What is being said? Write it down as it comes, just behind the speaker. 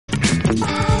The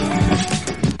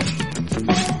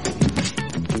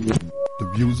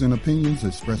views and opinions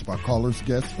expressed by callers,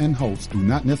 guests, and hosts do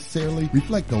not necessarily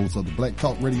reflect those of the Black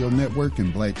Talk Radio Network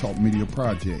and Black Talk Media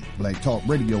Project. Black Talk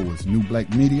Radio is new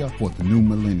black media for the new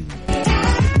millennium.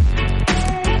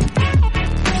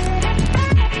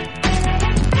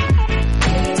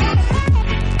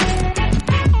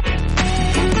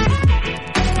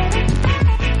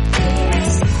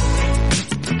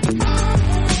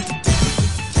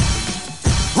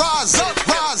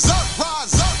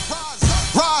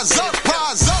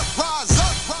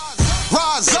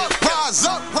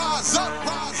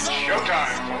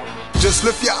 Just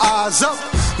lift your eyes up,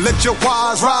 let your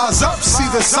wise rise up. See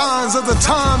the signs of the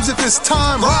times if it's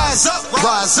time. Rise up,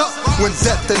 rise up. When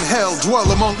death and hell dwell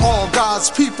among all God's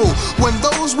people. When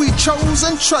those we chose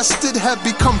and trusted have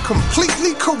become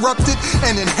completely corrupted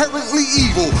and inherently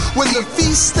evil. When the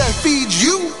feast that feeds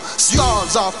you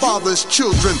starves our father's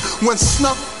children. When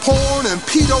snuff, porn, and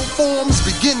pedo forms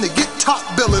begin to get top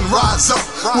billing. Rise up.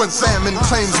 When famine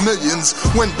claims millions.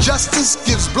 When justice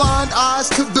gives blind eyes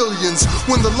to billions.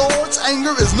 When the Lord's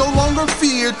anger is no longer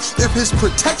feared. If his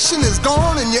protection is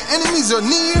gone and your enemies are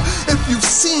near. If you've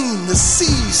seen the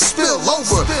seas spill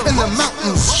over and the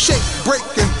mountains shake, break,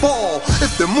 and fall.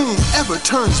 If the moon ever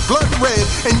turns blood red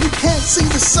and you can't see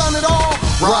the sun at all.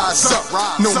 Rise up.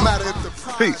 No matter if the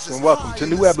Peace and welcome to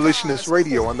New Abolitionist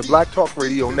Radio on the Black Talk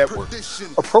Radio Network,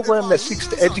 a program that seeks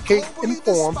to educate,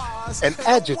 inform, and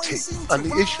agitate on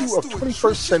the issue of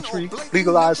 21st century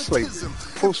legalized slavery.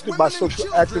 Hosted by social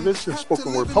activist and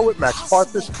spoken word poet Max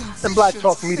Parthas and Black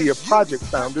Talk Media Project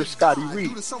founder Scotty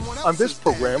Reed. On this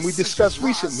program, we discuss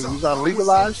recent news on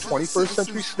legalized 21st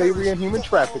century slavery and human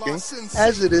trafficking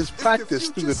as it is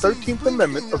practiced through the 13th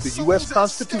Amendment of the U.S.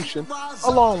 Constitution,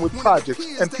 along with projects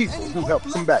and people who help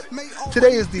combat it.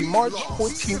 Today is the March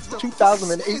 14th,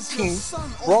 2018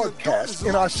 broadcast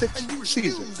in our 6th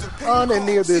season. On and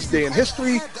near this day in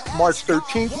history, March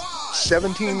 13th,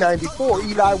 1794,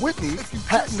 Eli Whitney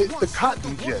patented the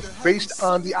cotton gin based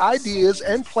on the ideas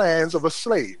and plans of a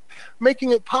slave,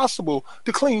 making it possible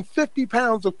to clean 50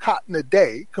 pounds of cotton a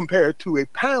day compared to a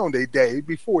pound a day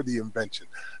before the invention.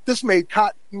 This made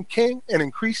cotton king and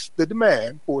increased the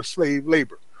demand for slave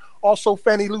labor. Also,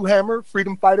 Fannie Lou Hamer,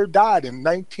 freedom fighter, died in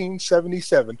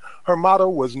 1977. Her motto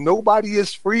was, "Nobody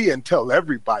is free until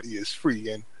everybody is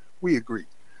free," and we agree.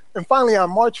 And finally,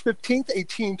 on March 15th,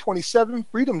 1827,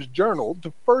 Freedom's Journal,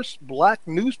 the first black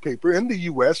newspaper in the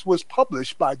U.S., was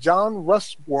published by John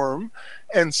Russwurm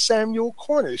and Samuel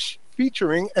Cornish,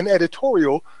 featuring an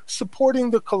editorial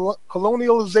supporting the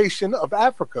colonialization of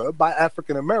Africa by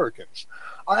African Americans.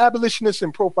 Our abolitionist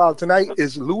in profile tonight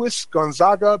is Luis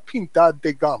Gonzaga Pinta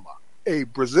de Gama, a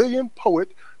Brazilian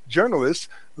poet, journalist,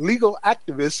 legal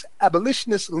activist,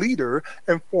 abolitionist leader,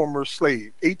 and former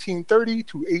slave, 1830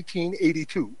 to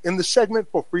 1882. In the segment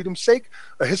For Freedom's Sake,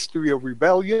 A History of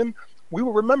Rebellion, we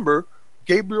will remember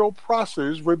Gabriel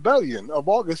Prosser's rebellion of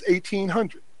August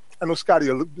 1800. I know Scotty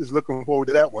is looking forward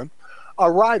to that one.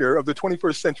 Our rider of the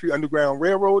 21st Century Underground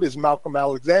Railroad is Malcolm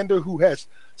Alexander, who has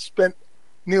spent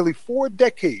nearly 4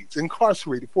 decades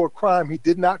incarcerated for a crime he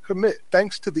did not commit.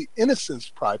 Thanks to the Innocence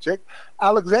Project,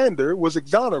 Alexander was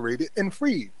exonerated and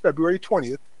freed February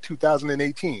 20th,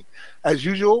 2018. As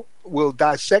usual, we'll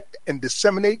dissect and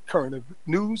disseminate current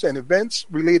news and events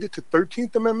related to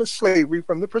 13th Amendment slavery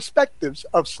from the perspectives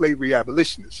of slavery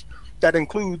abolitionists. That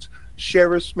includes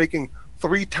sheriffs making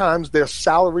 3 times their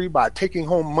salary by taking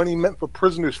home money meant for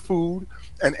prisoners' food,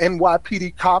 an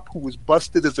NYPD cop who was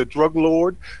busted as a drug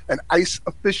lord, an ICE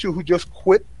official who just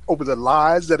quit over the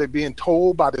lies that are being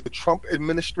told by the Trump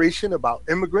administration about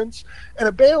immigrants, and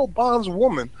a bail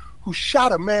bondswoman who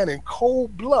shot a man in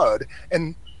cold blood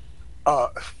and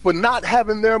for not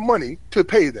having their money to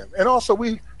pay them. And also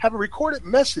we have a recorded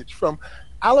message from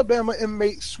Alabama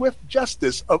inmate Swift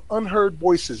Justice of Unheard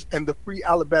Voices and the Free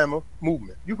Alabama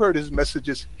Movement. You've heard his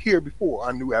messages here before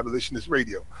on New Abolitionist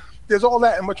Radio. There's all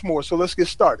that and much more, so let's get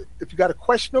started. If you got a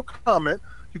question or comment,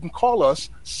 you can call us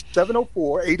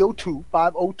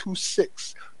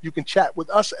 704-802-5026. You can chat with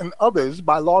us and others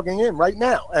by logging in right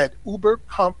now at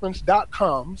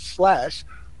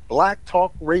uberconference.com/Black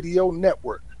Talk Radio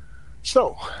Network.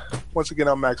 So, once again,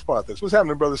 I'm Max Parthas. What's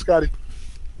happening, Brother Scotty?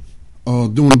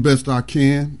 Doing the best I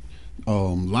can.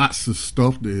 Lots of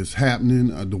stuff that is happening.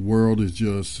 The world is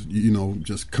just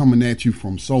coming at you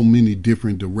from so many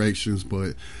different directions,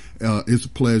 but it's a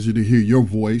pleasure to hear your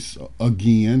voice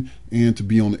again and to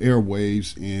be on the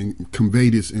airwaves and convey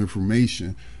this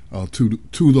information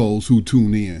to those who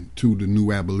tune in, to the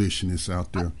new abolitionists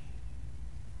out there.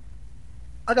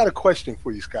 I got a question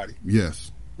for you, Scotty.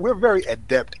 Yes. We're very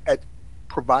adept at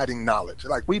providing knowledge.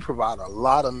 Like, we provide a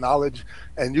lot of knowledge,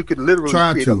 and you could literally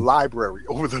create a library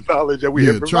over the knowledge that we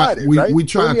have provided. We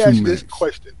try so let me to, ask you this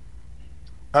question.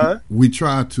 We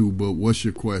try to, but what's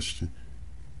your question?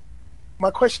 My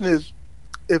question is,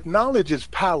 if knowledge is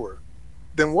power,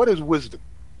 then what is wisdom?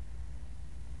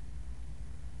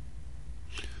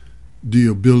 The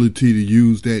ability to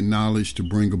use that knowledge to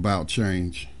bring about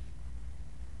change.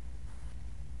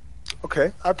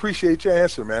 Okay, I appreciate your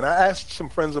answer, man. I asked some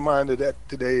friends of mine that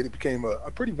today, and it became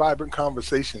a pretty vibrant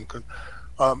conversation because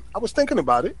I was thinking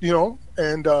about it,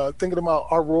 and thinking about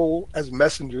our role as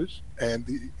messengers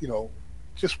and,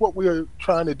 just what we are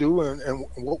trying to do and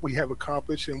what we have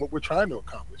accomplished and what we're trying to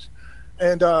accomplish.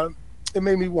 And it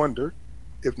made me wonder,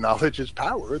 if knowledge is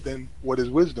power, then what is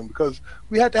wisdom? Because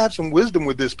we have to have some wisdom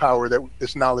with this power,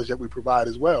 this knowledge that we provide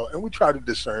as well. And we try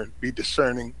to be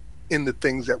discerning in the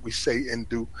things that we say and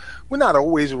do. We're not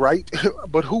always right,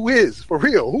 but who is? For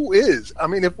real, who is? I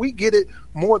mean, if we get it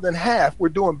more than half, we're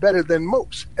doing better than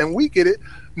most. And we get it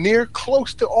near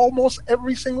close to almost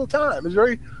every single time. There's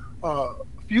very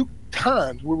few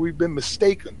times where we've been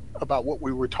mistaken about what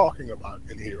we were talking about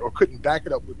in here or couldn't back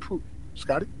it up with proof.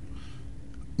 Scotty?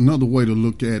 Another way to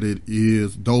look at it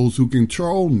is those who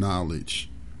control knowledge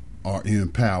are in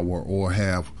power or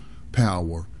have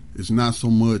power. It's not so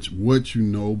much what you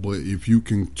know, but if you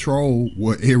control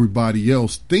what everybody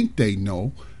else think they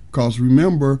know. Because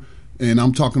remember, and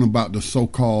I'm talking about the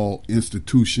so-called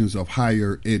institutions of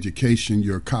higher education,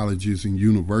 your colleges and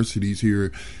universities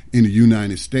here in the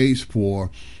United States, for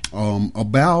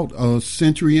about a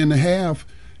century and a half,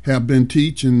 have been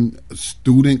teaching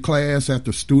student class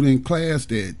after student class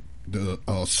that the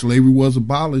slavery was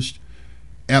abolished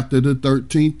after the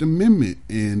 13th Amendment,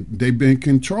 and they've been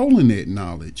controlling that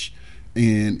knowledge,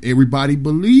 and everybody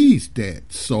believes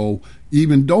that. So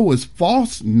even though it's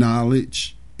false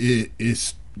knowledge,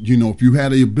 it's, if you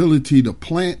had the ability to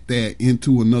plant that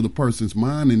into another person's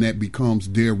mind and that becomes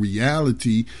their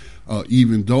reality,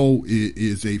 even though it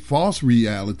is a false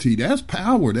reality, that's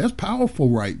power. That's powerful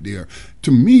right there.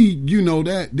 To me,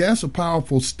 that's a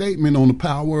powerful statement on the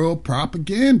power of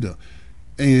propaganda.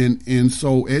 And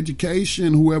so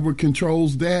education, whoever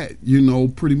controls that,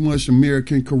 pretty much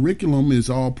American curriculum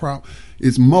is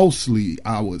is mostly,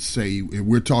 I would say, if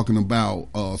we're talking about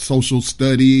social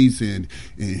studies and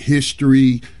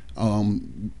history,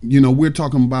 we're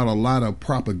talking about a lot of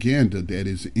propaganda that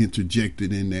is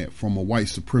interjected in that from a white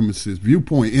supremacist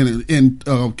viewpoint. And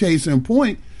case in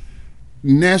point,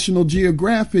 National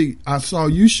Geographic, I saw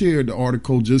you shared the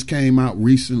article, just came out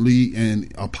recently,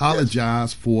 and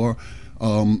apologized for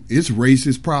its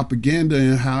racist propaganda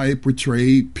and how it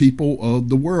portrayed people of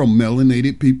the world,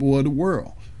 melanated people of the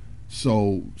world.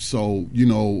 So I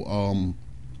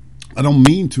don't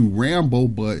mean to ramble,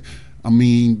 but I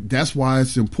mean, that's why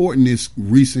it's important, this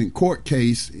recent court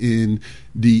case in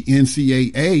the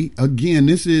NCAA. Again,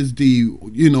 this is the,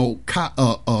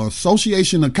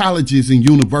 Association of Colleges and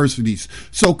Universities,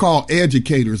 so-called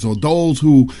educators, or those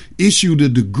who issue the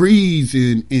degrees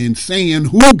in saying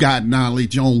who got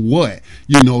knowledge on what.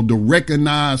 The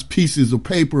recognized pieces of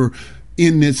paper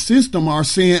in this system are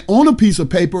saying on a piece of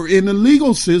paper in the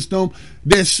legal system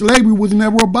that slavery was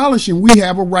never abolished, and we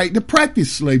have a right to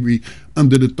practice slavery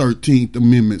under the 13th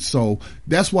Amendment. So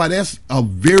that's why that's a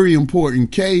very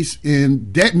important case,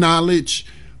 and that knowledge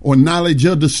or knowledge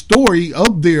of the story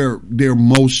of their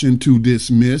motion to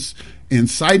dismiss and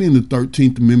citing the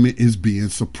 13th Amendment is being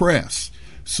suppressed.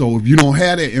 So if you don't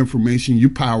have that information, you're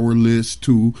powerless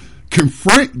to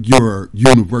confront your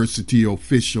university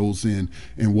officials and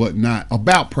whatnot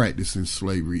about practicing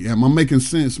slavery. Am I making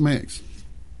sense, Max?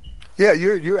 Yeah,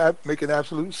 you're making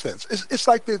absolute sense. It's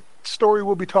like the story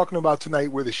we'll be talking about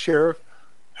tonight, where the sheriff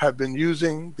have been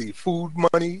using the food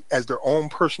money as their own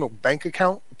personal bank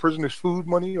account, prisoners' food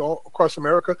money all across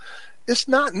America. It's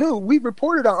not new. We've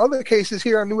reported on other cases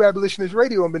here on New Abolitionist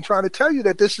Radio and been trying to tell you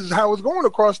that this is how it's going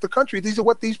across the country. These are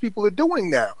what these people are doing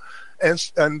now.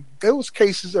 And those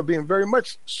cases are being very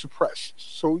much suppressed.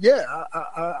 So, yeah,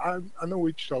 I know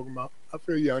what you're talking about. I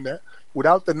feel you on that.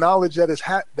 Without the knowledge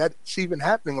that's even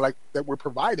happening, like that we're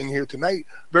providing here tonight,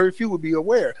 very few would be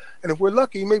aware. And if we're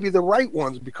lucky, maybe the right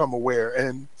ones become aware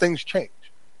and things change.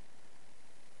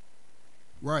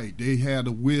 Right. They had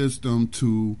the wisdom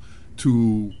to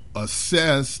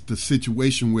assess the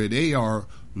situation where they are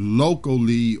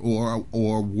locally,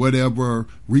 or whatever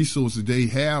resources they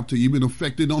have to even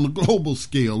affect it on a global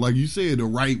scale. Like you said, the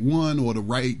right one or the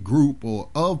right group or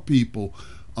of people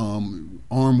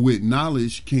armed with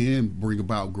knowledge can bring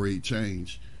about great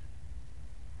change.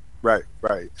 Right.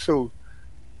 So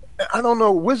I don't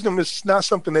know. Wisdom is not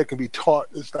something that can be taught.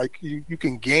 It's like you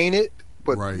can gain it,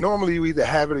 but right. normally you either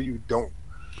have it or you don't.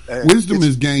 And wisdom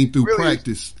is gained through really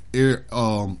practice.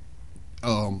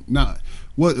 Not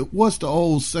what's the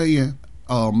old saying,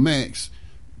 Max?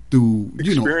 Through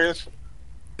experience.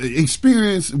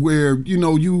 Experience where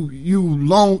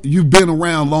you've been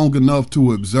around long enough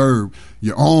to observe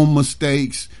your own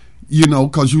mistakes.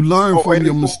 Because you learn from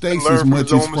your mistakes as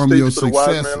much as from your successes. The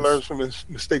wise man learns from his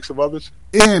mistakes of others.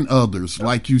 And others,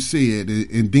 like you said,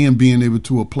 and then being able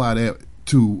to apply that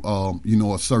to, a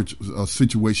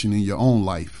situation in your own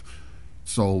life.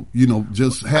 So,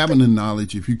 just having the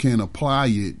knowledge, if you can't apply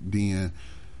it, then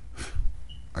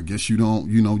I guess you're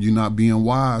not being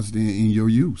wise in your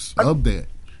use of that.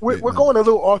 We're going a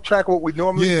little off track of what we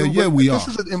normally do. Yeah, we are. This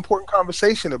is an important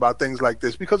conversation about things like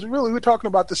this because really we're talking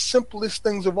about the simplest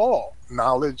things of all: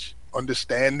 knowledge,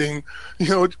 understanding.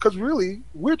 Because really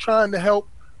we're trying to help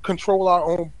control our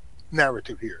own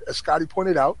narrative here. As Scotty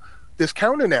pointed out, this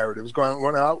counter narrative is going to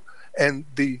run out, and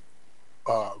the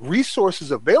resources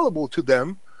available to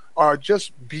them are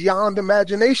just beyond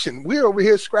imagination. We're over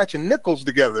here scratching nickels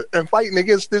together and fighting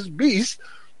against this beast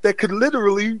that could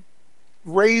literally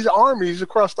raise armies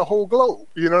across the whole globe,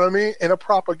 you know what I mean, in a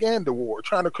propaganda war,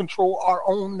 trying to control our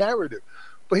own narrative.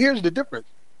 But here's the difference.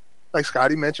 Like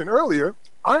Scotty mentioned earlier,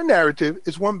 our narrative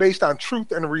is one based on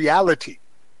truth and reality.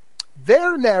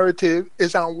 Their narrative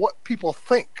is on what people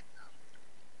think.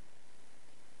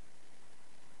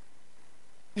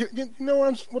 You know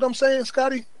what I'm saying,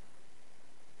 Scotty?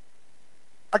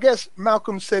 I guess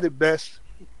Malcolm said it best,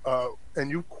 and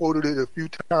you quoted it a few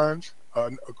times. A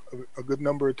good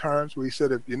number of times where he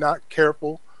said, if you're not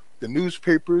careful, the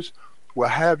newspapers will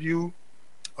have you,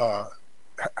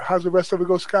 how's the rest of it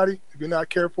go, Scotty? If you're not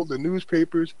careful, the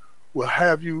newspapers will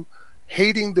have you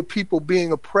hating the people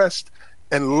being oppressed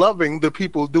and loving the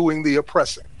people doing the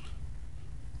oppressing.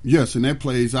 Yes, and that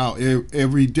plays out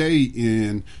every day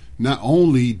in not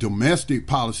only domestic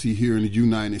policy here in the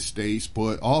United States,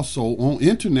 but also on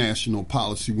international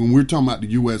policy. When we're talking about the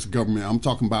U.S. government, I'm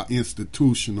talking about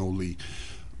institutionally.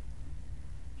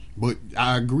 But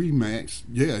I agree, Max.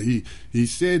 Yeah, he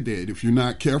said that if you're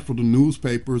not careful, the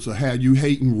newspapers will have you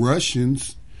hating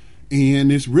Russians,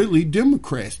 and it's really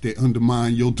Democrats that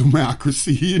undermine your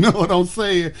democracy. You know what I'm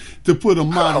saying? To put a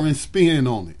modern spin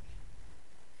on it.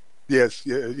 Yes,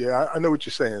 yeah, I know what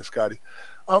you're saying, Scotty.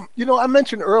 I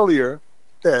mentioned earlier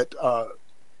that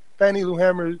Fannie Lou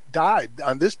Hamer died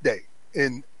on this day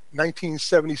in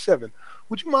 1977.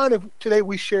 Would you mind if today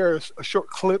we share a short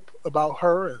clip about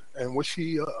her and what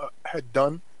she had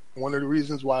done? One of the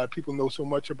reasons why people know so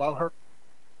much about her?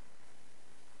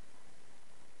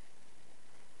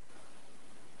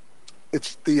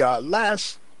 It's the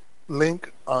last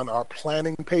link on our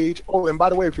planning page. Oh, and by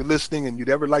the way, if you're listening and you'd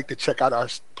ever like to check out our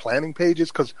planning pages,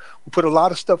 because we put a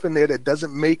lot of stuff in there that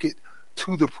doesn't make it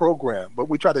to the program, but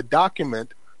we try to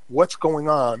document what's going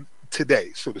on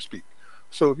today, so to speak.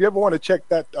 So if you ever want to check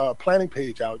that planning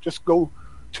page out, just go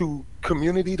to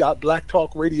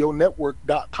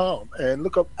community.blacktalkradionetwork.com and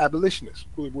look up Abolitionists.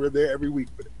 We're there every week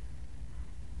with it.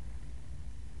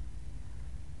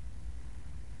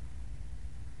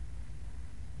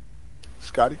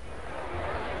 Scotty?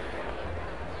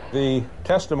 The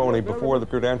testimony before the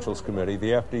Credentials Committee,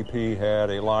 the FDP had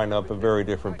a lineup of very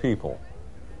different people.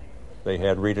 They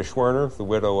had Rita Schwerner, the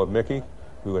widow of Mickey,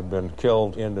 who had been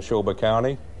killed in Neshoba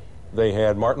County. They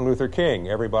had Martin Luther King.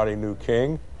 Everybody knew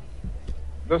King.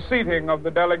 The seating of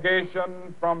the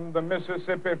delegation from the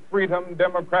Mississippi Freedom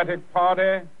Democratic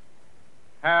Party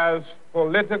has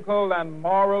political and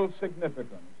moral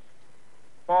significance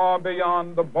far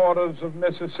beyond the borders of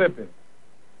Mississippi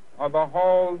or the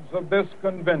halls of this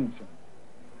convention.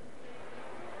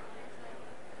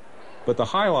 But the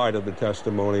highlight of the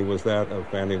testimony was that of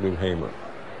Fannie Lou Hamer.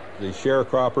 The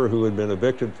sharecropper who had been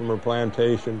evicted from her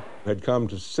plantation had come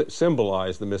to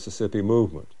symbolize the Mississippi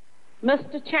movement.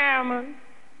 Mr. Chairman,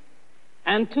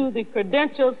 and to the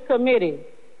Credentials Committee,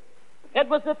 it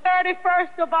was the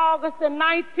 31st of August in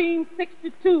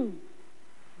 1962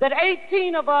 that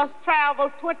 18 of us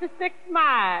traveled 26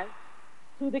 miles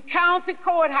to the county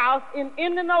courthouse in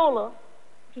Indianola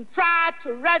to try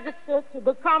to register to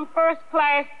become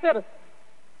first-class citizens.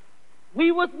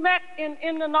 We was met in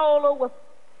Indianola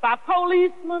by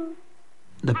policemen.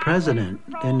 The president,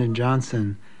 Lyndon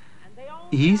Johnson,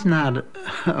 he's not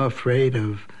afraid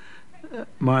of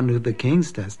Martin Luther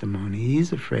King's testimony.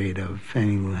 He's afraid of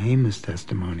Fannie Lou Hamer's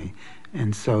testimony.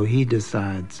 And so he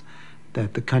decides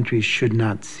that the country should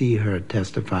not see her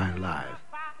testify live.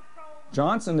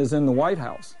 Johnson is in the White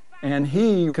House, and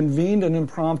he convened an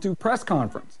impromptu press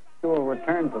conference. We will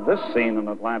return to this scene in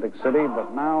Atlantic City,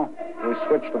 but now we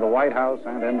switch to the White House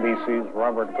and NBC's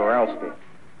Robert Goralski.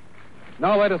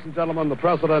 Now, ladies and gentlemen, the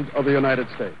President of the United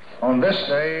States. On this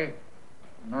day,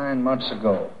 9 months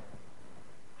ago,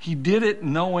 he did it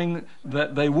knowing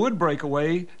that they would break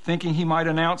away, thinking he might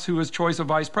announce who his choice of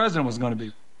vice president was going to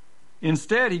be.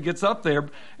 Instead, he gets up there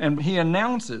and he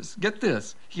announces, get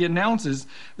this, he announces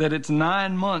that it's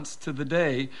 9 months to the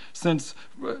day since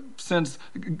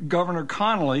Governor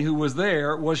Connolly, who was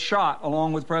there, was shot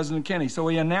along with President Kennedy. So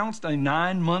he announced a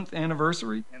 9-month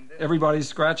anniversary. Everybody's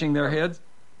scratching their heads.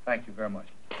 Thank you very much.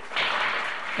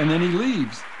 And then he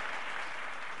leaves.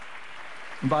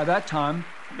 And by that time,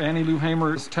 Fannie Lou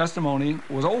Hamer's testimony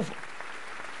was over.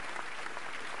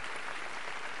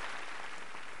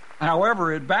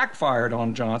 However, it backfired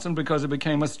on Johnson because it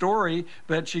became a story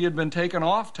that she had been taken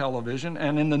off television,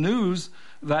 and in the news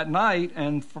that night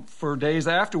and for days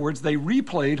afterwards, they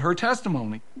replayed her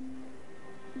testimony.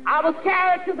 I was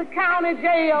carried to the county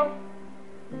jail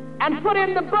and put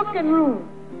in the booking room.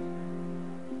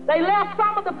 They left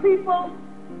some of the people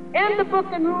in the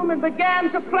booking room and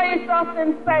began to place us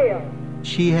in cells.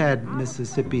 She had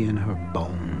Mississippi in her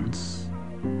bones.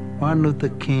 Martin Luther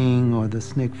King or the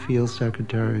SNCC field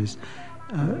secretaries,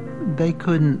 they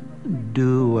couldn't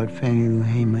do what Fannie Lou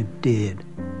Hamer did.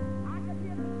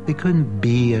 They couldn't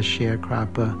be a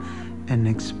sharecropper and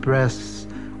express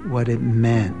what it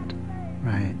meant,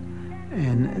 right?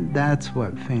 And that's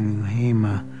what Fannie Lou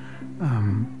Hamer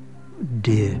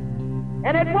did.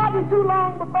 And it wasn't too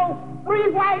long before 3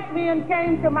 white men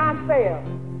came to my cell.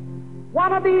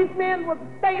 One of these men was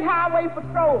a state highway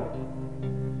patrol.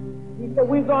 He said,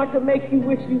 "We're going to make you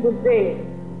wish you was dead."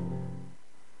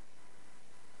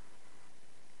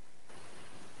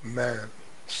 Man,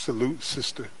 salute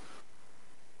Sister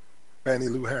Fannie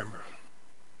Lou Hamer.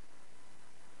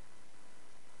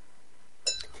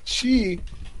 She,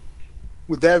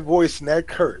 with that voice and that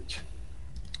courage,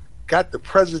 got the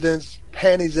president's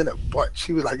panties in a butt.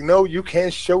 She was like, "No, you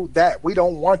can't show that. We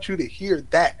don't want you to hear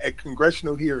that at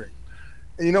congressional hearing."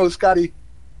 And you know, Scotty,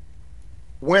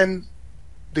 when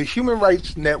the Human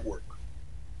Rights Network,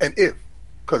 and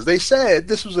because they said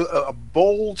this was a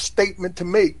bold statement to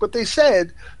make, but they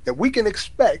said that we can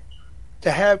expect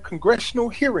to have congressional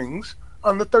hearings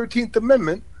on the 13th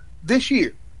Amendment this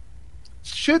year.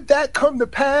 Should that come to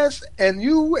pass and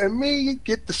you and me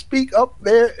get to speak up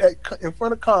there in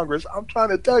front of Congress, I'm trying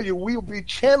to tell you, we'll be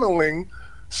channeling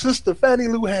Sister Fannie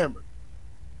Lou Hamer.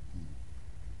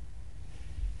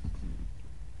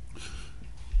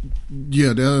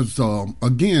 Yeah, there's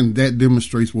again, that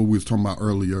demonstrates what we was talking about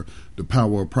earlier, the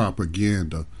power of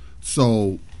propaganda.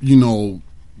 So, you know,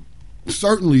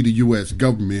 certainly the U.S.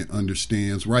 government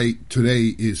understands, right?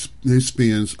 Today it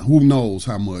spends who knows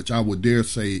how much, I would dare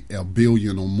say $1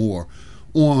 billion or more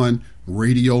on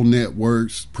radio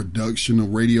networks, production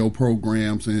of radio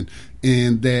programs, and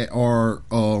that are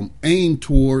aimed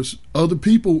towards other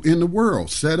people in the world,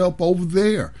 set up over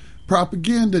there.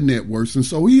 Propaganda networks. And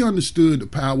so he understood the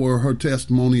power of her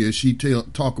testimony as she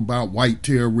talk about white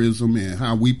terrorism and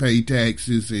how we pay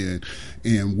taxes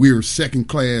and we're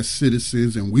second-class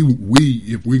citizens, and we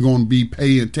if we're going to be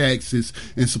paying taxes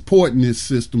and supporting this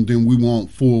system, then we want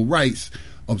full rights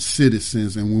of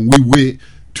citizens. And when we went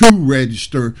to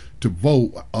register to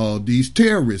vote, these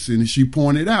terrorists, and as she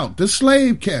pointed out, the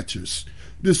slave catchers.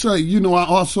 You know, I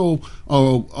also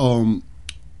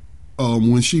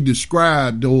when she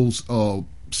described those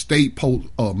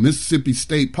Mississippi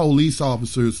State police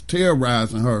officers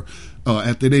terrorizing her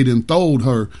after they done throwed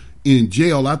her in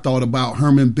jail, I thought about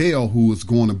Herman Bell, who was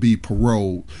going to be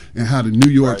paroled, and how the New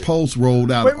York Post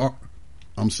rolled out.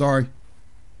 I'm sorry?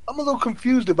 I'm a little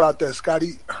confused about that,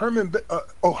 Scotty. Herman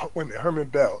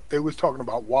Bell. They was talking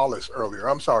about Wallace earlier.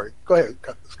 I'm sorry. Go ahead,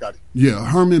 Scotty. Yeah,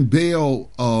 Herman Bell,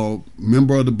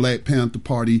 member of the Black Panther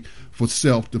Party for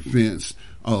self-defense,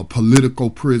 political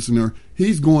prisoner.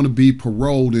 He's going to be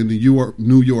paroled in the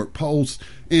New York Post,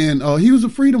 and he was a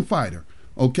freedom fighter,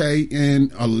 okay?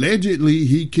 And allegedly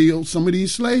he killed some of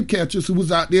these slave catchers who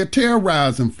was out there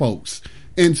terrorizing folks.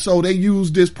 And so they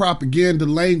use this propaganda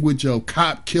language of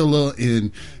cop killer,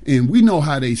 and we know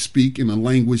how they speak in a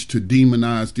language to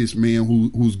demonize this man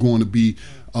who's going to be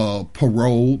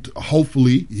paroled.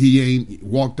 Hopefully he ain't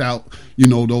walked out, you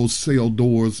know, those cell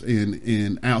doors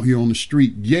and out here on the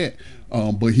street yet.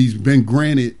 But he's been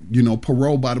granted, you know,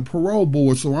 parole by the parole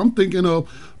board. So I'm thinking of,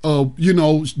 you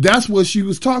know, that's what she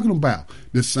was talking about.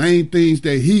 The same things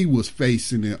that he was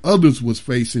facing and others was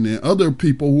facing and other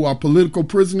people who are political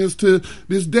prisoners to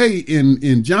this day.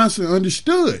 And Johnson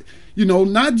understood, you know,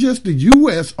 not just the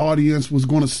U.S. audience was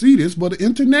going to see this, but an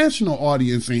international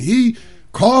audience. And he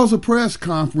calls a press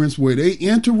conference where they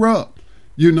interrupt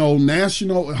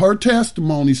her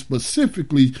testimony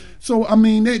specifically. So, I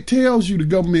mean, that tells you the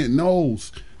government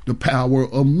knows the power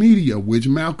of media, which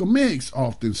Malcolm X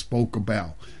often spoke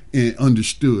about and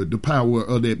understood the power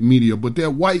of that media. But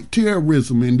that white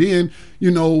terrorism, and then,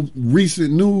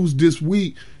 recent news this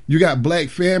week, you got black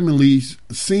families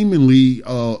seemingly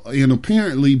and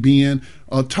apparently being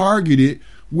targeted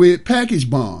with package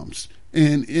bombs.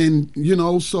 And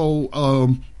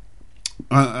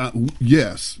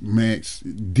yes, Max,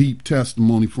 deep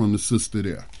testimony from the sister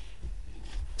there.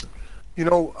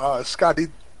 Scotty,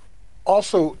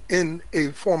 also in a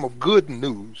form of good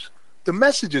news, the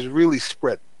message is really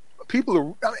spread.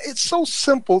 It's so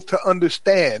simple to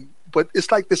understand, but it's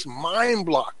like this mind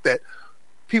block that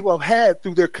people have had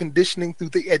through their conditioning, through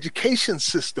the education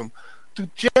system, through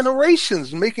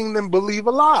generations, making them believe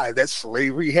a lie that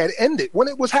slavery had ended when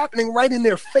it was happening right in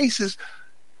their faces,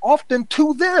 often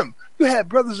to them. You had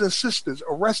brothers and sisters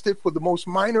arrested for the most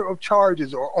minor of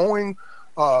charges or owing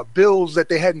bills that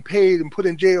they hadn't paid and put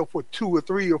in jail for 2 or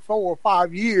 3 or 4 or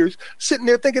 5 years, sitting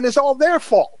there thinking it's all their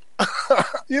fault.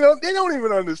 They don't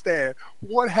even understand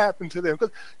what happened to them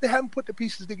because they haven't put the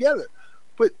pieces together.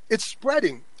 But it's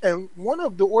spreading. And one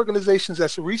of the organizations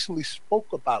that's recently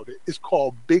spoke about it is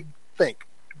called Big Think.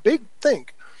 Big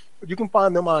Think, you can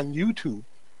find them on YouTube,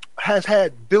 has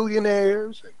had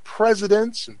billionaires and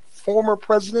presidents and former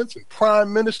presidents and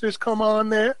prime ministers come on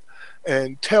there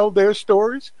and tell their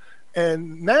stories.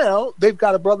 And now they've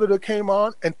got a brother that came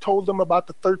on and told them about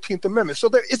the 13th Amendment. So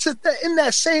it's in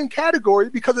that same category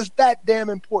because it's that damn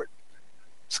important.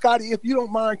 Scotty, if you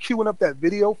don't mind queuing up that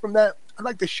video from that, I'd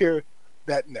like to share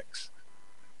that next.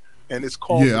 And it's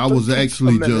called... Yeah, I was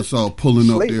actually just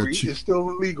pulling up there. Slavery is still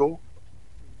illegal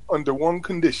under one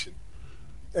condition.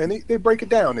 And they break it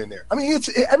down in there. I mean,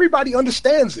 everybody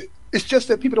understands it. It's just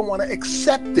that people don't want to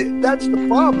accept it. That's the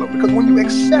problem. Because when you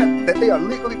accept that they are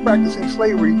legally practicing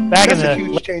slavery, that's a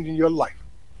huge change in your life.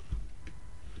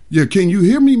 Yeah, can you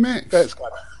hear me, Max? Go ahead,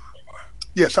 Scott.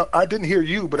 Yes, I didn't hear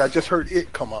you, but I just heard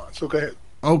it come on. So go ahead.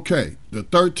 Okay, the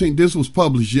 13th, this was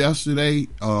published yesterday.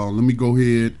 Let me go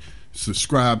ahead,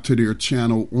 subscribe to their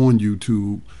channel on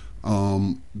YouTube.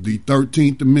 The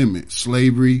 13th Amendment,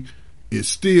 slavery is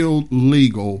still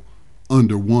legal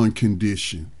under one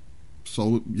condition.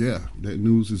 So, yeah, that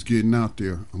news is getting out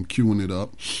there. I'm queuing it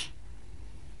up.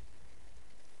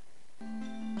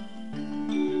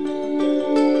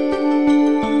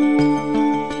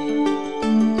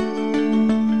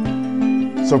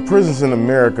 So prisons in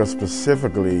America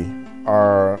specifically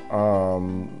are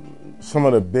some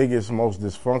of the biggest, most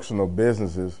dysfunctional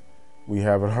businesses we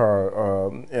have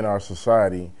in our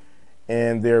society.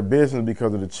 And they're business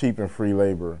because of the cheap and free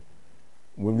labor.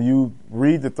 When you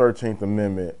read the 13th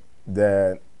Amendment,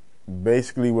 that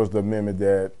basically was the amendment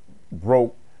that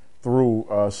broke through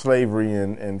slavery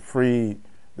and freed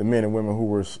the men and women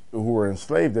who were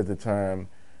enslaved at the time,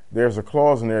 there's a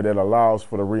clause in there that allows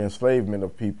for the re-enslavement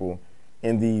of people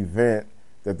in the event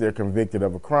that they're convicted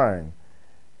of a crime.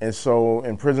 And so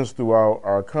in prisons throughout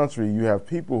our country, you have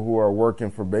people who are working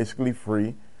for basically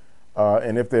free.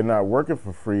 And if they're not working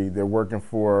for free, they're working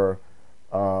for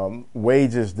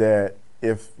wages that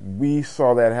if we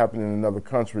saw that happen in another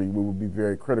country, we would be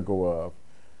very critical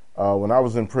of. When I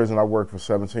was in prison, I worked for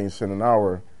 17 cents an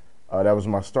hour. That was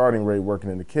my starting rate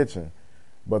working in the kitchen.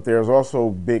 But there's also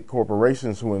big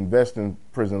corporations who invest in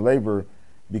prison labor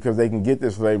because they can get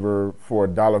this labor for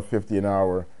 $1.50 an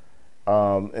hour.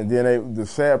 And then the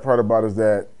sad part about it is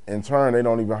that, in turn, they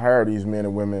don't even hire these men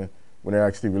and women when they're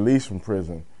actually released from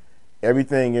prison.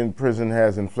 Everything in prison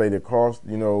has inflated costs.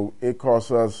 It costs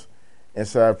us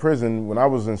inside prison, when I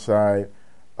was inside,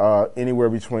 anywhere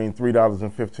between $3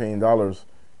 and $15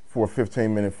 for a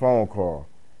 15-minute phone call.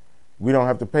 We don't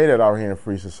have to pay that out here in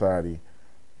free society.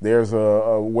 There's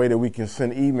a way that we can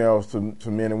send emails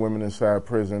to men and women inside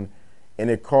prison, and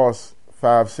it costs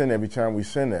 5 cents every time we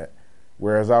send that.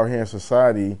 Whereas out here in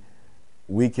society,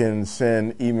 we can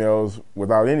send emails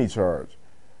without any charge.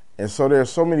 And so there's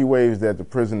so many ways that the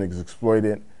prison is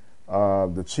exploited,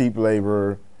 the cheap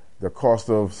labor, the cost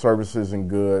of services and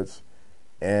goods,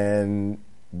 and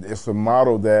it's a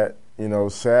model that,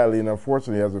 sadly and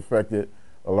unfortunately has affected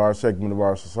a large segment of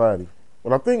our society.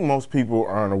 But I think most people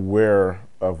aren't aware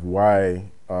of why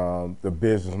the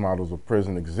business models of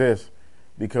prison exist,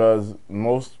 because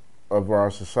most of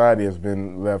our society has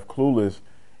been left clueless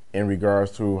in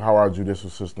regards to how our judicial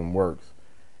system works.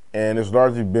 And it's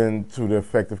largely been to the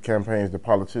effective campaigns that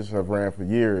politicians have ran for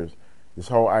years. This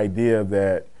whole idea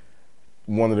that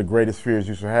one of the greatest fears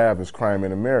you should have is crime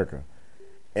in America.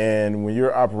 And when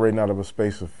you're operating out of a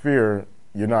space of fear,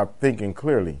 you're not thinking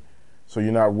clearly. So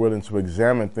you're not willing to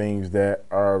examine things that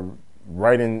are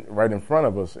right in front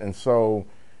of us. And so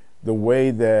the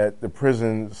way that the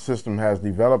prison system has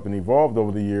developed and evolved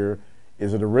over the year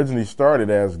is it originally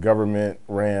started as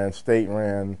government-ran,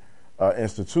 state-ran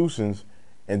institutions,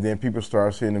 and then people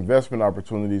started seeing investment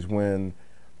opportunities when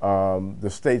the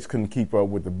states couldn't keep up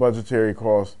with the budgetary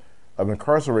costs of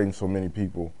incarcerating so many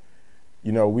people.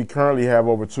 You know, we currently have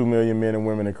over 2 million men and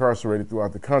women incarcerated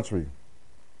throughout the country,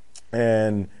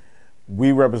 and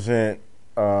we represent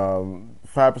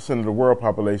 5% of the world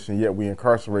population, yet we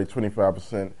incarcerate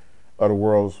 25% of the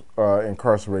world's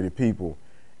incarcerated people.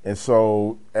 And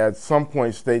so at some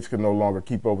point, states could no longer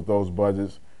keep up with those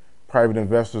budgets. Private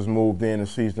investors moved in and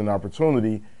seized an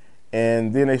opportunity,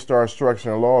 and then they started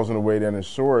structuring laws in a way that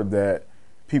ensured that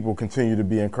people continue to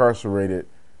be incarcerated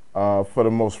for the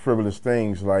most frivolous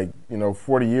things. Like,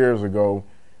 40 years ago,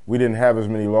 we didn't have as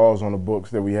many laws on the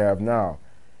books that we have now.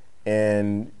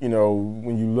 And,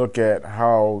 when you look at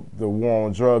how the war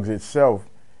on drugs itself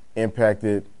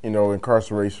impacted,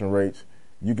 incarceration rates,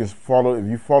 you can follow, if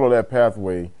you follow that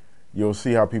pathway, you'll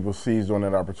see how people seized on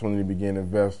that opportunity to begin to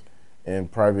invest in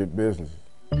private businesses.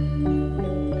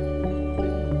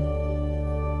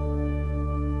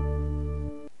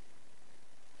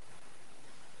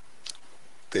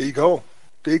 There you go.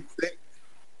 Big thing.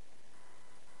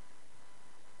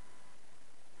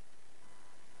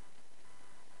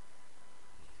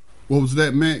 What was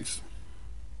that, Max?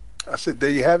 I said,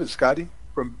 there you have it, Scotty,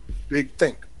 from Big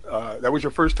Think. That was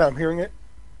your first time hearing it?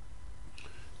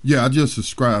 Yeah, I just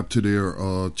subscribed to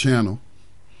their channel,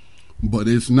 but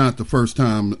it's not the first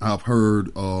time I've heard.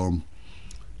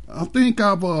 I think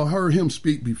I've heard him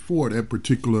speak before, that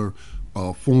particular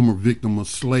former victim of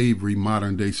slavery,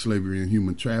 modern day slavery and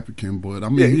human trafficking. But I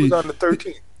mean, yeah, he was on the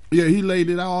 13th. Yeah, he laid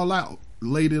it all out.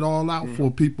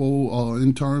 For people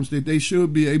in terms that they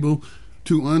should be able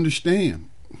to understand.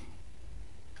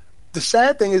 The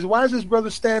sad thing is, why is this brother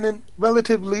standing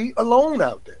relatively alone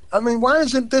out there? I mean, why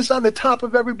isn't this on the top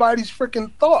of everybody's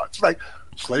freaking thoughts? Like,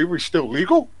 slavery's still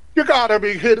legal? You gotta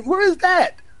be kidding. Where is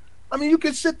that? I mean, you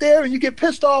can sit there and you get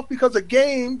pissed off because a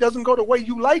game doesn't go the way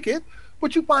you like it,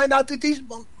 but you find out that these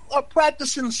are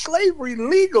practicing slavery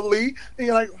legally, and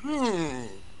you're like,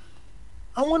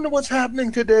 I wonder what's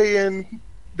happening today in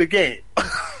the game.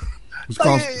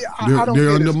 Because they're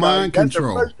under mind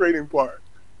control. That's the frustrating part.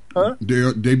 Huh?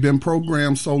 They've been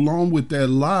programmed so long with that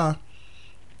lie.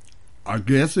 I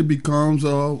guess it becomes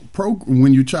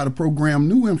when you try to program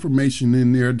new information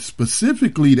in there,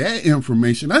 specifically that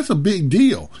information. That's a big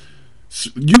deal.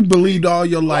 You believed all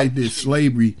your life that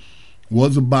slavery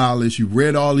was abolished. You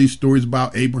read all these stories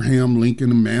about Abraham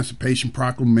Lincoln, Emancipation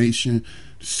Proclamation,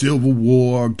 Civil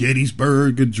War,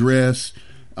 Gettysburg Address.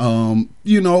 And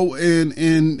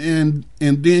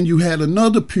then you had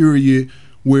another period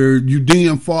where you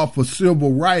then fought for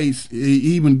civil rights,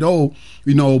 even though,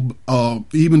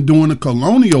 even during the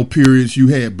colonial periods, you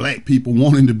had black people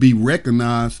wanting to be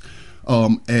recognized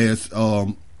as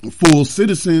full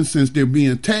citizens, since they're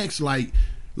being taxed like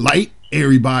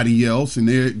everybody else, and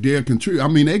they're contributing. I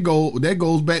mean, that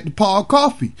goes back to Paul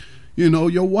Coffey.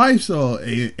 Your wife's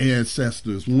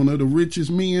ancestors, one of the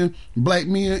richest black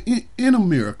men in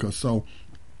America. So,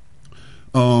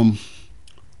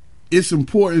 it's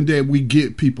important that we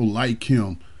get people like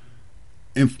him,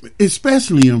 and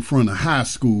especially in front of high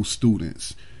school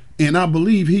students. And I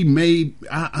believe he made,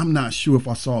 I'm not sure if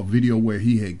I saw a video where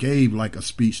he had gave like a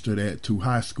speech to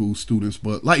high school students,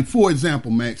 but like, for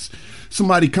example, Max,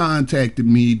 somebody contacted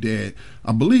me that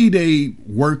I believe they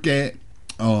work at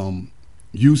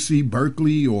UC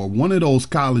Berkeley or one of those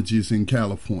colleges in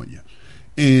California.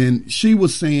 And she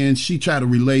was saying she tried to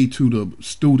relate to the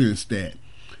students that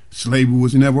slavery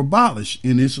was never abolished.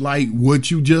 And it's like what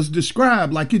you just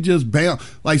described, like it just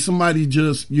like somebody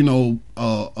just,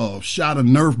 shot a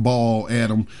Nerf ball at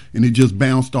them and it just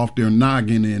bounced off their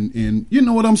noggin, and you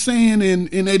know what I'm saying? And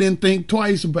they didn't think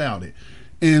twice about it.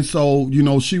 And so,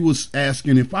 she was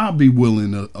asking if I'd be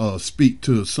willing to speak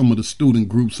to some of the student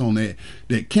groups on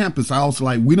that campus. I was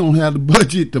like, we don't have the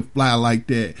budget to fly like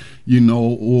that,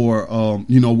 or,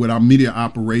 with our media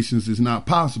operations, it's not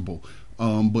possible.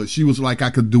 But she was like, I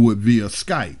could do it via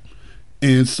Skype.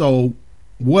 And so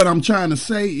what I'm trying to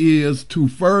say is to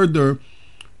further,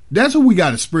 that's who we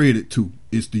got to spread it to.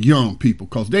 It's the young people,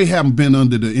 because they haven't been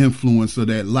under the influence of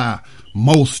that lie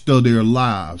most of their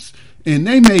lives. And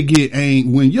they may get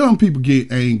angry. When young people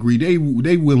get angry, they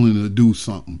willing to do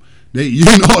something. You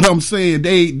know what I'm saying?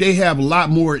 They have a lot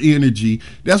more energy.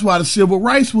 That's why the civil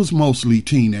rights was mostly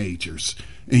teenagers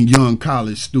and young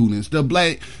college students. The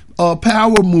Black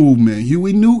Power movement,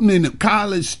 Huey Newton and the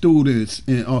college students.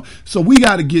 And so we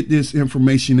got to get this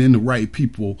information in the right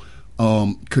people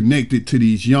connected to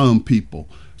these young people.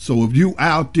 So if you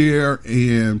out there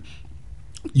and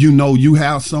you know you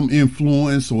have some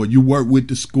influence, or you work with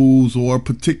the schools or a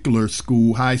particular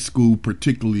school, high school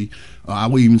particularly, I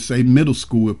would even say middle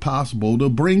school if possible, to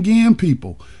bring in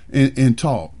people and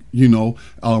talk. You know,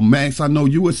 Max, I know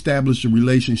you established a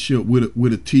relationship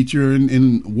with a teacher,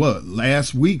 and what,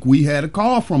 last week we had a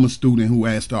call from a student who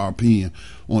asked our opinion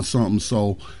on something.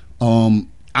 So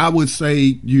I would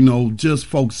say, you know, just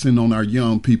focusing on our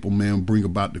young people, man, bring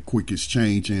about the quickest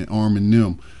change, and arming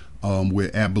them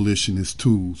with abolitionist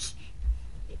tools.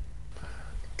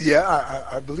 Yeah,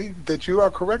 I believe that you are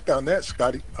correct on that,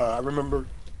 Scotty. I remember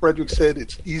Frederick said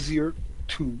it's easier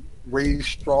to raise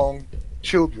strong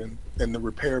children than to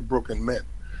repair broken men.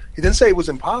 He didn't say it was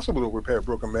impossible to repair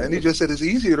broken men. He just said it's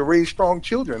easier to raise strong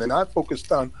children. And I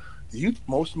focused on youth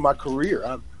most of my career.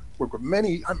 I've worked with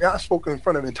many. I mean, I've spoken in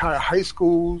front of entire high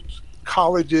schools,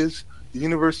 colleges, the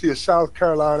University of South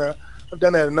Carolina. I've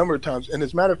done that a number of times. And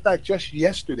as a matter of fact, just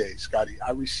yesterday, Scotty,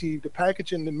 I received a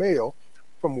package in the mail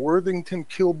from Worthington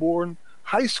Kilbourne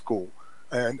High School.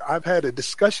 And I've had a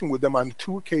discussion with them on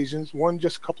 2 occasions, one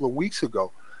just a couple of weeks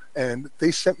ago. And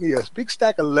they sent me a big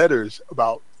stack of letters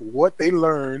about what they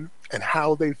learned and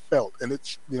how they felt. And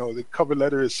it's, you know, the cover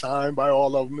letter is signed by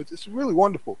all of them. It's really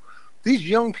wonderful. These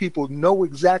young people know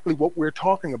exactly what we're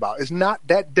talking about. It's not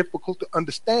that difficult to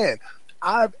understand.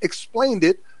 I've explained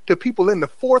it to people in the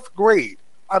 4th grade.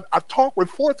 I've talked with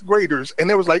 4th graders, and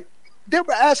they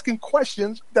were asking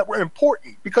questions that were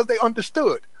important because they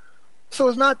understood. So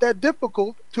it's not that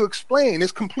difficult to explain.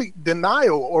 It's complete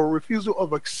denial or refusal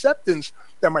of acceptance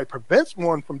that might prevent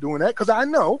one from doing that, because I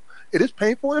know it is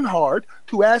painful and hard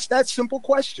to ask that simple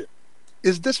question.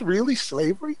 Is this really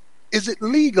slavery? Is it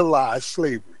legalized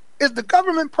slavery? Is the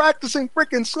government practicing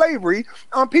freaking slavery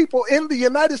on people in the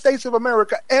United States of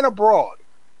America and abroad?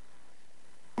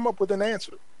 Come up with an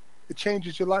answer. It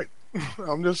changes your life.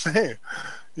 I'm just saying,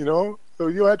 you know, so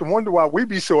you have to wonder why we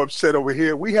be so upset over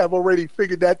here. We have already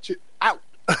figured that out.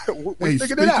 We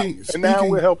figured it out. And now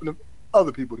we're helping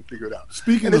other people to figure it out.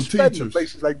 Speaking of teachers, in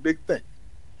places like Big Thing.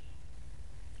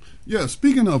 Yeah,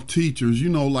 speaking of teachers, you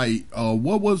know, like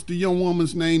what was the young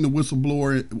woman's name, the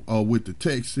whistleblower with the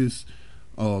Texas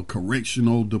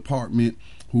Correctional Department,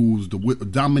 who's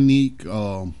Dominique,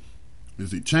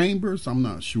 is it Chambers? I'm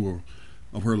not sure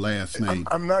of her last name.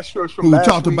 I'm not sure. Who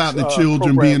talked about the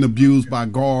children being abused by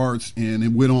guards, and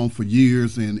it went on for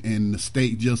years, and the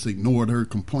state just ignored her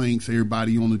complaints.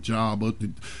 Everybody on the job up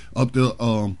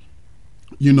the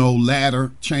you know,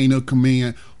 ladder, chain of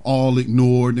command, all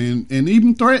ignored and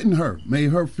even threatened her,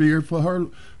 made her fear for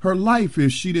her life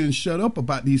if she didn't shut up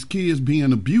about these kids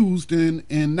being abused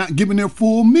and not giving their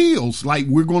full meals. Like,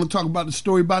 we're going to talk about the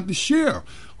story about the sheriff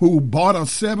who bought a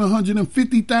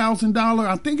 $750,000,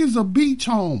 I think it's a beach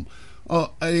home,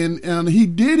 and he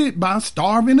did it by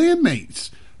starving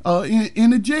inmates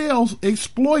in the jails,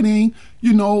 exploiting,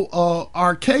 you know,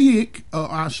 archaic,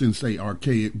 I shouldn't say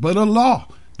archaic, but a law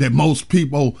that most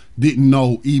people didn't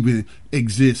know even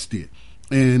existed.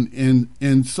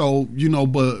 And so, you know,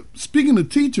 but speaking of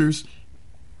teachers,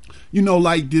 you know,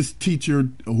 like this teacher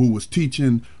who was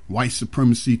teaching white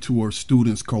supremacy to her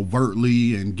students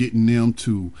covertly and getting them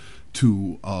to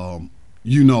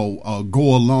you know,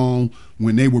 go along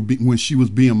when she was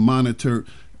being monitored.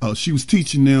 She was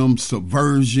teaching them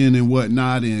subversion and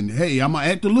whatnot. And hey, I'm gonna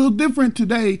act a little different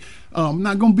today. I'm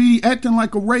not gonna be acting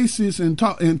like a racist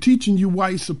and teaching you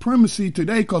white supremacy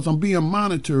today because I'm being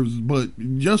monitored. But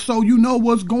just so you know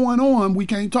what's going on, we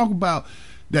can't talk about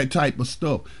that type of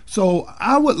stuff. So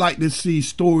I would like to see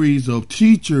stories of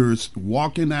teachers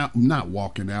not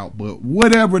walking out, but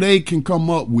whatever they can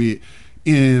come up with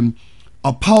in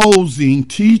opposing,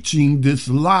 teaching this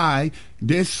lie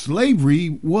that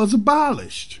slavery was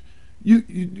abolished.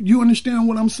 You understand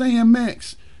what I'm saying,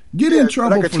 Max? Get in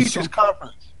trouble like a for teachers'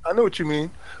 conference. I know what you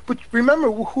mean. But remember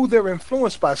who they're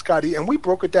influenced by, Scotty, and we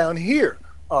broke it down here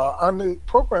on the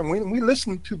program. We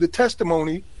listened to the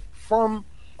testimony from,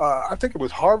 I think it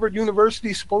was Harvard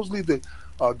University, supposedly the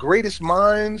greatest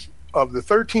minds of the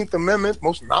 13th Amendment,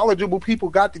 most knowledgeable people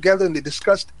got together and they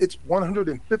discussed its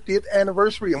 150th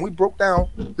anniversary, and we broke down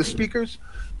the speakers.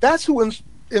 That's who is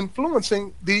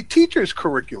influencing the teachers'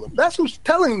 curriculum. That's who's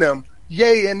telling them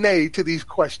yay and nay to these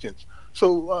questions.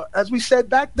 So as we said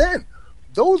back then,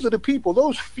 those are the people,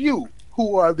 those few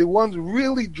who are the ones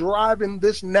really driving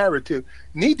this narrative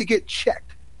need to get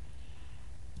checked.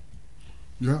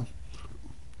 Yeah.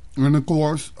 And of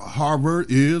course, Harvard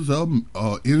is a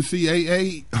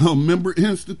NCAA member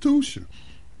institution.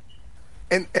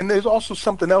 And there's also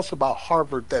something else about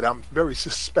Harvard that I'm very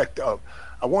suspect of.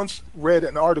 I once read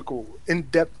an article in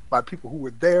depth by people who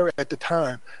were there at the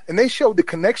time, and they showed the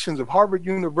connections of Harvard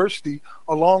University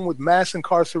along with mass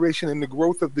incarceration and the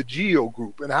growth of the GEO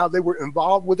group and how they were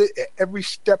involved with it at every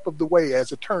step of the way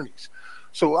as attorneys.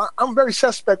 So I'm very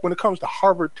suspect when it comes to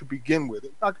Harvard to begin with.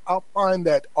 I'll find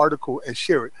that article and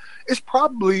share it. It's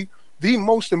probably the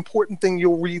most important thing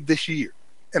you'll read this year.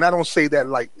 And I don't say that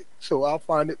lightly. So I'll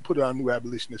find it, put it on New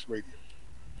Abolitionist Radio.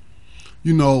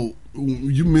 You know,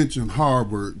 you mentioned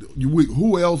Harvard.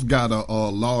 Who else got a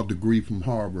law degree from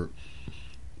Harvard?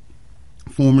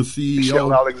 Former CEO.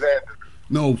 Michelle Alexander.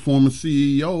 No, former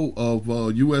CEO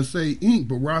of USA Inc.,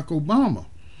 Barack Obama.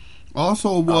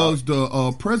 Also was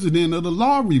the president of the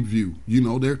Law Review, you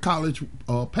know, their college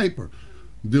paper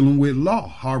dealing with law,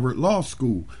 Harvard Law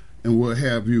School, and what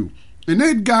have you. And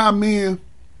that guy, man,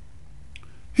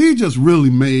 he just really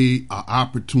made an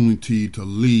opportunity to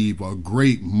leave a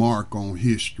great mark on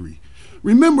history.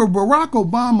 Remember, Barack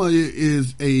Obama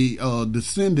is a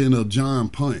descendant of John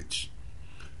Punch,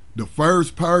 the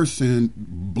first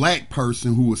black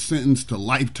person who was sentenced to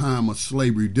lifetime of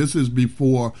slavery. This is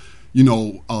before, you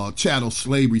know, chattel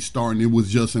slavery starting. It was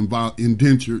just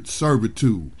indentured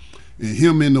servitude. And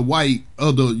him and the white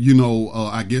other, you know,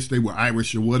 I guess they were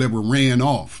Irish or whatever, ran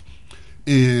off.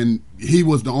 And he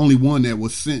was the only one that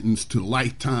was sentenced to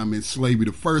lifetime in slavery.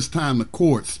 The first time the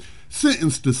courts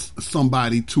sentenced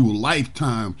somebody to a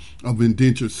lifetime of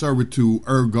indentured servitude,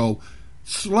 ergo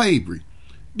slavery.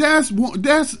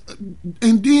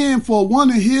 And then for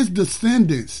one of his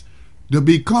descendants to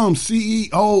become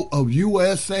CEO of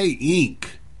USA Inc.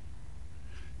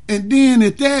 And then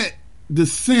if that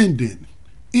descendant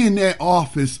in that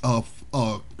office of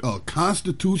a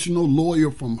constitutional lawyer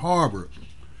from Harvard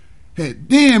had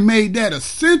then made that a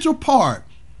central part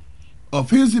of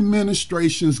his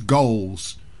administration's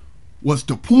goals was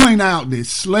to point out that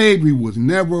slavery was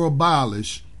never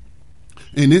abolished,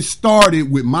 and it started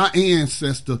with my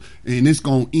ancestor, and it's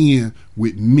going to end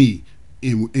with me.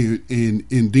 And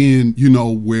then, you know,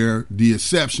 where the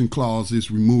exception clause is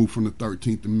removed from the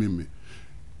 13th Amendment.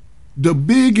 The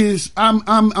biggest,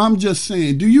 I'm just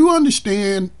saying, do you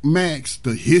understand, Max,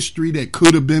 the history that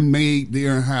could have been made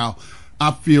there and how I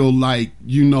feel like,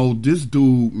 you know, this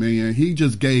dude, man, he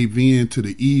just gave in to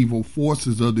the evil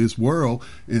forces of this world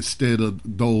instead of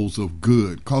those of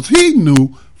good. Because he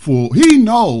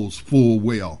knows full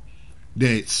well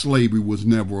that slavery was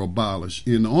never abolished.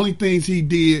 And the only things he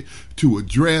did to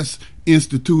address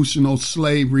institutional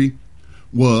slavery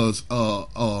was,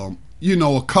 you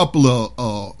know, a couple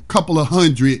of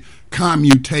hundred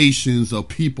commutations of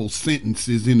people's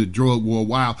sentences in the drug war,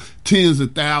 while tens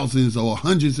of thousands or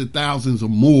hundreds of thousands or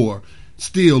more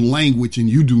still language, and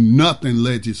you do nothing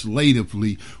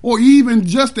legislatively or even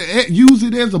just to use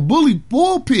it as a bully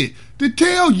pulpit to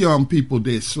tell young people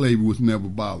that slavery was never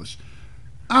abolished.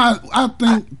 I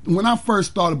think when I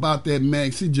first thought about that,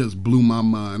 Max, it just blew my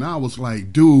mind. I was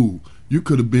like, dude, you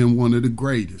could have been one of the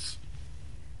greatest.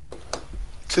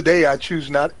 Today, I choose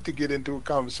not to get into a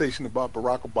conversation about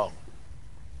Barack Obama.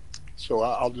 So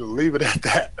I'll just leave it at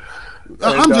that.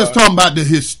 I'm just talking about the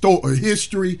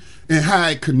history and how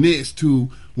it connects to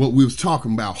what we was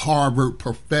talking about, Harvard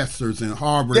professors and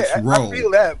Harvard's role. I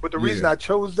feel that, but the reason I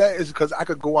chose that is because I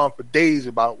could go on for days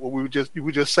about what you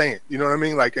were just saying. You know what I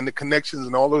mean? Like, in the connections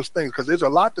and all those things, because there's a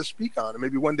lot to speak on, and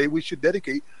maybe one day we should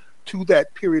dedicate to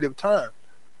that period of time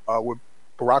where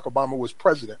Barack Obama was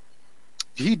president.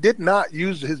 He did not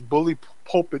use his bully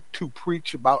pulpit to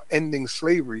preach about ending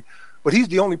slavery, but he's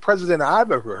the only president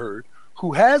I've ever heard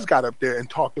who has got up there and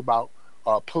talked about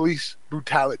police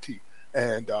brutality,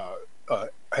 and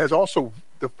has also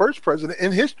the first president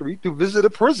in history to visit a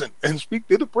prison and speak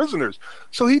to the prisoners.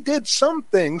 So he did some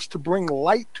things to bring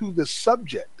light to the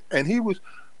subject, and he was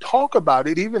talk about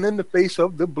it even in the face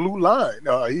of the blue line.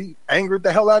 He angered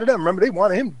the hell out of them. Remember, they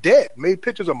wanted him dead, made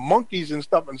pictures of monkeys and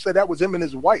stuff and said that was him and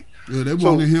his wife. Yeah, they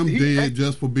wanted him dead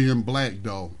just for being black,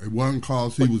 though. It wasn't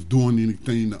because he was doing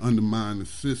anything to undermine the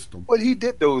system. But he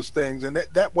did those things, and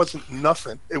that wasn't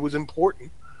nothing. It was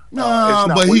important. No,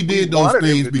 but he did those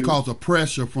things because of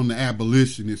pressure from the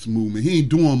abolitionist movement. He ain't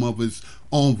doing them of his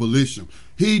own volition.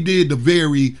 He did the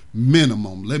very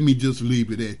minimum. Let me just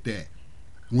leave it at that.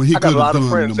 When he I got a lot of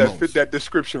friends that most. fit that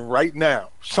description right now.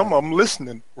 Some of them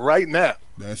listening right now.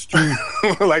 That's true.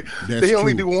 Like, they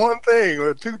only do one thing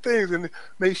or two things, and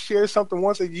they share something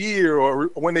once a year, or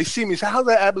when they see me, say, how's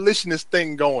that abolitionist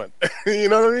thing going? You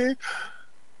know what I mean?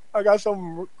 I got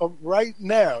something right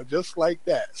now just like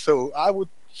that. So I would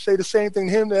say the same thing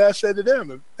to him that I said to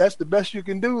them. If that's the best you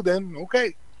can do, then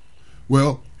okay.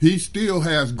 Well, he still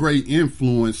has great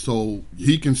influence, so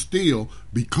he can still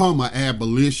become an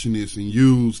abolitionist and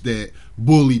use that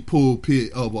bully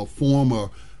pulpit of a former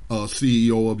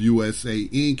CEO of USA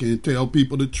Inc. and tell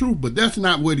people the truth. But that's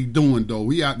not what he's doing, though.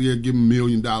 He out there giving $1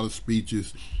 million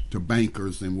speeches to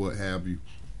bankers and what have you.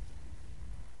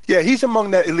 Yeah, he's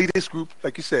among that elitist group,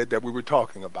 like you said, that we were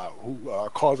talking about, who are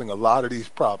causing a lot of these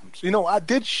problems. You know, I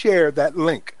did share that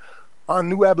link on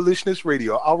New Abolitionist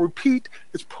Radio. I'll repeat,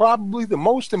 it's probably the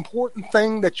most important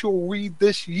thing that you'll read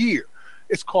this year.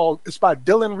 It's by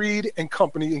Dylan Reed and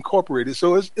Company Incorporated.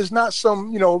 So it's not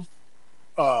some,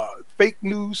 fake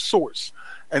news source.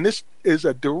 And this is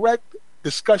a direct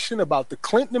discussion about the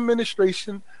Clinton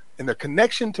administration and the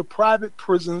connection to private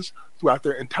prisons throughout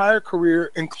their entire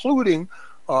career, including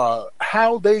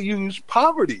how they use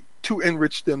poverty to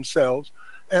enrich themselves.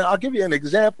 And I'll give you an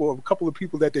example of a couple of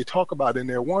people that they talk about in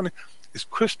there. One is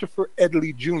Christopher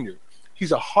Edley Jr.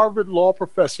 He's a Harvard law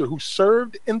professor who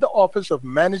served in the Office of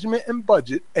Management and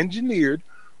Budget, engineered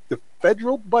the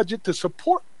federal budget to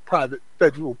support private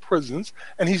federal prisons,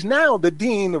 and he's now the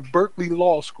dean of Berkeley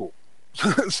Law School.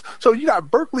 So you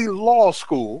got Berkeley Law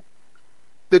School.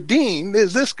 The dean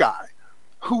is this guy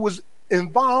who was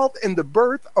involved in the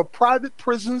birth of private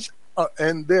prisons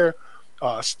and their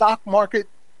stock market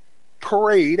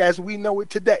parade as we know it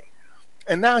today.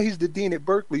 And now he's the dean at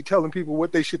Berkeley telling people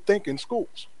what they should think in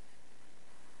schools.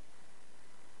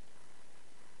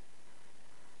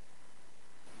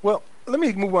 Well, let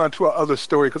me move on to our other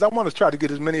story because I want to try to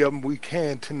get as many of them we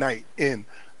can tonight in.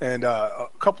 And a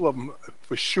couple of them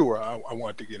for sure I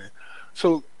want to get in.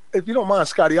 So if you don't mind,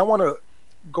 Scotty, I want to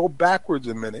go backwards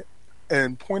a minute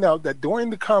and point out that during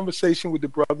the conversation with the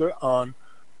brother on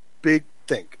Big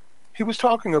Think, he was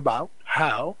talking about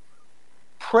how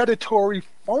predatory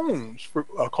phones for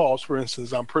calls, for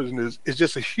instance, on prisoners is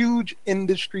just a huge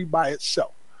industry by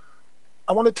itself.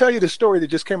 I want to tell you the story that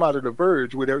just came out of The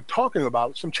Verge where they're talking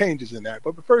about some changes in that.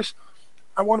 But first,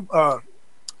 I want to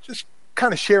just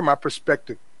kind of share my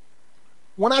perspective.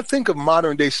 When I think of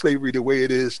modern day slavery the way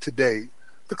it is today,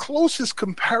 the closest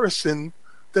comparison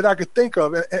that I could think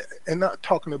of, and not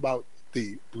talking about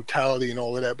the brutality and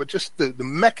all of that, but just the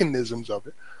mechanisms of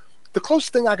it, the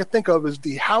closest thing I could think of is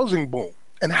the housing boom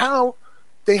and how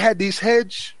they had these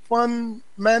hedge fund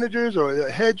managers or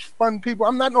hedge fund people.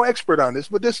 I'm not no expert on this,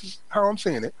 but this is how I'm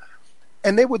seeing it.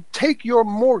 And they would take your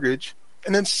mortgage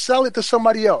and then sell it to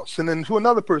somebody else and then to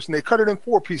another person. They cut it in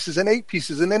 4 pieces and 8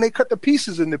 pieces, and then they cut the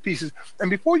pieces into pieces. And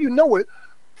before you know it,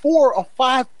 4,000 or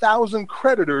 5,000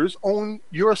 creditors own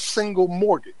your single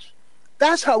mortgage.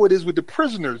 That's how it is with the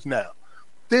prisoners now.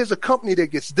 There's a company that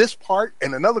gets this part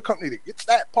and another company that gets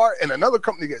that part and another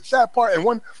company gets that part, and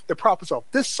one that profits off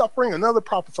this suffering, another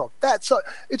profits off that. So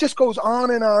it just goes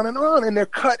on and on and on, and they're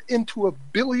cut into a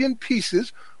billion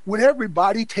pieces with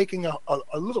everybody taking a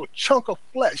little chunk of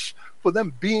flesh for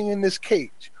them being in this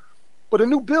cage. But a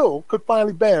new bill could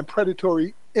finally ban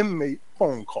predatory inmate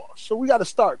phone calls. So we got to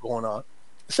start going on.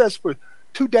 It says for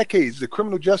 2 decades, the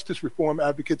criminal justice reform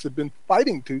advocates have been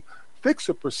fighting to fix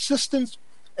a persistent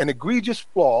and egregious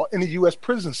flaw in the U.S.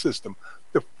 prison system,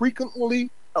 the frequently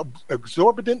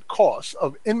exorbitant cost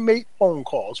of inmate phone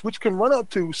calls, which can run up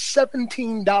to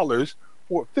 $17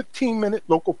 for a 15-minute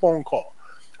local phone call.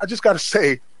 I just got to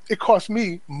say, it cost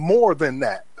me more than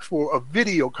that for a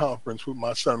video conference with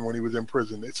my son when he was in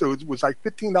prison. So it was like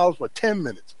 $15 for 10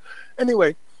 minutes.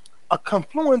 Anyway, a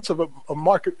confluence of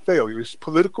market failures,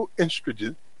 political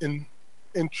intransigence,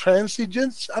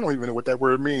 I don't even know what that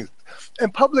word means,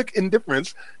 and public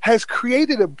indifference has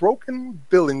created a broken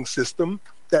billing system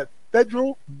that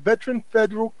Federal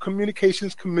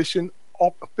Communications Commission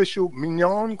official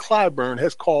Mignon Clyburn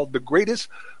has called the greatest,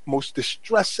 most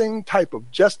distressing type of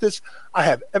justice I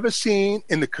have ever seen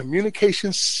in the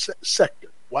communications sector.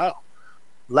 Wow.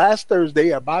 Last Thursday,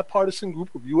 a bipartisan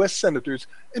group of U.S. senators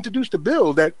introduced a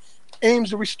bill that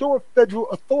aims to restore federal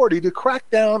authority to crack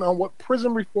down on what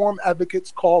prison reform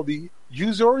advocates call the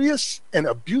usurious and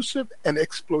abusive and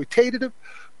exploitative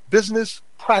business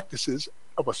practices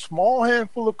of a small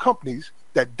handful of companies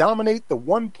that dominate the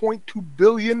 $1.2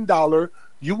 billion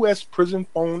U.S. prison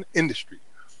phone industry.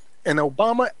 An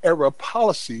Obama-era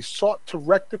policy sought to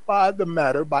rectify the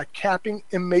matter by capping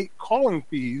inmate calling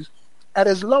fees at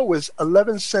as low as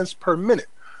 11 cents per minute.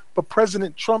 But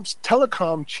President Trump's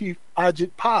telecom chief,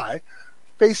 Ajit Pai,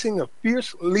 facing a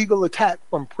fierce legal attack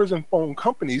from prison phone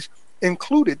companies,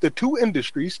 included the 2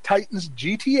 industries, Titans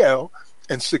GTL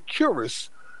and Securus,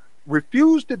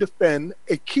 refused to defend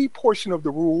a key portion of the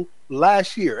rule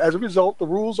last year. As a result, the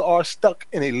rules are stuck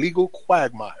in a legal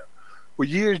quagmire. For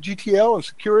years, GTL and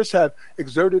Securus have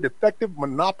exerted effective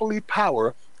monopoly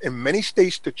power in many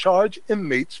states to charge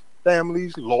inmates,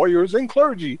 families, lawyers, and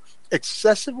clergy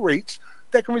excessive rates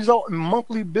that can result in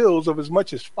monthly bills of as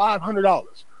much as $500.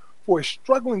 For a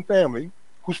struggling family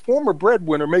whose former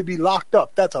breadwinner may be locked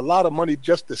up, that's a lot of money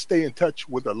just to stay in touch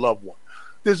with a loved one.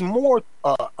 There's more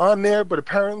on there, but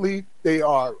apparently they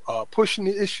are pushing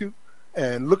the issue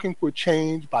and looking for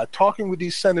change by talking with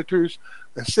these senators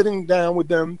and sitting down with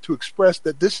them to express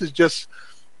that this is just,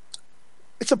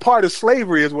 it's a part of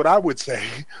slavery is what I would say.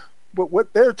 But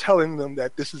what they're telling them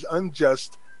that this is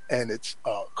unjust and it's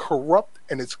corrupt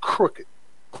and it's crooked.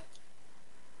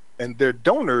 And their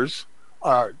donors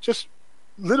are just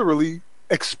literally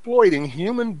exploiting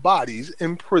human bodies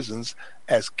in prisons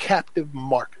as captive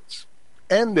markets,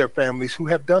 and their families who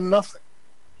have done nothing.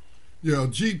 Yeah,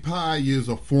 Ajit Pai is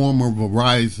a former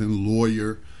Verizon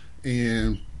lawyer,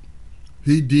 and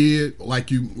he did,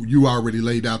 like you already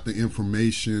laid out the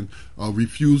information,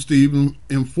 refused to even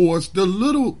enforce the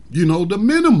the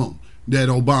minimum that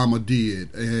Obama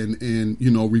did, and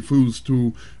refused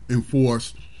to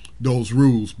enforce those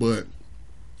rules. But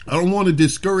I don't want to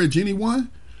discourage anyone,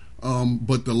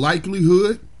 but the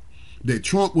likelihood that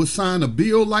Trump would sign a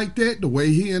bill like that, the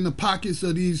way he in the pockets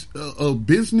of these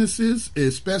businesses,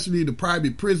 especially the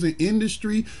private prison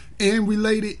industry and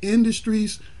related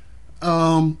industries,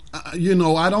 I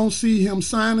don't see him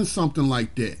signing something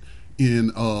like that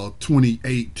in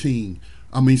 2018.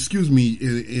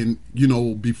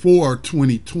 Before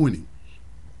 2020.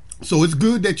 So it's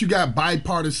good that you got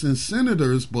bipartisan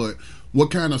senators, but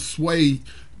what kind of sway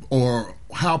or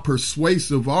how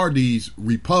persuasive are these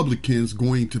Republicans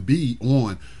going to be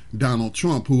on Donald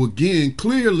Trump, who again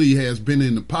clearly has been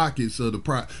in the pockets of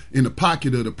the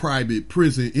pocket of the private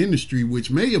prison industry, which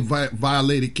may have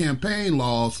violated campaign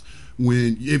laws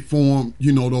when it formed,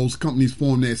 those companies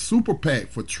formed that super PAC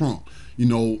for Trump,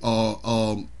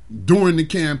 during the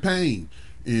campaign,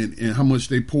 and how much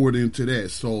they poured into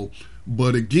that. So,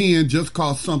 but again, just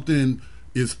cause something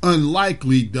is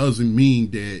unlikely doesn't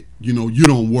mean that, you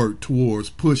don't work towards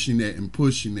pushing that and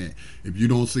pushing that. If you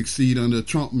don't succeed under the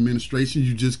Trump administration,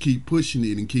 you just keep pushing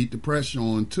it and keep the pressure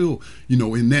on until,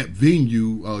 in that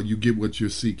venue, you get what you're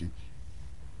seeking.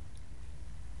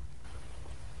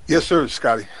 Yes, sir,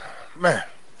 Scotty. Man,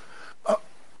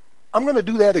 I'm going to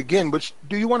do that again, but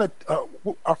do you want to,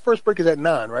 our first break is at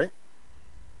 9, right?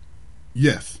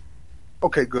 Yes.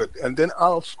 Okay, good. And then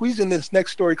I'll squeeze in this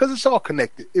next story because it's all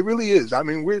connected. It really is. I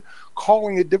mean, we're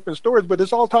calling it different stories, but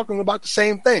it's all talking about the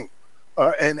same thing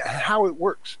and how it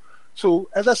works. So,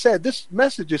 as I said, this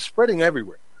message is spreading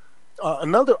everywhere.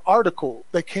 Another article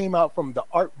that came out from the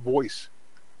Art Voice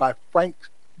by Frank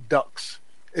Dux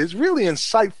is really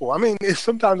insightful. I mean,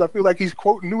 sometimes I feel like he's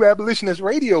quoting New Abolitionist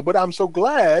Radio, but I'm so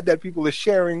glad that people are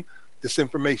sharing this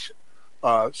information.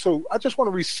 So I just want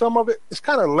to read some of it. It's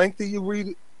kind of lengthy. You read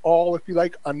it all, if you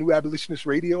like, on New Abolitionist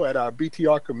Radio at our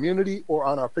BTR community or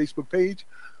on our Facebook page.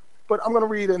 But I'm going to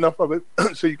read enough of it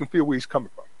so you can feel where he's coming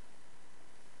from.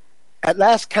 At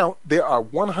last count, there are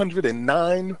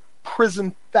 109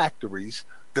 prison factories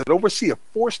that oversee a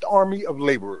forced army of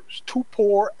laborers, too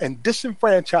poor and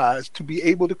disenfranchised to be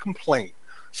able to complain,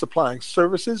 supplying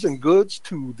services and goods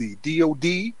to the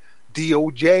DOD,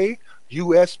 DOJ,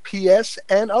 USPS,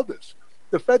 and others.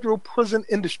 The federal prison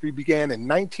industry began in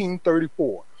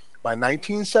 1934. By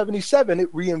 1977,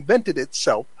 it reinvented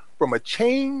itself from a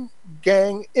chain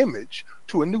gang image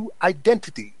to a new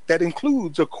identity that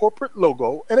includes a corporate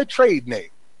logo and a trade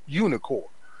name, Unicor.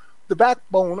 The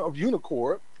backbone of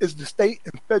Unicor is the state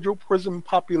and federal prison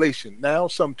population, now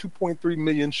some 2.3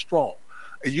 million strong.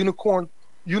 A Unicor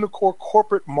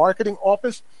corporate marketing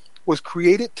office was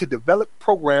created to develop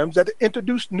programs that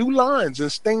introduced new lines in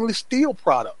stainless steel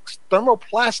products,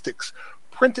 thermoplastics,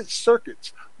 printed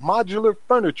circuits, modular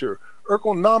furniture,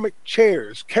 ergonomic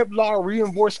chairs, Kevlar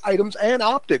reinforced items, and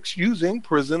optics using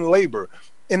prison labor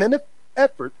in an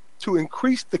effort to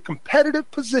increase the competitive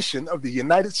position of the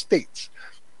United States.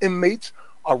 Inmates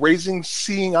are raising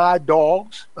seeing eye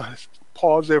dogs.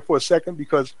 Pause there for a second,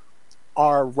 because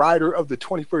our rider of the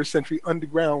 21st Century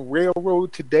Underground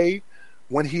Railroad today,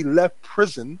 when he left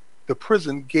prison, the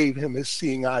prison gave him his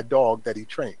seeing eye dog that he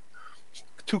trained.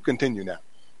 To continue now.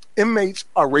 Inmates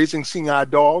are raising seeing eye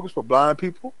dogs for blind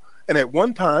people, and at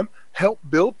one time helped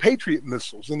build Patriot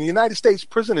missiles. In the United States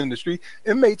prison industry,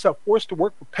 inmates are forced to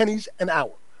work for pennies an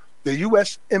hour. The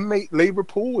U.S. inmate labor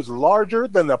pool is larger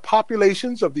than the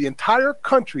populations of the entire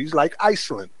countries like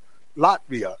Iceland,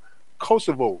 Latvia,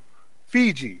 Kosovo,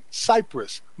 Fiji,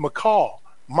 Cyprus, Macau,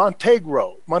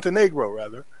 Montenegro,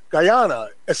 Guyana,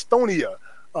 Estonia,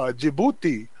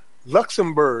 Djibouti,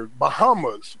 Luxembourg,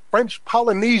 Bahamas, French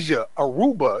Polynesia,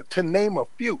 Aruba, to name a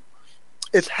few.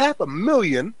 It's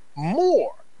 500,000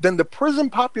 more than the prison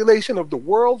population of the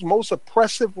world's most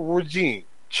oppressive regime,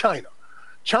 China.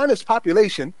 China's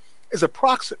population is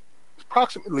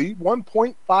approximately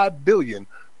 1.5 billion,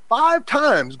 5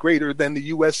 times greater than the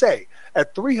USA,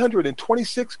 at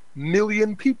 326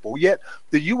 million people. Yet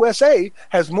the USA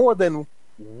has more than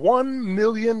 1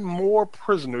 million more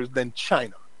prisoners than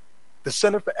China. The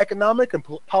Center for Economic and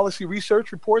Policy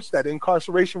Research reports that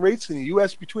incarceration rates in the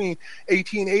U.S. between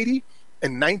 1880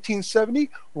 and 1970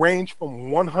 range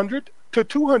from 100 to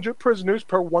 200 prisoners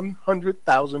per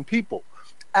 100,000 people.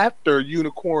 After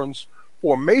Unicorn's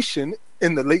formation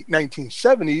in the late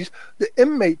 1970s, the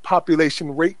inmate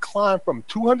population rate climbed from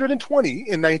 220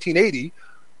 in 1980,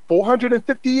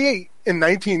 458 in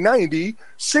 1990,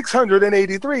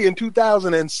 683 in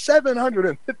 2000, and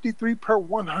 753 per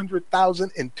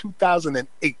 100,000 in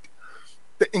 2008.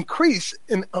 The increase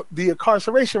in the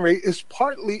incarceration rate is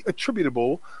partly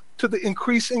attributable to the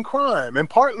increase in crime and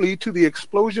partly to the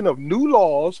explosion of new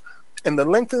laws and the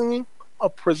lengthening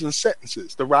of prison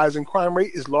sentences. The rise in crime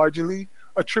rate is largely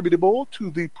attributable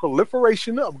to the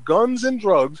proliferation of guns and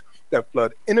drugs that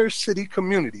flood inner city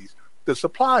communities. The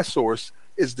supply source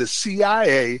is the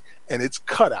CIA and its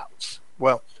cutouts.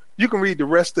 Well, you can read the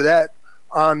rest of that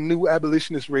on New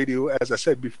Abolitionist Radio, as I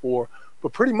said before.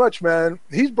 But pretty much, man,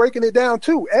 he's breaking it down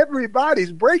too.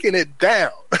 Everybody's breaking it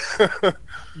down.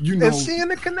 And seeing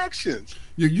the connections.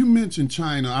 Yeah, you mentioned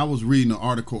China. I was reading an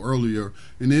article earlier,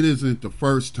 and it isn't the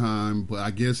first time, but I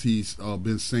guess he's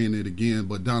been saying it again.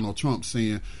 But Donald Trump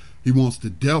saying he wants the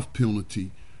death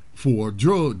penalty for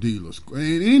drug dealers.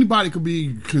 And anybody could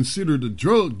be considered a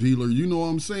drug dealer, you know what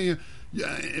I'm saying?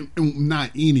 Yeah,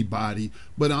 not anybody,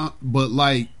 but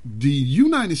like the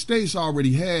United States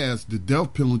already has the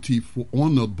death penalty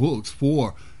on the books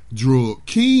for drug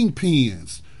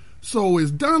kingpins. So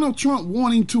is Donald Trump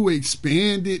wanting to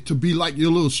expand it to be like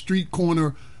your little street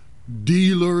corner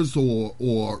dealers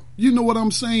or you know what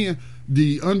I'm saying?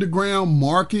 The underground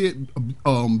market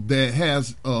that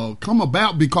has come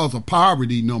about because of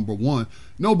poverty, number one.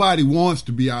 Nobody wants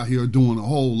to be out here doing a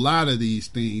whole lot of these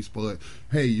things. But,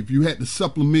 hey, if you had to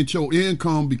supplement your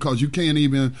income because you can't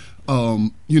even,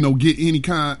 get any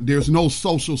kind, there's no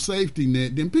social safety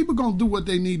net, then people going to do what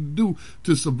they need to do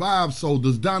to survive. So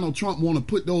does Donald Trump want to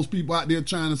put those people out there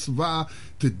trying to survive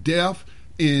to death?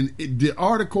 And the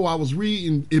article I was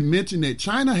reading, it mentioned that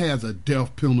China has a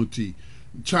death penalty.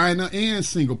 China and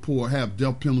Singapore have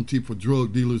death penalty for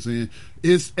drug dealers, and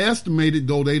it's estimated,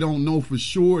 though they don't know for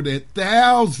sure, that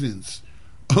thousands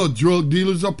of drug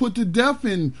dealers are put to death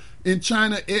in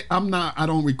China. I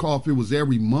don't recall if it was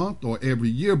every month or every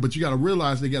year, but you got to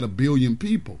realize they got 1 billion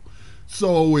people.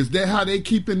 So is that how they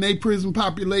keeping their prison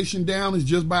population down? Is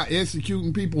just by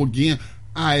executing people? Again,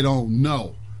 I don't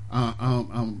know.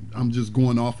 I'm just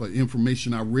going off of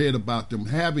information I read about them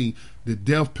having the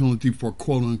death penalty for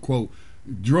quote unquote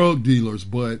drug dealers.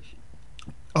 But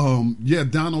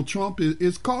Donald Trump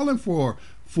is calling for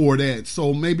that.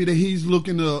 So maybe that he's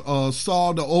looking to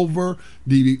solve over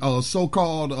the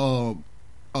so-called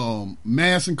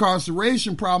mass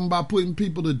incarceration problem by putting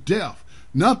people to death.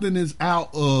 Nothing is out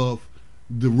of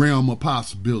the realm of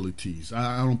possibilities.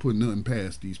 I don't put nothing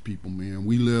past these people, man.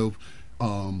 We live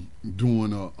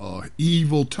during a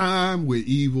evil time with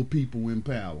evil people in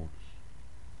power.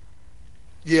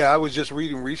 Yeah, I was just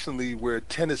reading recently where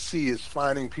Tennessee is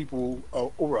fining people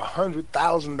over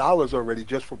 $100,000 already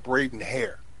just for braiding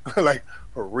hair. Like,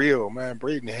 for real, man,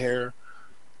 braiding hair.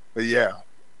 But yeah,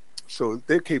 so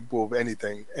they're capable of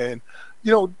anything. And,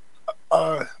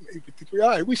 all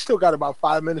right, we still got about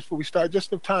 5 minutes before we start.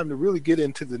 Just enough time to really get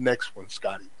into the next one,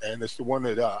 Scotty. And it's the one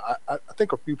that I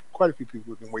think quite a few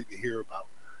people have been waiting to hear about.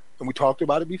 And we talked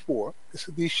about it before. It's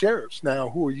these sheriffs now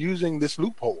who are using this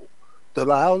loophole that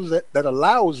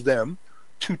allows them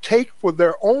to take for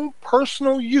their own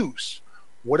personal use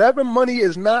whatever money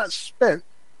is not spent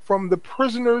from the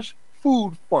prisoners'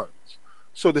 food funds.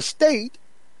 So the state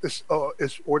or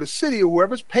the city or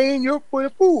whoever's paying for the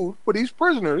food for these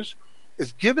prisoners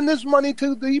is giving this money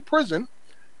to the prison,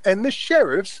 and the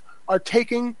sheriffs are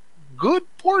taking good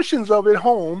portions of it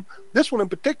home. This one in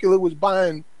particular was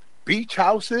buying beach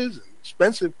houses, and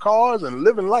expensive cars, and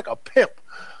living like a pimp.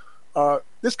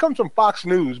 This comes from Fox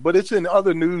News, but it's in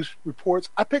other news reports.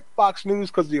 I picked Fox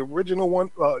News because the original one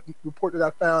report that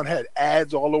I found had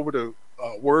ads all over the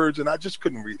words, and I just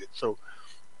couldn't read it. So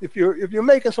if you're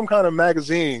making some kind of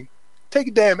magazine, take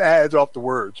your damn ads off the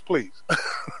words, please.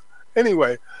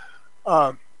 Anyway,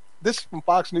 this is from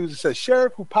Fox News. It says,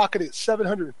 sheriff who pocketed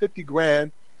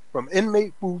 $750,000 from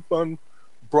inmate food fund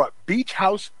brought beach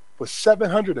house for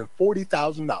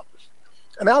 $740,000.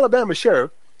 An Alabama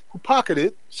sheriff who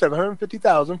pocketed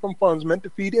 $750,000 from funds meant to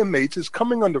feed inmates, is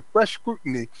coming under fresh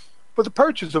scrutiny for the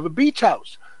purchase of a beach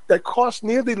house that cost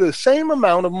nearly the same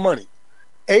amount of money.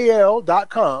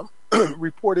 AL.com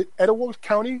reported Etowah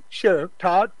County Sheriff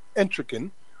Todd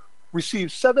Entricken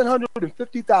received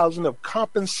 $750,000 of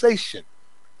compensation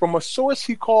from a source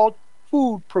he called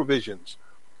Food Provisions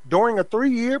during a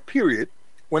 3-year period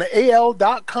when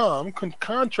AL.com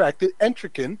contracted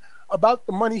Entricken about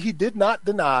the money he did not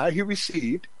deny he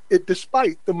received, it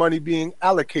despite the money being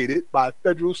allocated by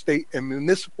federal, state, and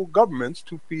municipal governments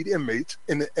to feed inmates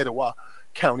in the Etowah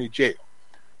County Jail.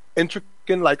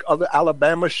 Entricken, like other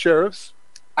Alabama sheriffs,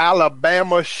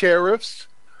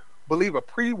 believe a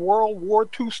pre-World War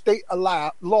II state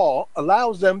law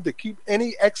allows them to keep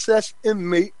any excess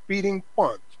inmate feeding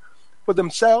funds for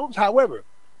themselves. However,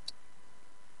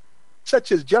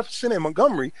 such as Jefferson and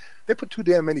Montgomery, they put too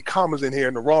damn many commas in here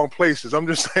in the wrong places. I'm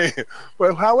just saying.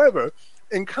 But however,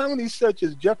 in counties such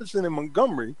as Jefferson and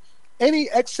Montgomery, any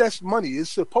excess money is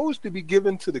supposed to be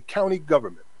given to the county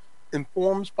government. In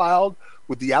forms filed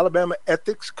with the Alabama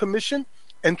Ethics Commission,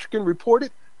 Entricken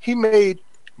reported he made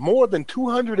more than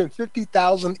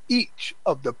 $250,000 each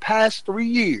of the past 3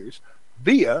 years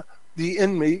via the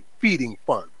inmate feeding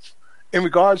funds. In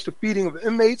regards to feeding of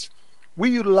inmates, we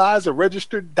utilize a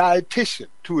registered dietitian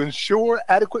to ensure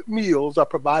adequate meals are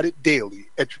provided daily,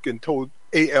 Entricken told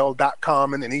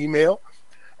AL.com in an email.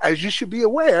 As you should be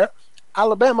aware,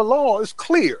 Alabama law is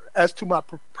clear as to my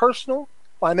personal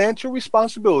financial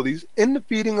responsibilities in the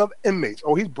feeding of inmates.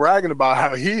 Oh, he's bragging about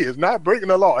how he is not breaking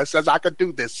the law. It says I could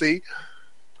do this, see?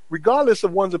 Regardless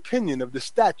of one's opinion of the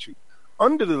statute,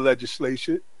 under the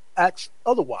legislation acts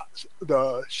otherwise.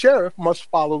 The sheriff must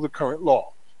follow the current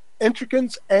law.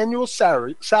 Entricken's annual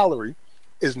salary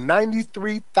is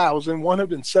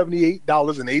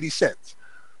 $93,178.80,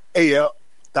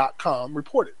 AL.com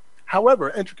reported.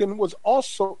 However, Entricken was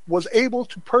able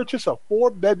to purchase a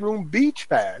 4-bedroom beach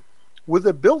pad with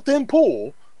a built-in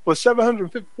pool for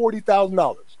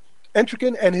 $740,000.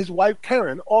 Entricken and his wife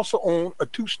Karen also own a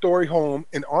 2-story home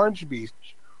in Orange Beach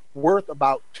worth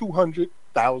about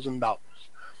 $200,000.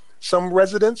 Some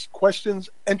residents questioned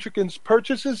Entricken's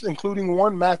purchases, including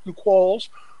one Matthew Qualls,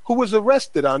 who was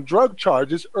arrested on drug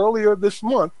charges earlier this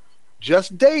month,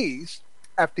 just days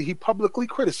after he publicly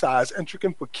criticized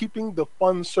Entricken for keeping the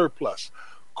fund surplus.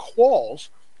 Qualls,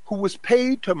 who was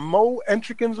paid to mow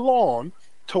Entricken's lawn,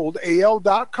 told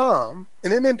AL.com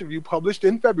in an interview published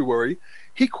in February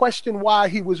he questioned why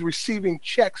he was receiving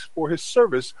checks for his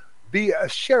service via a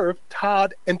Sheriff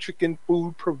Todd Entricken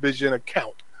food provision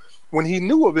account when he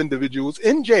knew of individuals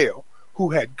in jail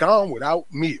who had gone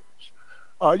without meals.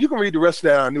 You can read the rest of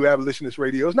that on New Abolitionist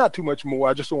Radio. It's not too much more.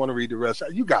 I just don't want to read the rest.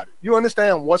 You got it. You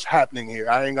understand what's happening here.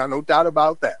 I ain't got no doubt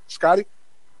about that. Scotty?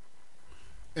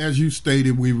 As you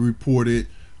stated, we reported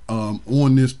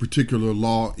on this particular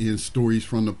law in Stories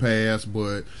from the Past,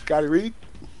 but... Scotty Reed?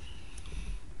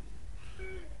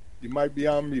 You might be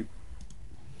on mute,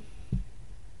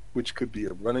 which could be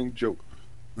a running joke.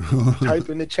 Type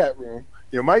in the chat room.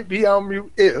 You might be on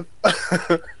mute if...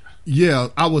 Yeah,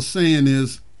 I was saying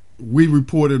is we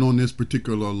reported on this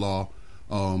particular law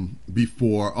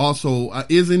before. Also,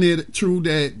 isn't it true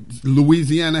that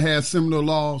Louisiana has similar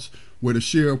laws where the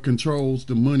sheriff controls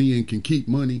the money and can keep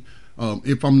money?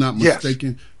 If I'm not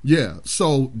mistaken. Yes. Yeah.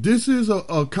 So this is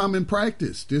a common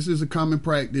practice. This is a common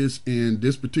practice, and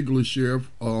this particular sheriff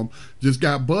just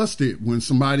got busted when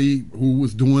somebody who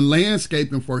was doing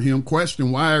landscaping for him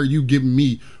questioned, why are you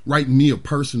writing me a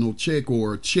personal check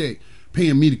or a check,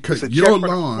 paying me to cut your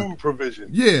lawn? Food provision.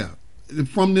 Yeah.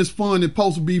 From this fund, it's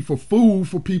supposed to be for food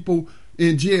for people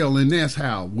in jail, and that's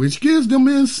how, which gives them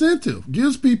an incentive,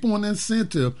 gives people an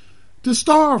incentive to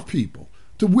starve people,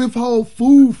 to withhold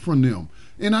food from them.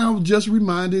 And I was just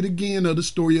reminded again of the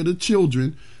story of the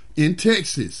children in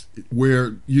Texas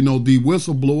where, the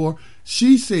whistleblower,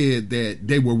 she said that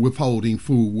they were withholding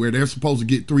food where they're supposed to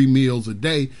get 3 meals a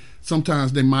day.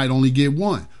 Sometimes they might only get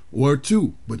 1 or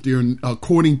 2, but they're,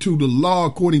 according to the law,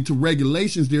 according to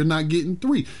regulations, they're not getting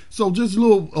 3. So just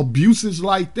little abuses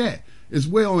like that as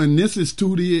well. And this is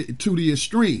to the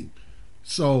extreme.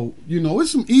 So,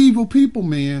 it's some evil people,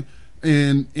 man.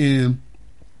 And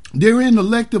they're in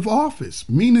elective office,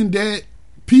 meaning that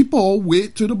people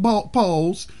went to the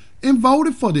polls and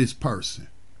voted for this person.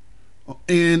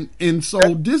 And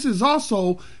so this is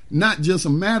also not just a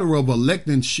matter of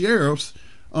electing sheriffs,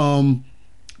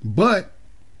 but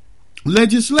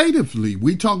legislatively.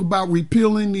 We talk about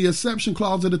repealing the exception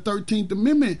clause of the 13th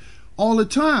Amendment all the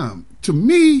time. To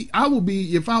me,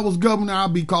 if I was governor,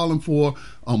 I'd be calling for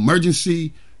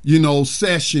emergency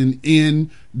session in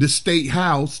the state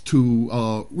house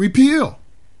to repeal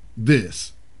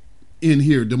this in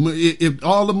here. If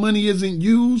all the money isn't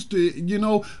used,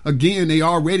 again, they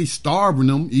already starving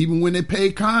them, even when they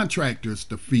pay contractors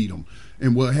to feed them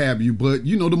and what have you. But,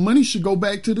 the money should go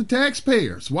back to the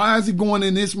taxpayers. Why is it going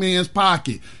in this man's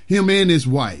pocket, him and his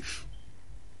wife?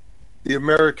 The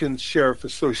American Sheriff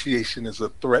Association is a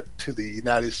threat to the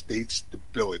United States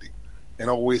stability and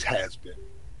always has been.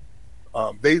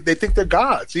 They think they're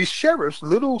gods. These sheriffs,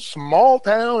 little small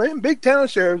town and big town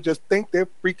sheriffs, just think they're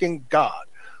freaking God.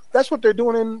 That's what they're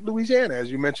doing in Louisiana,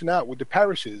 as you mentioned out with the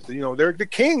parishes. They're the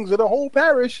kings of the whole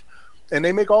parish, and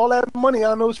they make all that money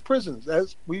on those prisons.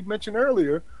 As we mentioned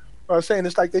earlier, saying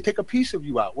it's like they take a piece of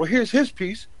you out. Well, here's his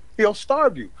piece. He'll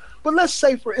starve you. But let's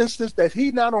say, for instance, that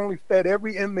he not only fed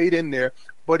every inmate in there,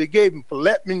 but he gave him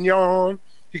filet mignon,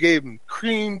 he gave him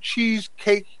cream cheese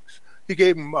cakes, he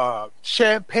gave him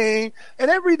champagne,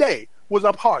 and every day was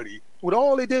a party. What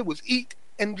all they did was eat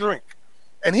and drink.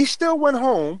 And he still went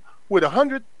home with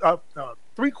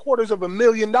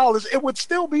 $750,000. It would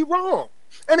still be wrong.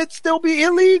 And it'd still be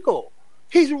illegal.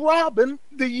 He's robbing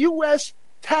the U.S.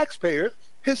 taxpayer,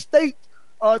 his state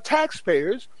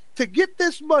taxpayers, to get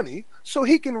this money so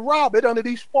he can rob it under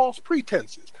these false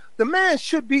pretenses. The man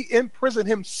should be in prison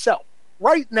himself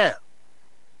right now.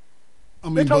 I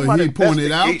mean, but he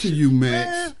pointed out to you, Max.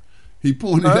 Man. He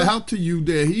pointed out to you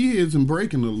that he isn't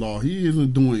breaking the law. He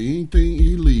isn't doing anything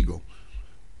illegal.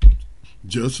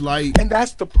 Just like... And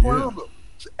that's the problem. Yeah.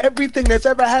 Everything that's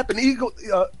ever happened,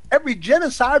 every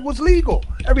genocide was legal.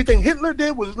 Everything Hitler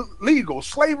did was legal.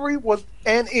 Slavery was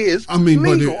and is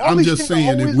legal. But I'm just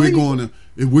saying, if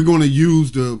we're gonna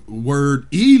use the word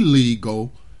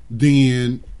illegal,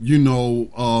 then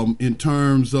in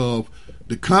terms of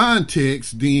the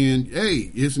context, then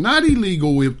hey, it's not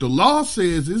illegal if the law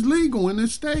says it's legal in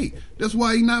this state. That's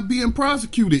why he's not being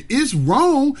prosecuted. It's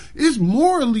wrong. It's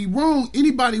morally wrong.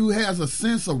 Anybody who has a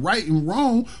sense of right and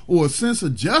wrong or a sense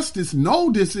of justice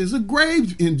know this is a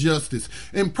grave injustice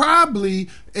and probably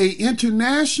a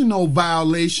international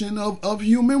violation of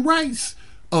human rights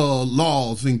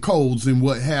laws and codes and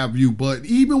what have you. But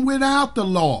even without the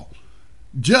law,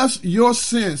 just your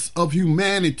sense of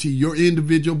humanity, your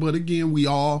individual, but again, we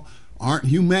all aren't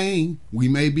humane. We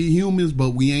may be humans,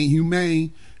 but we ain't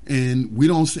humane, and we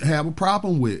don't have a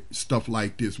problem with stuff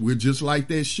like this. We're just like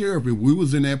that sheriff. If we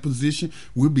was in that position,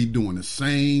 we'd be doing the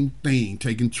same thing,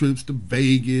 taking trips to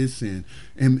Vegas and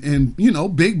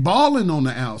big balling on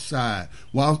the outside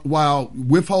while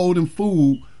withholding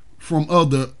food from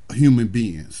other human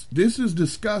beings. This is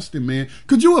disgusting, man.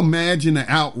 Could you imagine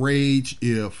the outrage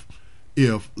if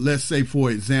let's say,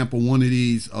 for example, one of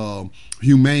these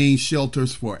humane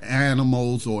shelters for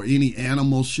animals or any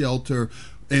animal shelter,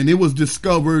 and it was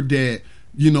discovered that,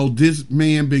 this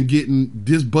man been getting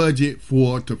this budget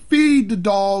to feed the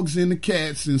dogs and the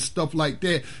cats and stuff like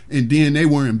that, and then they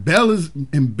were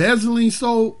embezzling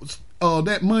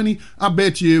that money, I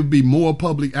bet you it would be more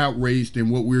public outrage than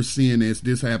what we're seeing as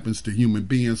this happens to human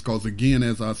beings. Because again,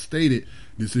 as I stated,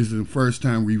 this isn't the first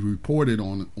time we reported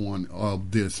on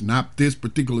this, not this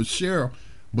particular sheriff,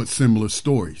 but similar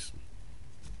stories.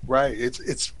 Right.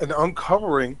 It's an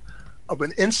uncovering of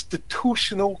an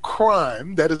institutional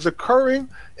crime that is occurring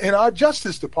in our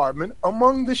Justice Department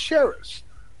among the sheriffs.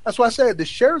 That's why I said the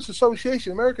Sheriff's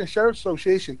Association, American Sheriff's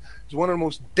Association, is one of the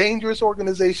most dangerous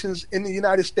organizations in the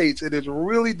United States. It is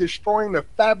really destroying the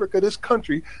fabric of this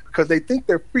country because they think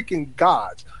they're freaking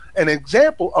gods. An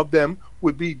example of them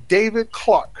would be David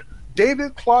Clark.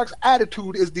 David Clark's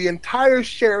attitude is the entire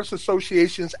Sheriff's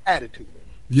Association's attitude.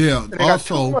 Yeah, and they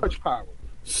also got too much power.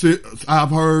 I've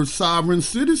heard sovereign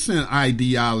citizen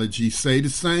ideology say the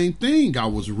same thing. I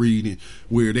was reading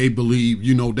where they believe,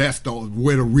 that's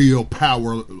where the real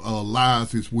power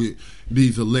lies, is with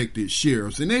these elected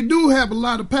sheriffs, and they do have a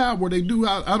lot of power. They do.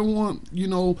 I don't want,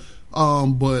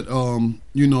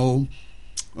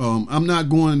 I'm not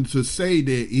going to say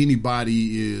that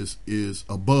anybody is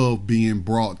above being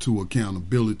brought to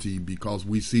accountability, because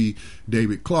we see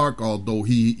David Clark, although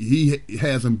he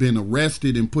hasn't been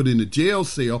arrested and put in a jail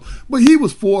cell, but he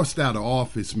was forced out of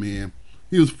office, man.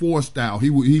 He was forced out.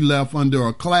 He left under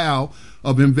a cloud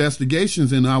of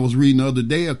investigations, and I was reading the other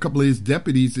day a couple of his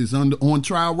deputies is on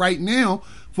trial right now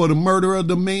for the murder of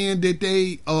the man that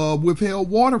they withheld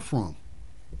water from.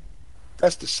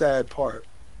 That's the sad part.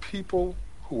 People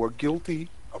who are guilty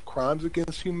of crimes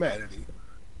against humanity,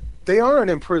 they aren't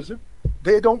in prison.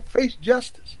 They don't face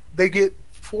justice. They get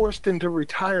forced into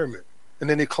retirement, and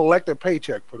then they collect a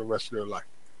paycheck for the rest of their life.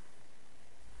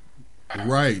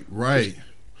 Right.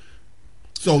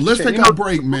 So let's take our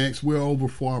break, Max. We're over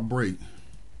for our break.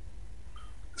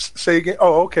 Say again?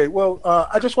 Oh, okay. Well,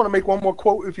 I just want to make one more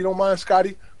quote, if you don't mind,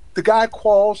 Scotty. The guy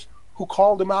Qualls, who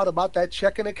called him out about that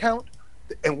checking account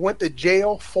and went to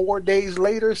jail 4 days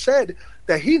later, said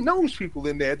that he knows people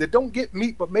in there that don't get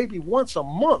meat but maybe once a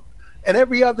month. And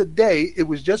every other day, it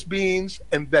was just beans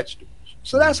and vegetables.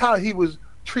 So that's how he was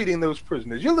treating those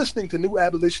prisoners. You're listening to New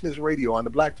Abolitionist Radio on the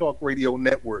Black Talk Radio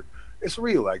Network. It's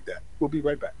real like that. We'll be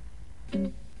right back.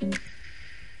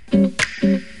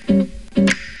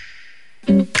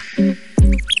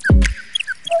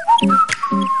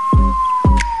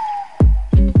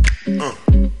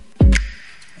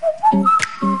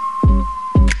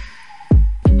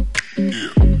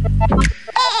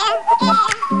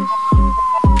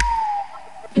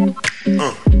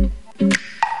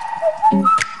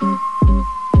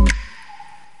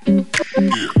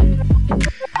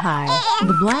 Hi,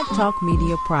 the Black Talk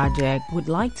Media Project would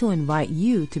like to invite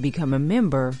you to become a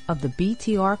member of the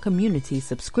BTR Community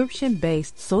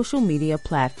subscription-based social media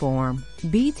platform.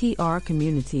 BTR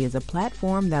Community is a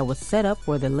platform that was set up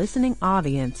for the listening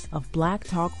audience of Black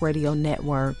Talk Radio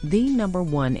Network, the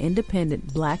 #1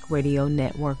 independent black radio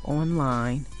network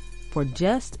online. For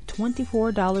just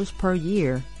 $24 per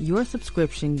year, your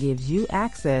subscription gives you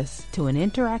access to an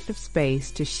interactive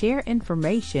space to share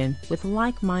information with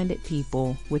like-minded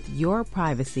people with your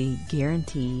privacy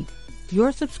guaranteed.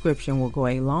 Your subscription will go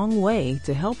a long way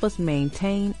to help us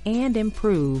maintain and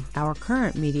improve our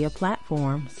current media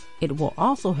platforms. It will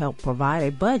also help provide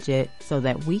a budget so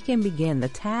that we can begin the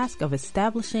task of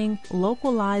establishing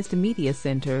localized media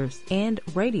centers and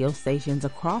radio stations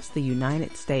across the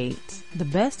United States. The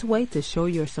best way to show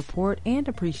your support and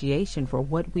appreciation for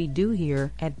what we do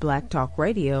here at Black Talk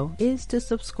Radio is to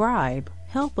subscribe.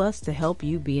 Help us to help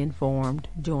you be informed.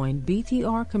 Join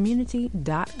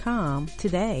btrcommunity.com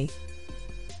today.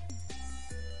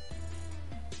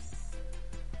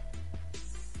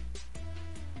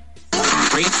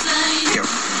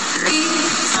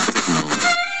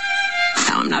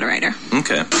 No, I'm not a writer.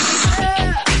 Okay.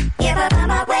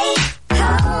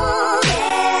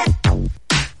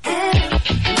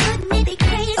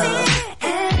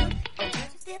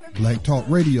 Black Talk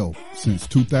Radio since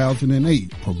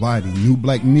 2008, providing new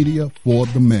black media for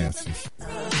the masses.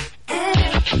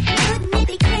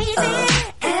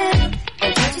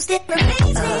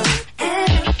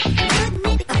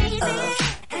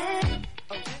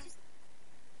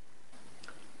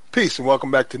 Peace and welcome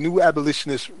back to New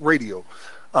Abolitionist Radio.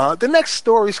 The next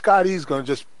story, Scotty, is going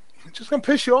to just gonna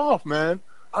piss you off, man.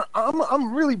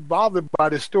 I'm really bothered by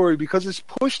this story because it's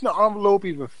pushing the envelope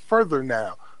even further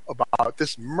now about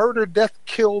this murder, death,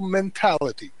 kill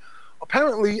mentality.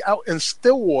 Apparently, out in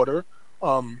Stillwater,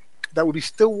 that would be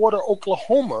Stillwater,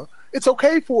 Oklahoma, it's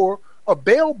okay for a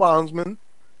bail bondsman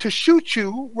to shoot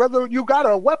you whether you got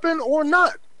a weapon or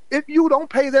not if you don't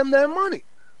pay them their money.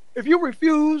 If you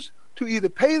refuse to either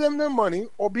pay them their money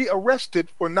or be arrested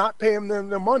for not paying them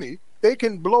their money, they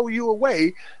can blow you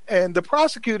away, and the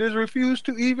prosecutors refuse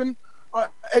to even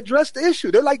address the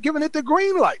issue. They're like giving it the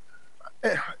green light.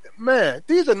 Man,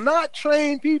 these are not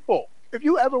trained people. If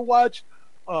you ever watch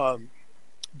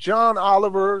John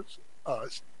Oliver's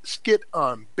skit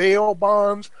on bail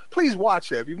bonds, please watch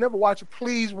that. If you've never watched it,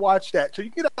 please watch that so you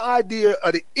get an idea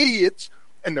of the idiots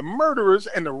and the murderers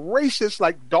and the racists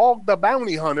like Dog the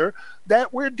Bounty Hunter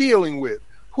that we're dealing with,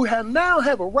 who now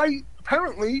have a right,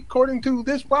 apparently, according to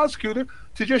this prosecutor,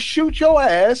 to just shoot your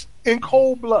ass in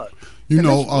cold blood. You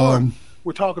know,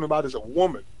 we're talking about is a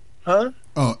woman, huh?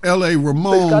 L.A.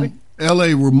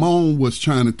 Ramon was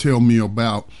trying to tell me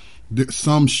about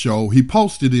some show. He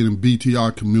posted it in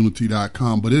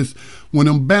btrcommunity.com, but it's one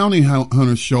of them bounty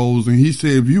hunter shows, and he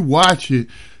said if you watch it,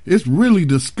 it's really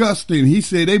disgusting. He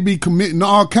said they be committing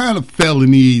all kind of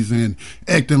felonies and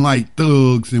acting like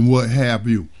thugs and what have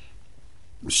you,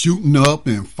 shooting up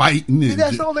and fighting. And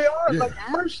that's all they are, like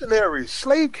mercenaries,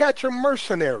 slave catcher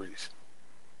mercenaries.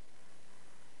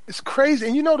 It's crazy.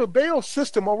 And you know the bail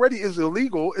system already is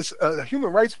illegal. It's a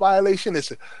human rights violation. It's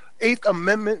an 8th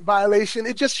Amendment violation.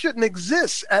 It just shouldn't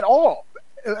exist at all.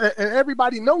 And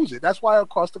everybody knows it. That's why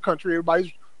across the country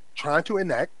everybody's trying to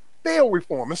enact bail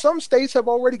reform. And some states have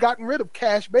already gotten rid of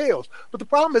cash bails. But the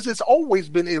problem is it's always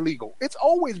been illegal. It's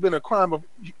always been a crime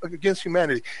against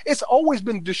humanity. It's always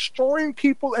been destroying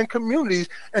people and communities,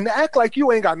 and to act like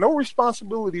you ain't got no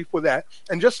responsibility for that,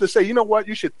 and just to say, you know what,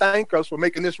 you should thank us for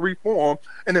making this reform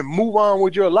and then move on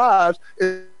with your lives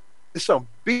is some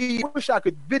B. I wish I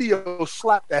could video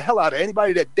slap the hell out of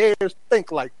anybody that dares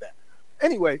think like that.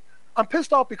 Anyway, I'm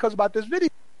pissed off because about this video.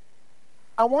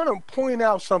 I want to point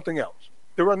out something else.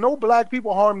 There are no black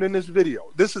people harmed in this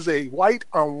video. This is a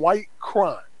white-on-white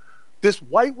crime. This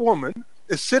white woman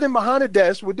is sitting behind a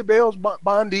desk with the bail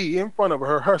bondee in front of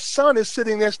her. Her son is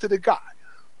sitting next to the guy.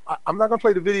 I'm not going to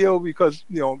play the video because,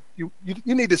 you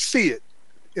need to see it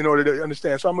in order to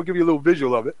understand. So I'm going to give you a little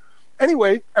visual of it.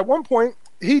 Anyway, at one point,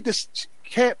 he just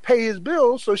can't pay his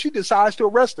bills, so she decides to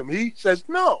arrest him. He says,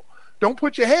 no, don't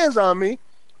put your hands on me.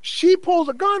 She pulls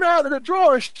a gun out of the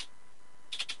drawer and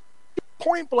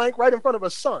point blank right in front of her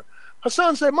son. Her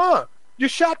son said, Mom, you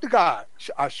shot the guy.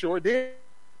 I sure did.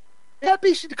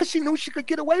 Happy because she knew she could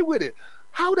get away with it.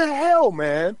 How the hell,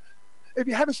 man? If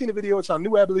you haven't seen the video, it's on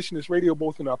New Abolitionist Radio,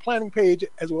 both in our planning page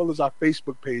as well as our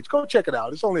Facebook page. Go check it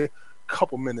out. It's only a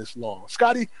couple minutes long.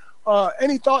 Scotty,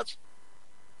 any thoughts?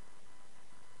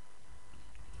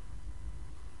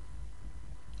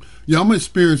 Yeah, I'm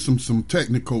experiencing some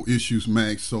technical issues,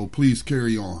 Max, so please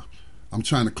carry on. I'm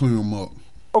trying to clear them up.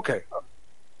 Okay.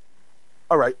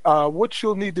 All right. What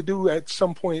you'll need to do at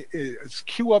some point is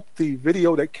queue up the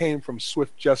video that came from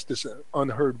Swift Justice and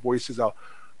Unheard Voices. I'll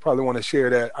probably want to share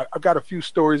that. I've got a few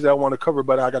stories that I want to cover,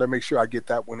 but I got to make sure I get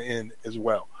that one in as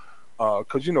well.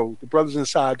 Because, the brothers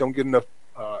inside don't get enough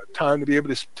time to be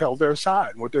able to tell their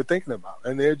side and what they're thinking about.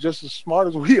 And they're just as smart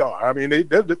as we are. I mean,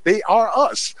 they are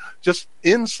us, just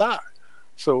inside.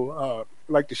 So I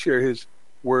like to share his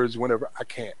words whenever I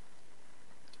can.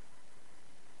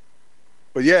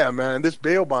 But yeah, man, this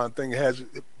bail bombing thing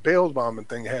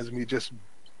has me just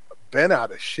bent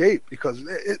out of shape because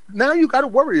now you got to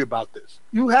worry about this.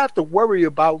 You have to worry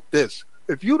about this.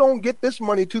 If you don't get this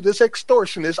money to this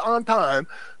extortionist on time,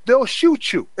 they'll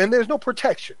shoot you, and there's no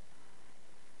protection.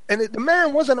 And the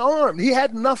man wasn't armed. He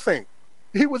had nothing.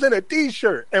 He was in a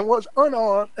T-shirt and was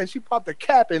unarmed, and she popped a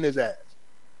cap in his ass.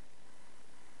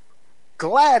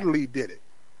 Gladly did it.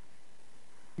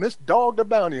 Miss Dog the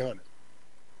Bounty Hunter.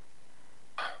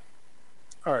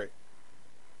 All right.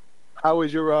 How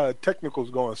is your technicals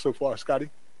going so far, Scotty?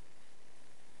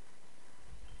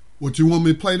 What, you want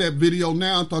me to play that video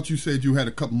now? I thought you said you had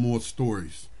a couple more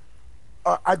stories.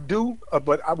 I do,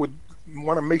 but I would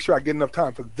want to make sure I get enough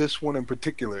time for this one in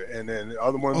particular, and then the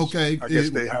other ones, okay, I guess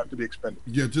they have to be expended.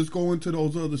 Yeah, just go into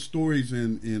those other stories,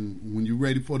 and when you're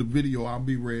ready for the video, I'll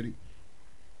be ready.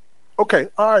 Okay,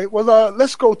 all right. Well,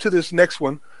 let's go to this next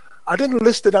one. I didn't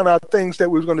list it on our things that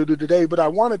we were going to do today, but I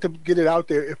wanted to get it out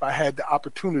there if I had the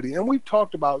opportunity. And we've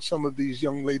talked about some of these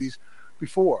young ladies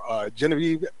before.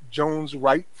 Genevieve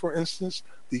Jones-Wright, for instance,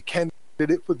 the candidate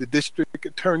for the district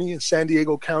attorney in San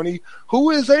Diego County, who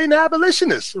is an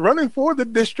abolitionist running for the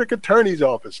district attorney's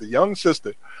office, a young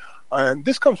sister. And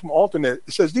this comes from Alternate.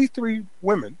 It says these three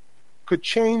women could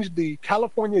change the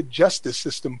California justice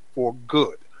system for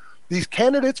good. These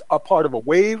candidates are part of a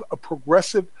wave of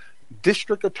progressive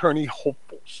district attorney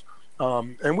hopefuls.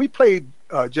 And we played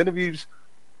Genevieve's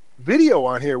video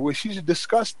on here where she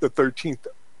discussed the 13th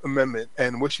Amendment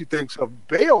and what she thinks of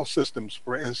bail systems,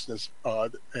 for instance,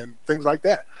 and things like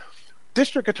that.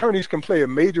 District attorneys can play a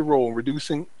major role in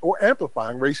reducing or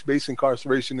amplifying race-based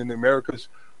incarceration in America's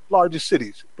largest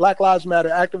cities. Black Lives Matter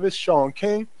activist Shaun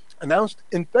King announced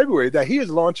in February that he is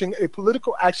launching a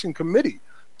political action committee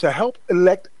to help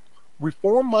elect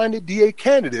reform-minded DA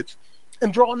candidates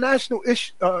and draw national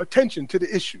attention to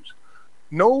the issues.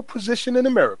 No position in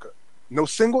America, no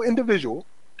single individual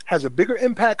has a bigger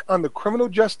impact on the criminal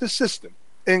justice system,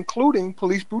 including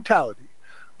police brutality,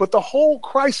 but the whole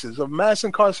crisis of mass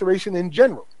incarceration in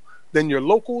general, than your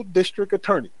local district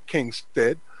attorney, King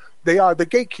said. They are the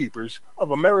gatekeepers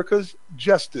of America's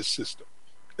justice system.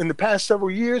 In the past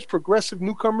several years, progressive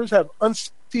newcomers have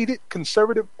unseated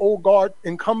conservative old guard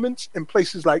incumbents in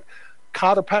places like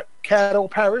Caddo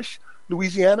Parish,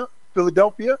 Louisiana,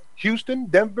 Philadelphia, Houston,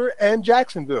 Denver, and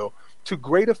Jacksonville to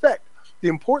great effect. The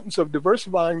importance of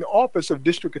diversifying the office of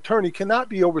district attorney cannot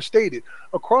be overstated.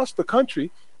 Across the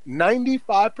country,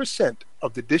 95%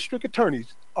 of the district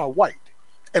attorneys are white,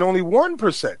 and only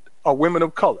 1% are women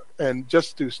of color. And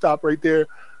just to stop right there,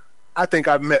 I think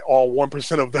I've met all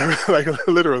 1% of them, like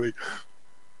literally.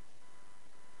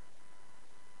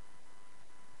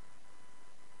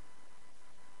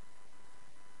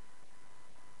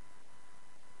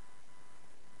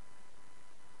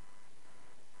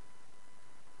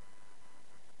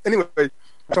 Anyway,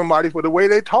 somebody for the way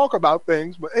they talk about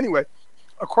things. But anyway,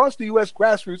 across the U.S.,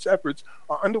 grassroots efforts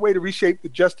are underway to reshape the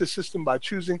justice system by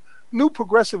choosing new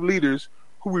progressive leaders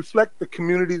who reflect the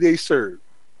community they serve.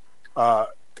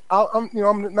 I'm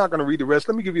not going to read the rest.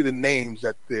 Let me give you the names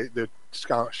that the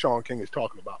Shaun King is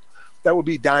talking about. That would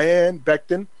be Diane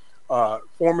Becton.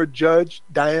 Former Judge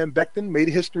Diane Becton made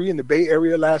history in the Bay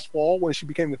Area last fall when she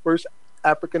became the first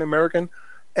African American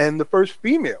and the first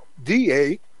female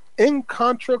DA in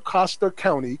Contra Costa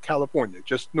County, California,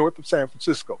 just north of San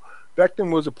Francisco.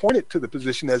 Becton was appointed to the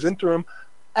position as interim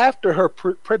after her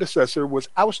predecessor was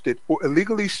ousted for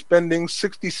illegally spending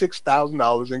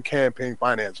 $66,000 in campaign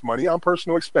finance money on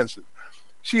personal expenses.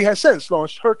 She has since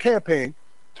launched her campaign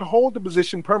to hold the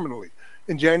position permanently.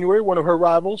 In January, one of her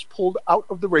rivals pulled out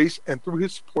of the race and threw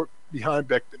his support behind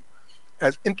Becton.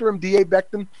 As interim DA,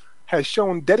 Becton has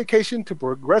shown dedication to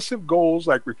progressive goals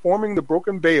like reforming the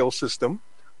broken bail system,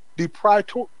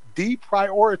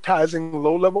 deprioritizing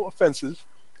low-level offenses,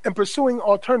 and pursuing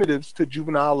alternatives to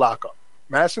juvenile lockup.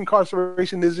 Mass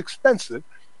incarceration is expensive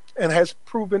and has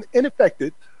proven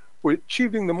ineffective for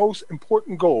achieving the most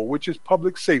important goal, which is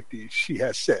public safety, she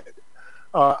has said.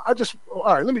 All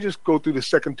right, let me just go through the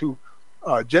second two.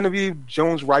 Genevieve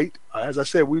Jones-Wright, as I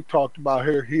said, we've talked about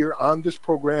her here on this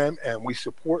program, and we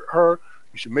support her.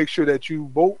 You should make sure that you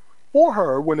vote for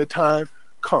her when the time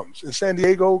comes. In San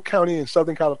Diego County in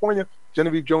Southern California,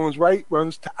 Genevieve Jones-Wright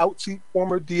runs to outseat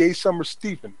former DA Summer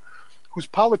Stephen, whose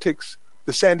politics,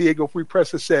 the San Diego Free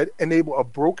Press has said, enable a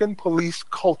broken police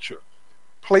culture,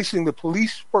 placing the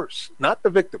police first, not the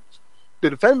victims, the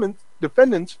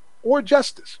defendants, or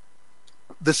justice.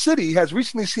 The city has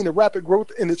recently seen a rapid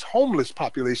growth in its homeless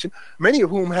population, many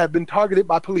of whom have been targeted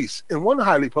by police. In one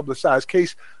highly publicized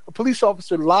case, a police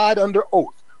officer lied under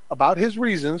oath about his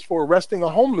reasons for arresting a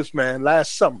homeless man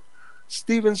last summer.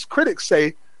 Stevens' critics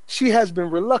say she has been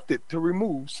reluctant to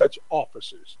remove such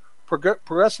officers.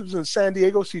 Progressives in San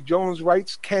Diego see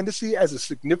Jones-Wright's candidacy as a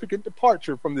significant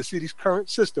departure from the city's current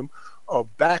system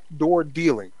of backdoor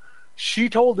dealing. She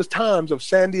told the Times of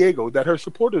San Diego that her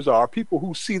supporters are people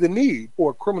who see the need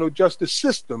for a criminal justice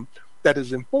system that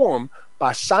is informed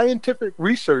by scientific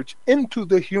research into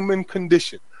the human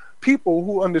condition. People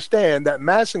who understand that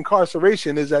mass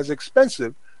incarceration is as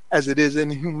expensive as it is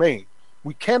inhumane.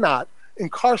 We cannot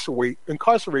incarcerate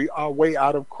our way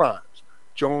out of crimes,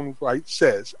 Jones-Wright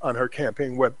says on her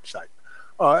campaign website.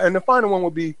 And the final one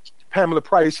will be Pamela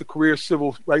Price, a career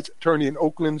civil rights attorney in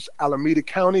Oakland's Alameda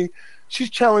County. She's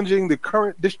challenging the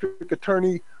current district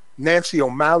attorney, Nancy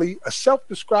O'Malley, a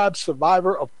self-described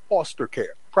survivor of foster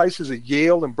care. Price is a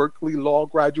Yale and Berkeley law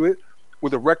graduate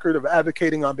with a record of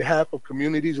advocating on behalf of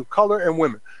communities of color and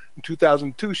women. In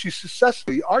 2002, she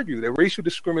successfully argued a racial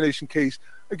discrimination case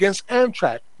against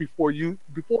Amtrak before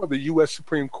the U.S.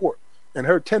 Supreme Court. And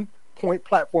her 10-point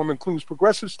platform includes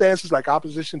progressive stances like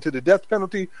opposition to the death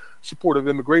penalty, support of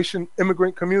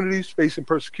immigrant communities facing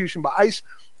persecution by ICE,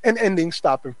 and ending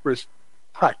stop and frisk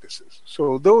practices.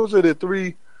 So those are the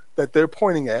three that they're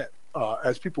pointing at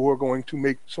as people who are going to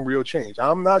make some real change.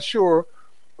 I'm not sure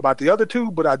about the other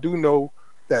two, but I do know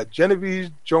that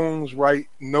Genevieve Jones-Wright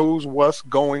knows what's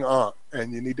going on,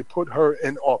 and you need to put her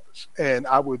in office. And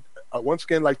I would once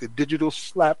again like to digital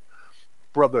slap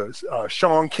brothers,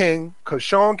 Shaun King, because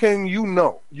Shaun King,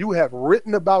 you have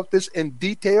written about this in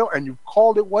detail, and you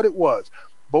called it what it was.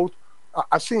 Both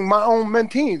I've seen my own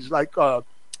mentees, like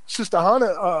Sister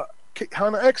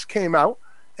Hannah X came out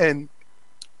and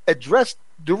addressed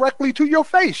directly to your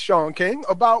face, Shaun King,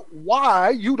 about why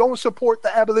you don't support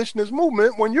the abolitionist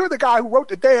movement when you're the guy who wrote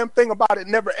the damn thing about it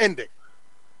never ending.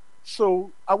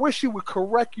 So I wish you would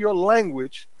correct your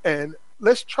language, and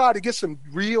let's try to get some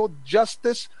real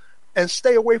justice and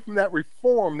stay away from that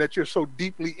reform that you're so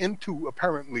deeply into,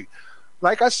 apparently.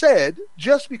 Like I said,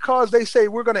 just because they say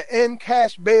we're going to end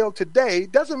cash bail today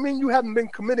doesn't mean you haven't been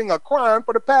committing a crime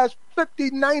for the past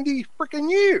 50, 90 freaking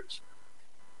years.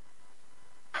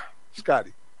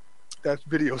 Scotty, that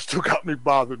video still got me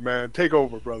bothered, man. Take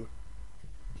over, brother.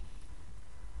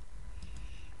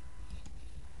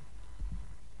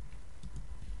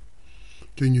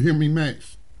 Can you hear me,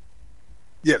 Max?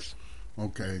 Yes.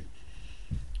 Okay.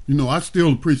 I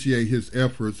still appreciate his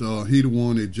efforts. He the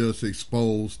one that just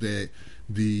exposed that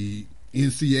the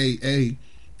NCAA,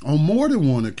 on more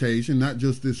than one occasion, not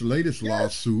just this latest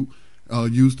lawsuit,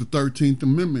 used the 13th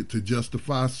Amendment to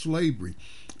justify slavery.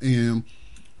 And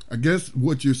I guess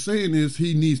what you're saying is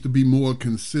he needs to be more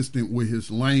consistent with his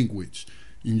language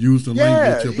and use the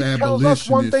language of abolitionists. Tells us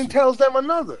one thing, tells them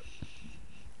another.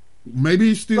 Maybe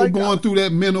he's still going through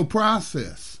that mental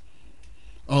process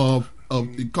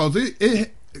because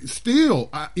it still,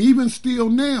 even still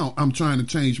now, I'm trying to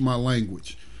change my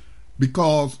language.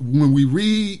 Because when we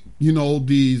read,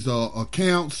 these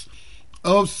accounts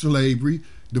of slavery,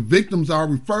 the victims are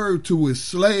referred to as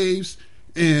slaves,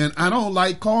 and I don't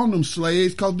like calling them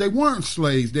slaves because they weren't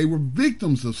slaves; they were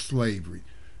victims of slavery.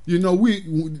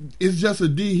 It's just a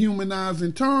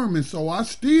dehumanizing term, and so I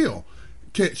still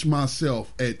catch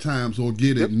myself at times or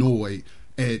get annoyed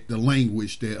at the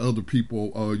language that other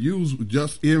people use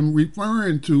just in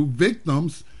referring to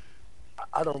victims.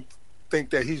 I don't think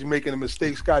that he's making a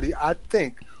mistake, Scotty. I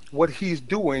think what he's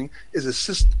doing is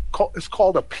it's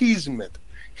called appeasement.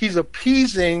 he's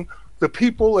appeasing the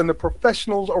people and the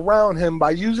professionals around him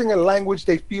by using a language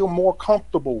they feel more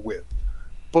comfortable with.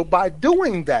 But by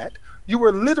doing that, you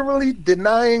are literally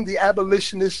denying the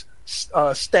abolitionist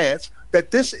stance that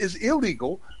this is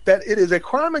illegal, that it is a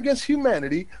crime against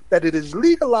humanity, that it is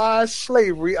legalized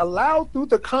slavery allowed through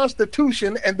the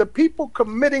Constitution, and the people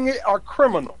committing it are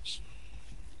criminals.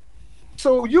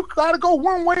 So you got to go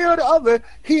one way or the other.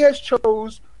 He has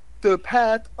chose the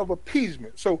path of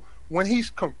appeasement. So when he's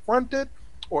confronted,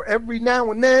 or every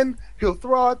now and then, he'll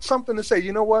throw out something to say,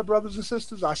 you know what, brothers and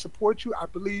sisters, I support you, I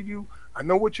believe you, I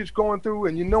know what you're going through,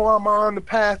 and you know I'm on the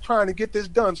path trying to get this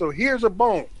done, so here's a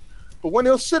bone. But when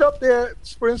he'll sit up there,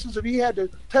 for instance, if he had to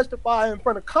testify in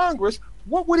front of Congress,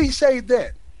 what would he say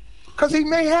then? Because he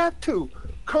may have to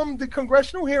come to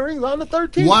congressional hearings on the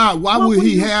 13th. Why would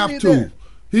he have to? Then?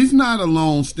 He's not a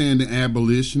long-standing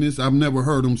abolitionist. I've never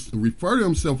heard him refer to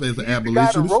himself as an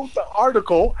abolitionist. The guy that wrote the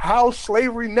article, How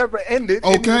Slavery Never Ended.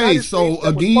 Okay, so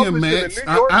again, Max,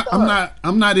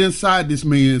 I'm not inside this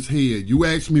man's head. You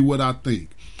asked me what I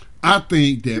think. I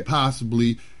think that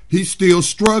possibly he's still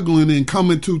struggling and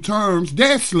coming to terms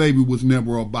that slavery was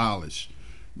never abolished.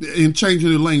 In changing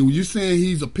the language, you saying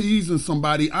he's appeasing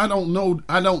somebody? I don't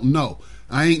know.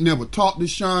 I ain't never talked to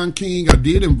Shaun King. I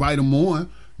did invite him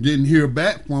on. Didn't hear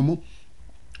back from him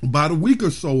about a week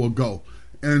or so ago.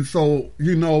 And so,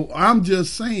 I'm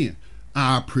just saying,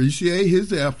 I appreciate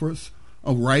his efforts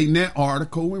of writing that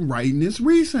article and writing this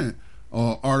recent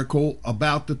article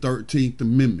about the 13th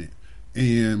Amendment.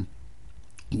 And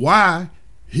why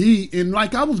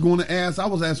I was going to ask, I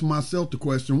was asking myself the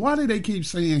question, why do they keep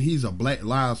saying he's a Black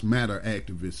Lives Matter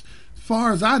activist? As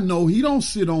far as I know, he don't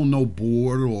sit on no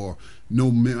board or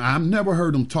I've never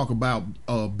heard him talk about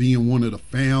being one of the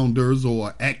founders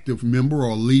or active member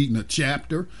or leading a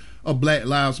chapter of Black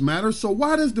Lives Matter. So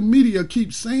why does the media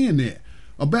keep saying that?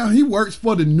 He works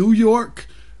for the New York,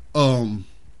 the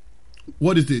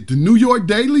New York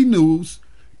Daily News,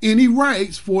 and he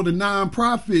writes for the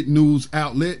nonprofit news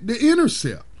outlet, The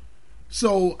Intercept.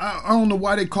 So I don't know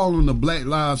why they call him the Black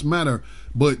Lives Matter,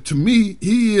 but to me,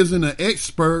 he isn't an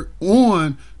expert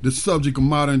on the subject of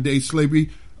modern day slavery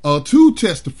to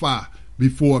testify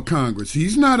before Congress.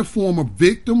 He's not a former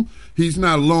victim. He's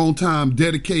not a long-time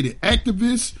dedicated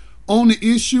activist on the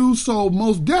issue. So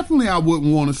most definitely I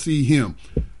wouldn't want to see him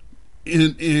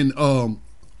in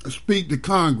speak to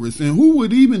Congress. And who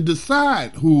would even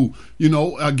decide who,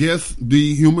 I guess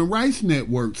the Human Rights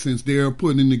Network, since they're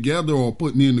putting together or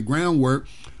putting in the groundwork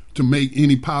to make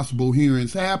any possible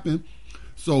hearings happen.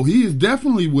 So he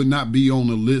definitely would not be on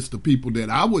the list of people that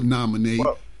I would nominate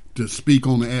to speak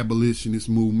on the abolitionist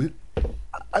movement.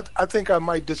 I think I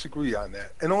might disagree on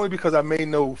that, and only because I may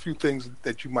know a few things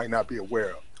that you might not be aware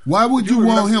of. Why would you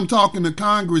want him talking to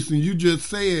Congress and you just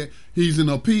said he's an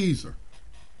appeaser?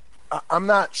 I'm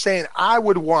not saying I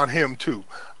would want him to.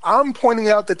 I'm pointing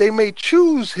out that they may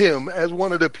choose him as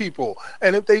one of the people,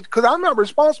 and because I'm not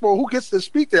responsible who gets to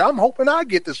speak there, I'm hoping I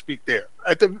get to speak there.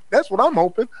 That's what I'm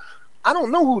hoping. I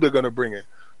don't know who they're going to bring in,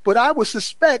 but I would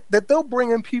suspect that they'll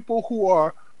bring in people who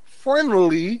are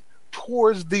friendly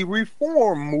towards the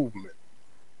reform movement,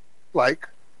 like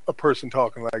a person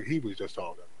talking like he was just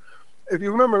talking. If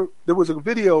you remember, there was a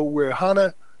video where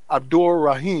Hannah Abdul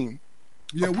Rahim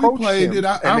we played it.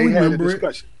 I remember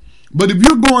it. But if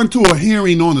you're going to a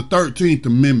hearing on the 13th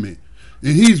Amendment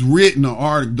and he's written an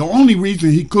article, the only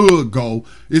reason he could go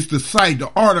is to cite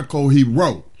the article he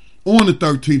wrote on the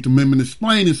 13th Amendment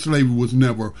explaining slavery was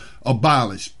never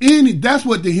abolished. That's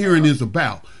what the hearing is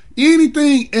about.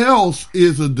 Anything else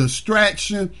is a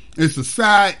distraction. It's a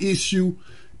side issue.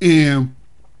 And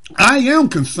I am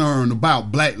concerned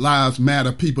about Black Lives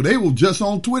Matter people. They were just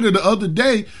on Twitter the other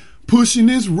day pushing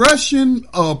this Russian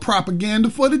propaganda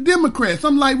for the Democrats.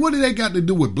 I'm like, what do they got to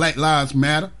do with Black Lives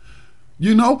Matter?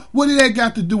 What do they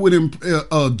got to do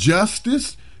with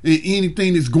justice and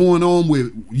anything that's going on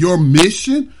with your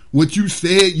mission, what you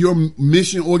said your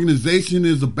mission organization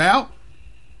is about?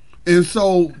 And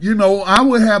so, I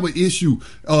would have an issue.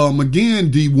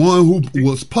 Again, the one who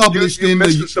was published you're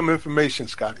missing some information,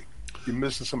 Scotty. You're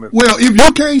missing some information. Well, if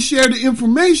you can't share the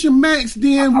information, Max,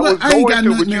 then I ain't got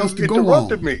nothing else to go on. You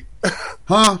interrupted me.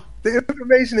 Huh? The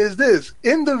information is this.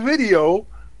 In the video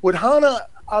with Hannah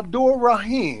Abdul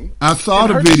Rahim, I saw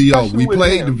the video. We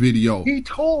played the video. He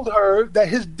told her that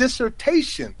his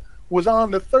dissertation was on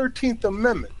the 13th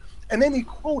Amendment. And then he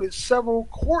quoted several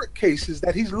court cases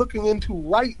that he's looking into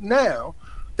right now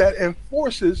that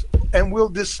enforces and will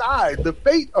decide the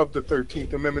fate of the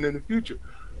 13th Amendment in the future.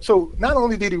 So not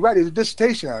only did he write his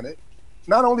dissertation on it,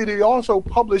 not only did he also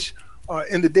publish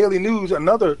in the Daily News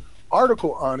another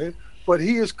article on it, but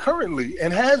he is currently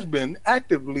and has been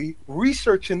actively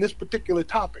researching this particular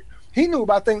topic. He knew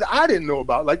about things I didn't know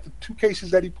about, like the 2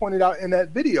 cases that he pointed out in that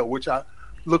video, which I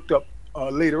looked up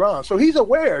later on. So he's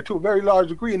aware to a very large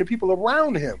degree, and the people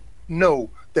around him know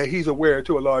that he's aware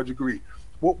to a large degree.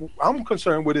 What I'm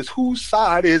concerned with is whose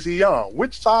side is he on?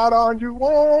 Which side are you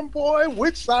on, boy?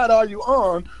 Which side are you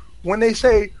on when they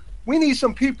say we need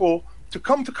some people to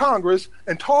come to Congress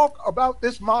and talk about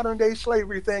this modern day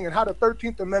slavery thing and how the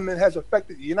 13th Amendment has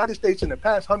affected the United States in the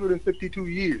past 152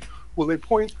 years? Will they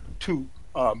point to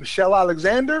Michelle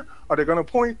Alexander? Are they going to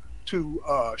point to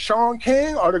Sean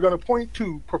King? Are they going to point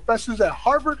to professors at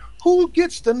Harvard? Who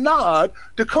gets the nod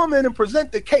to come in and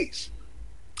present the case?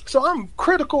 So I'm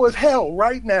critical as hell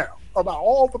right now about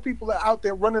all the people that are out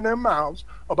there running their mouths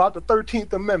about the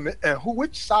 13th Amendment and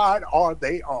which side are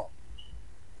they on?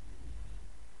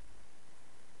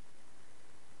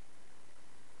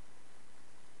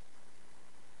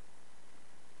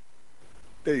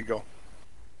 There you go.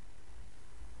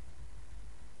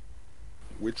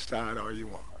 Which side are you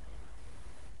on?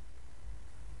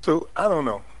 So I don't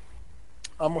know.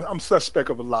 I'm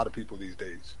suspect of a lot of people these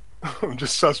days. I'm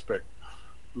just suspect.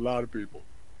 A lot of people.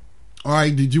 All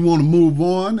right. Did you want to move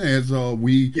on as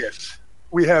we? Yes.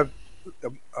 We have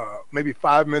maybe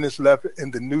 5 minutes left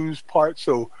in the news part.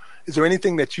 So is there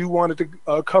anything that you wanted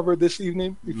to cover this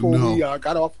evening before we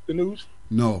got off the news?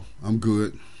 No, I'm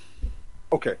good.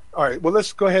 Okay. All right. Well,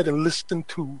 let's go ahead and listen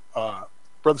to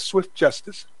Brother Swift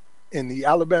Justice in the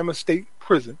Alabama State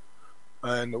Prison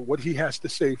and what he has to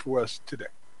say for us today.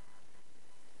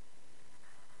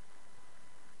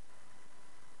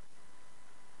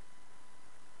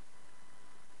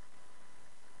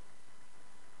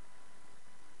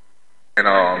 And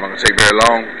I'm not going to take very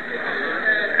long,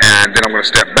 and then I'm going to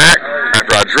step back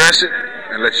after I address it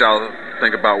and let y'all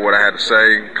think about what I had to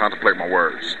say and contemplate my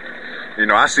words. You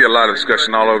know, I see a lot of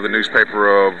discussion all over the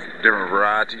newspaper of different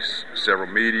varieties,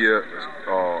 several media,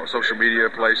 social media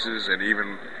places, and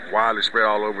even widely spread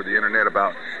all over the internet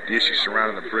about the issues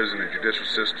surrounding the prison and judicial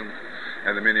system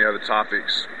and the many other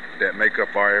topics that make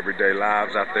up our everyday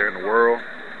lives out there in the world.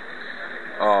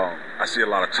 I see a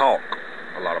lot of talk,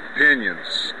 a lot of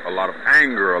opinions, a lot of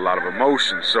anger, a lot of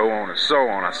emotion, so on and so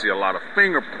on. I see a lot of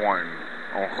finger pointing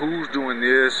on who's doing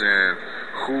this and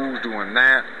who's doing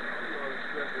that.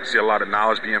 I see a lot of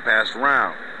knowledge being passed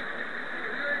around.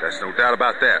 There's no doubt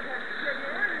about that.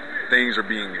 Things are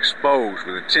being exposed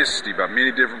with intensity by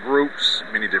many different groups,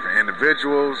 many different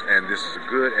individuals, and this is a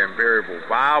good and very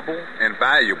viable and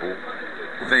valuable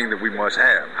thing that we must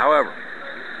have. However,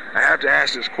 I have to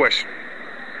ask this question.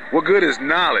 What good is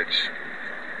knowledge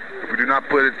if we do not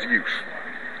put it to use?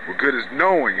 What good is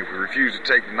knowing if we refuse to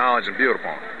take the knowledge and build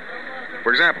upon it?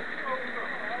 For example,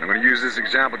 I'm going to use this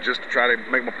example just to try to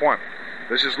make my point.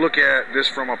 Let's just look at this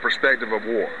from a perspective of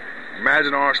war.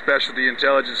 Imagine our specialty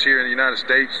intelligence here in the United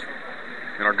States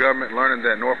and our government learning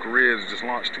that North Korea has just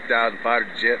launched 2,000 fighter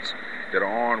jets that are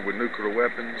armed with nuclear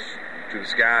weapons to the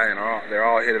sky, and they're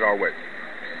all headed our way,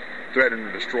 threatening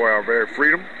to destroy our very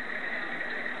freedom,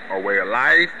 our way of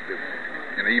life,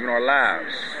 and even our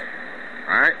lives.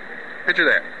 All right? Picture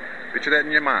that. Picture that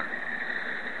in your mind.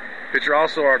 Picture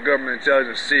also our government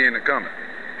intelligence seeing it coming.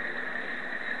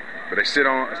 But they sit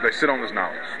on this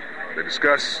knowledge. They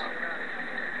discuss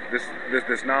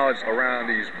this knowledge around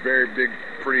these very big,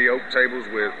 pretty oak tables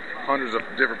with hundreds of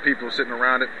different people sitting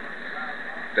around it.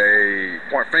 They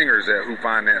point fingers at who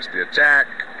financed the attack,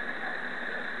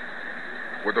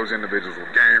 what those individuals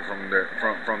will gain from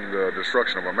the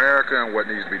destruction of America, and what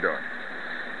needs to be done.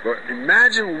 But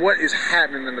imagine what is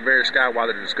happening in the very sky while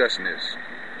they're discussing this,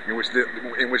 in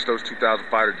which those 2,000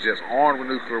 fighter jets armed with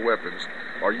nuclear weapons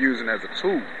are using as a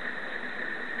tool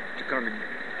to come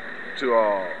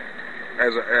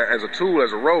as a tool,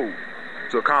 as a road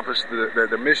to accomplish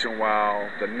the mission, while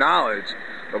the knowledge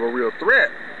of a real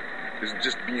threat is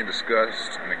just being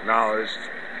discussed and acknowledged,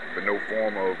 but no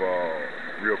form of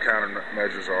real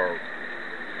countermeasures are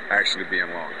actually being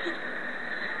launched.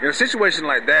 In a situation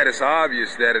like that, it's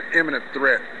obvious that an imminent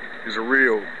threat is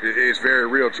very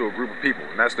real to a group of people,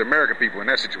 and that's the American people in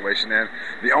that situation. And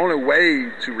the only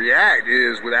way to react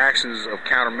is with actions of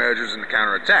countermeasures and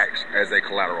counterattacks as a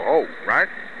collateral whole, right?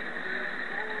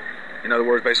 In other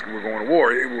words, basically, we're going to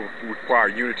war. It will require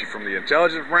unity from the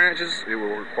intelligence branches. It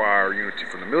will require unity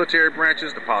from the military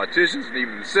branches, the politicians, and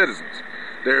even the citizens.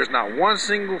 There is not one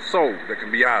single soul that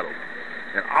can be idle.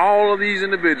 And all of these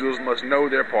individuals must know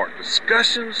their part.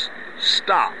 Discussions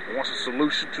stop once a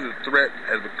solution to the threat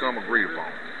has become agreed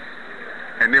upon.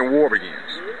 And then war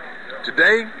begins.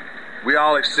 Today, we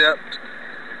all accept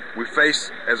we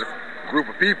face as a group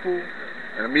of people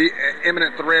an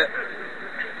imminent threat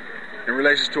in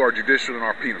relation to our judicial and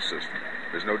our penal system.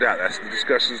 There's no doubt. That's the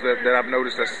discussions that I've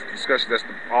noticed. That's the discussion that's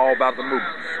all about the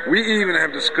movement. We even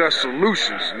have discussed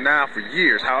solutions now for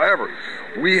years. However,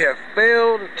 we have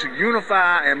failed to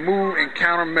unify and move in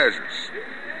countermeasures.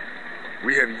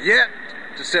 We have yet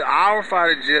to set our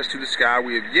fighter jets to the sky.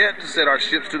 We have yet to set our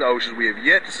ships to the oceans. We have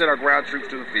yet to set our ground troops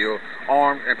to the field,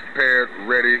 armed and prepared,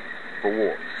 ready for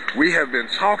war. We have been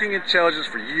talking intelligence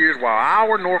for years while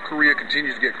our North Korea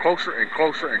continues to get closer and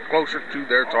closer and closer to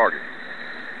their target.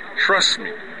 Trust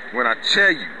me when I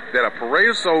tell you that a parade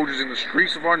of soldiers in the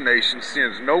streets of our nation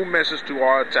sends no message to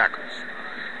our attackers.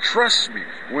 Trust me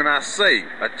when I say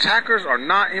attackers are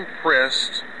not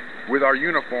impressed with our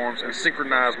uniforms and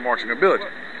synchronized marching ability.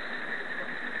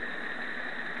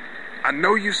 I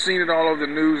know you've seen it all over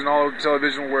the news and all over the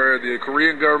television where the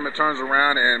Korean government turns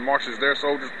around and marches their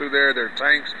soldiers through there, their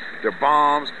tanks, their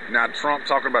bombs. Now Trump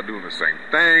talking about doing the same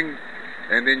thing.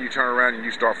 And then you turn around and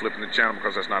you start flipping the channel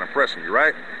because that's not impressing you,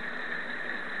 right?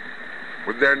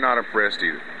 Well, they're not impressed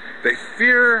either. They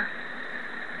fear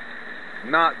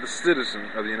not the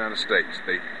citizen of the United States.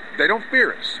 They don't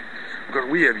fear us because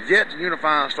we have yet to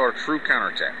unify and start a true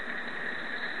counterattack.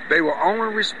 They will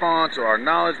only respond to our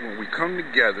knowledge when we come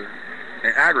together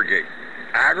and aggregate.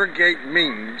 Aggregate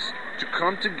means to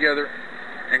come together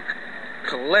and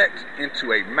collect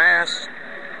into a mass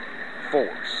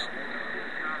force.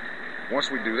 Once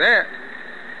we do that,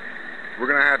 we're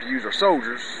going to have to use our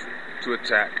soldiers to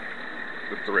attack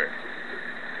the threat.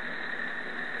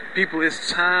 People, it's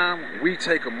time we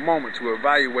take a moment to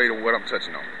evaluate on what I'm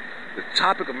touching on. The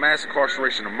topic of mass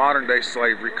incarceration of modern-day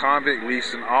slavery, convict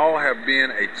leasing, all have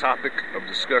been a topic of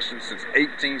discussion since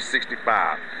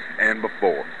 1865 and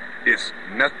before. It's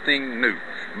nothing new.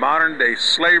 Modern-day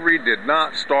slavery did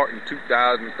not start in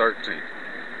 2013.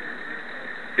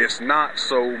 It's not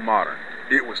so modern.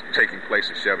 It was taking place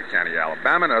in Shelby County,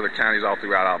 Alabama, and other counties all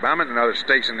throughout Alabama and other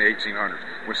states in the 1800s.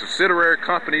 When subsidiary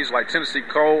companies like Tennessee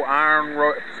Coal, Iron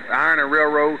and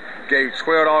Railroad gave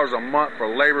 $12 a month for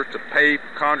labor to pay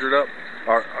conjured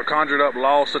up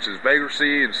laws such as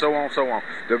vagrancy and so on and so on.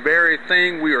 The very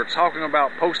thing we are talking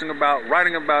about, posting about,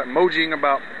 writing about, emojiing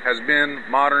about has been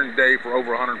modern day for over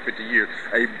 150 years.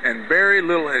 And very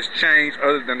little has changed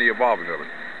other than the evolving of it.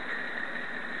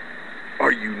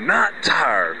 Are you not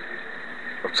tired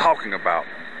of talking about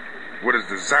what is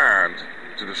designed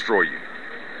to destroy you?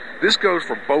 This goes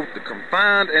for both the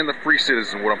confined and the free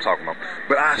citizen, what I'm talking about.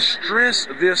 But I stress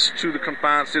this to the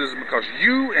confined citizen because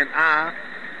you and I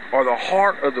are the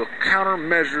heart of the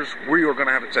countermeasures we are going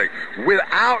to have to take.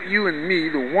 Without you and me,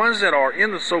 the ones that are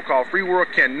in the so-called free world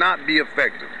cannot be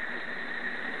effective.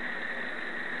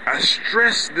 I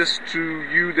stress this to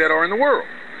you that are in the world.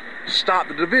 Stop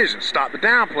the division. Stop the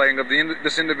downplaying of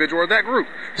this individual or that group.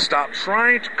 Stop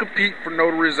trying to compete for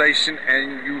notarization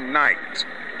and unite.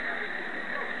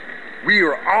 We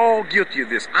are all guilty of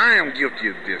this. I am guilty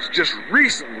of this. Just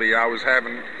recently, I was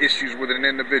having issues with an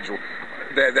individual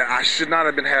that I should not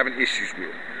have been having issues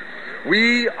with.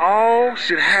 We all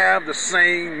should have the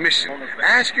same mission.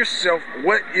 Ask yourself,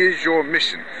 what is your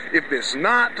mission? If it's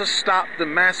not to stop the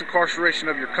mass incarceration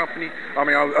of your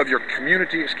of your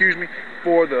community,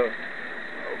 for the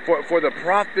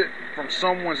profit from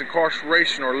someone's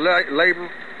incarceration or labor,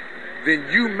 then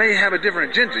you may have a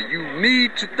different agenda. You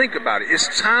need to think about it.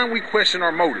 It's time we question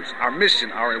our motives, our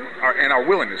mission, and our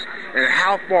willingness, and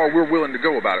how far we're willing to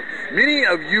go about it. Many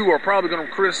of you are probably going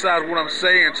to criticize what I'm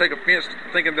saying and take offense to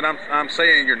thinking that I'm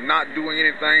saying you're not doing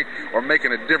anything or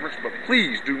making a difference, but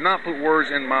please do not put words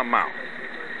in my mouth.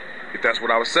 If that's what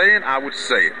I was saying, I would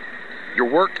say it. Your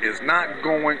work is not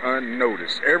going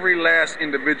unnoticed. Every last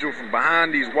individual from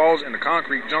behind these walls in the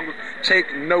concrete jungle,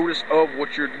 take notice of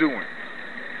what you're doing.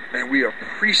 And we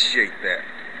appreciate that.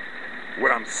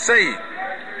 What I'm saying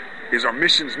is our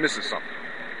mission is missing something.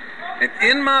 And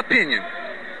in my opinion,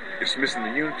 it's missing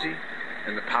the unity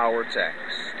and the power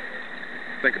attacks.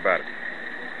 Think about it.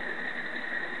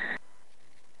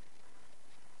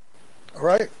 All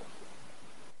right.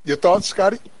 Your thoughts,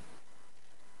 Scotty?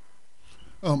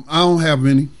 I don't have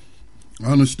any.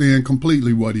 I understand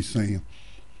completely what he's saying.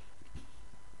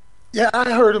 Yeah,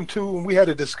 I heard him too, and we had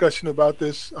a discussion about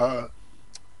this.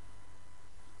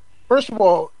 First of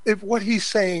all, if what he's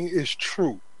saying is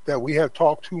true, that we have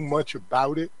talked too much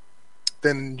about it,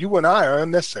 then you and I are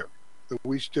unnecessary.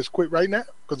 We should just quit right now,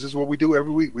 because this is what we do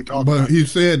every week. We talk. But he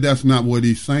said that's not what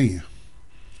he's saying.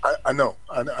 I know.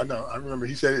 I remember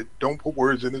he said it. Don't put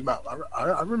words in his mouth.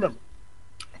 I remember.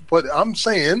 But I'm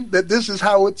saying that this is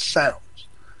how it sounds.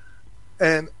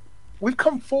 And we've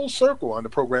come full circle on the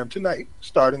program tonight,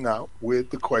 starting out with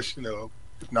the question of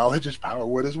If knowledge is power,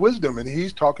 what is wisdom? And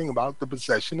he's talking about the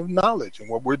possession of knowledge and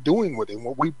what we're doing with it and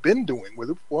what we've been doing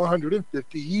with it for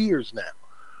 150 years now.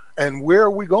 And where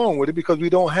are we going with it? Because we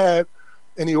don't have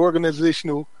any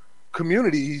organizational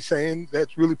community, he's saying,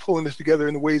 that's really pulling this together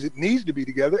in the ways it needs to be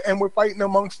together, and we're fighting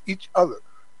amongst each other.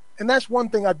 And that's one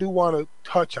thing I do want to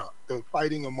touch on, the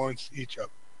fighting amongst each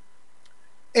other.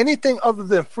 Anything other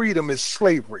than freedom is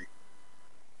slavery.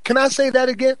 Can I say that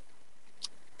again?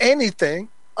 Anything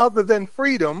other than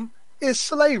freedom is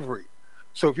slavery.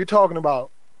 So if you're talking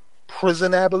about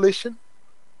prison abolition,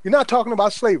 you're not talking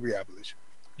about slavery abolition.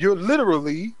 You're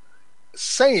literally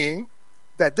saying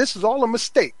that this is all a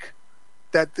mistake,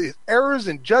 that the errors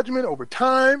in judgment over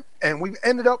time, and we've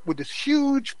ended up with this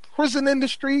huge prison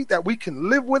industry that we can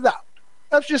live without.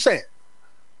 That's what you're saying.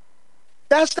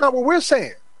 That's not what we're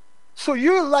saying. So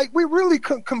you're like, we're really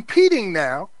competing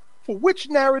now for which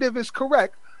narrative is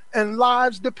correct, and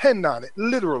lives depend on it,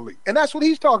 literally. And that's what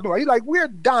he's talking about. He's like, we're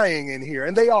dying in here,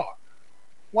 and they are.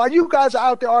 While you guys are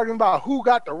out there arguing about who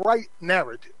got the right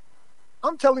narrative,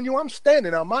 I'm telling you, I'm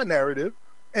standing on my narrative,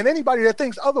 and anybody that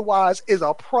thinks otherwise is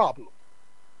a problem.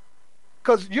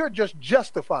 Because you're just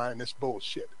justifying this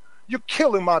bullshit. You're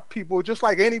killing my people just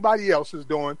like anybody else is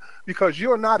doing, because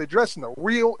you're not addressing the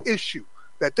real issue,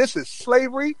 that this is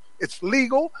slavery, it's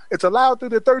legal, it's allowed through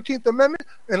the 13th Amendment,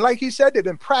 and like he said, they've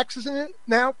been practicing it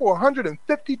now for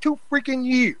 152 freaking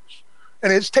years.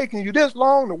 And it's taking you this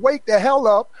long to wake the hell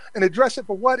up and address it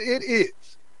for what it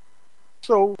is.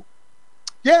 So,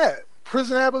 yeah,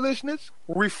 prison abolitionists,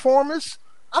 reformists,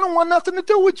 I don't want nothing to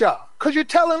do with y'all, because you're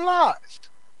telling lies.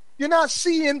 You're not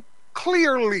seeing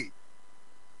clearly.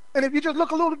 And if you just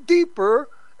look a little deeper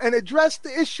and address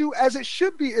the issue as it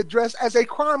should be addressed, as a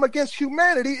crime against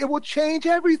humanity, it will change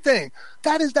everything.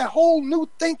 That is that whole new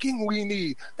thinking we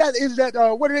need. That is that,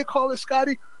 what do they call it,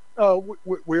 Scotty?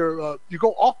 Where you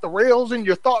go off the rails in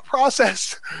your thought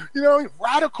process. You know,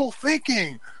 radical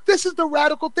thinking. This is the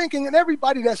radical thinking, and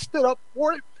everybody that stood up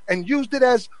for it and used it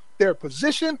as their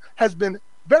position has been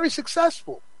very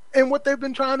successful in what they've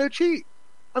been trying to achieve.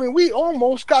 I mean, we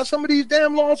almost got some of these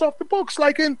damn laws off the books,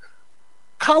 like in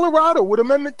Colorado with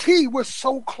Amendment T. We're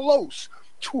so close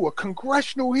to a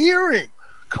congressional hearing.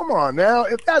 Come on now.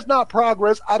 If that's not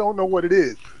progress, I don't know what it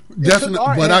is. Definitely,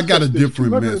 but I got a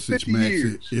different message,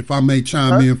 Max. If I may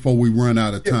chime in before we run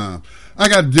out of time. I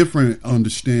got a different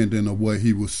understanding of what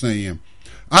he was saying.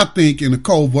 I think in a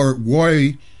covert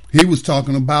way, he was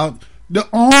talking about the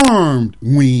armed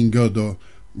wing of the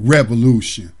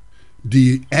revolution,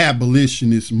 the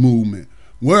abolitionist movement.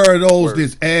 Where are those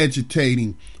that's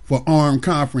agitating for armed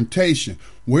confrontation?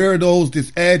 Where are those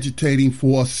that's agitating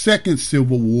for a second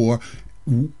civil war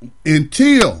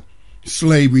until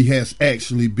slavery has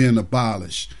actually been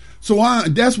abolished? So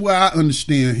that's where I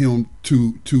understand him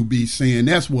to be saying.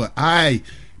 That's what I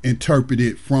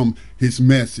interpreted from his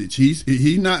message.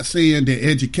 He's not saying they're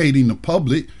educating the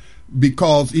public,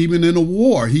 because even in a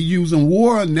war, he's using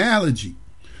war analogy.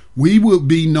 We would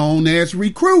be known as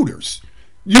recruiters.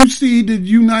 You see, the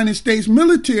United States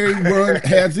military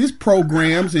has its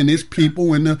programs and its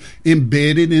people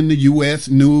embedded in the U.S.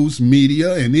 news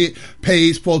media, and it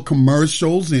pays for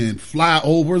commercials and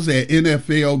flyovers at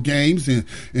NFL games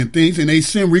and things, and they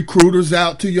send recruiters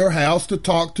out to your house to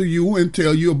talk to you and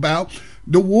tell you about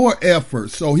the war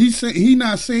effort. So he's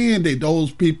not saying that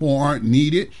those people aren't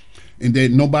needed and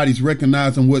that nobody's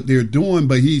recognizing what they're doing,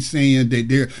 but he's saying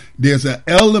that there's an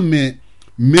element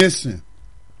missing.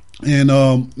 And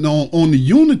on the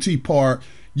unity part,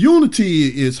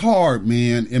 unity is hard,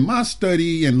 man. In my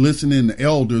study and listening to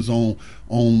elders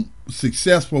on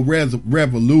successful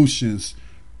revolutions,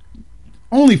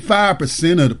 only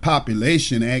 5% of the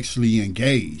population actually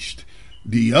engaged.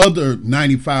 The other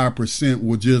 95%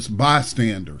 were just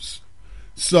bystanders.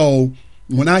 So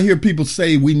when I hear people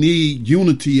say we need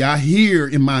unity, I hear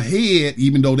in my head,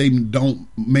 even though they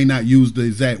may not use the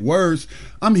exact words,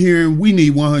 I'm hearing we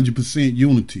need 100%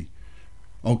 unity.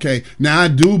 Okay. Now I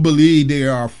do believe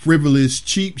there are frivolous,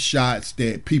 cheap shots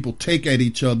that people take at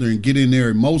each other and get in their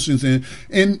emotions, and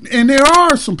there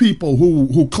are some people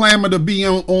who clamor to be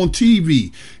on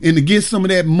TV and to get some of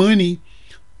that money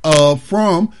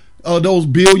from those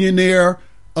billionaire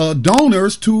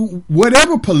donors to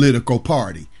whatever political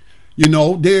party. You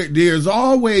know, there's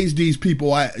always these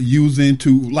people using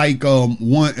to, like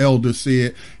one elder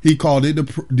said, he called it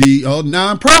the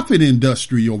nonprofit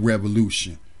industrial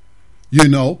revolution. You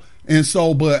know, and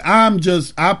so, but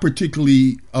I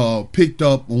particularly picked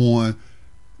up on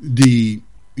the,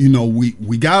 you know,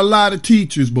 we got a lot of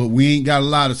teachers, but we ain't got a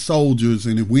lot of soldiers,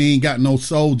 and if we ain't got no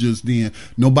soldiers, then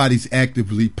nobody's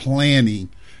actively planning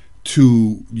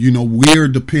to, we're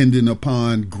dependent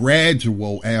upon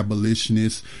gradual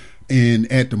abolitionists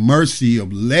and at the mercy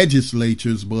of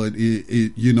legislatures. But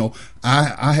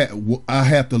I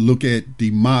have to look at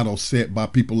the model set by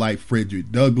people like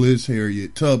Frederick Douglass,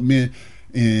 Harriet Tubman,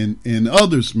 and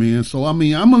others, man. So I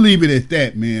mean, I'm gonna leave it at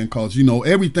that, man, because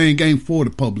everything ain't for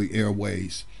the public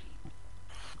airways.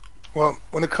 Well,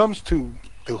 when it comes to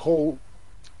the whole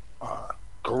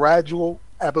gradual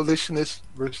abolitionist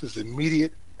versus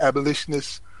immediate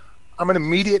abolitionists, I'm an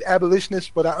immediate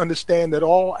abolitionist, but I understand that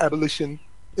all abolition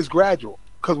is gradual,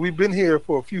 because we've been here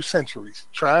for a few centuries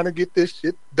trying to get this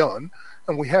shit done,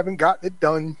 and we haven't gotten it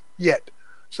done yet.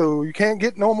 So you can't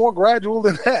get no more gradual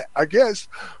than that. I guess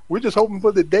we're just hoping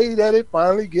for the day that it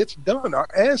finally gets done. Our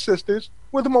ancestors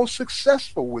were the most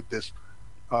successful with this,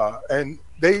 and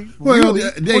they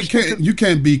you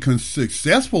can't be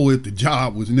successful if the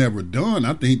job was never done.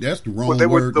 I think that's the wrong word. They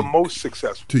were the most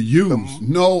successful to use.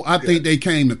 I think they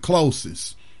came the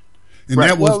closest, and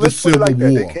that was the Civil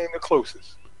War. They came the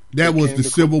closest. That was the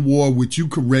Civil War, which you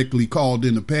correctly called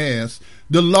in the past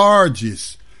the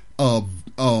largest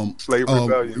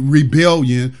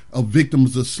rebellion of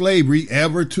victims of slavery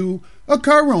ever to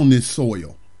occur on this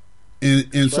soil.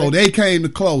 And so they came the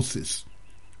closest.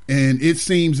 And it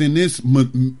seems in this,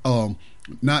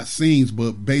 not seems,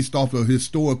 but based off of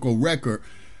historical record,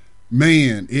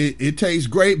 man, it takes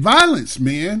great violence,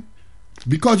 man.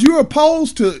 Because you're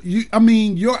opposed to,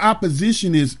 your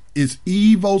opposition is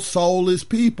evil, soulless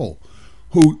people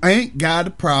who ain't got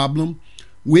a problem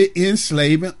with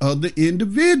enslaving other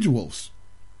individuals.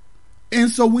 And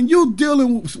so when you're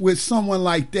dealing with someone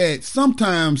like that,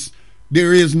 sometimes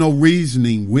there is no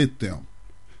reasoning with them.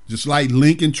 Just like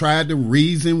Lincoln tried to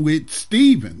reason with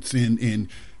Stevens, and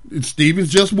Stevens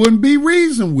just wouldn't be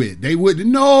reasoned with. They wouldn't,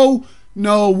 no,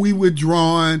 we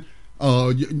withdrawing.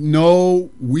 No,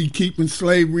 we keeping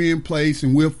slavery in place,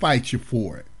 and we'll fight you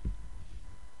for it.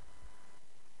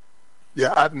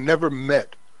 Yeah, I've never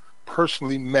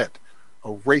personally met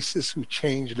a racist who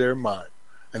changed their mind.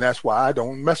 And that's why I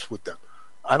don't mess with them.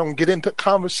 I don't get into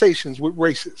conversations with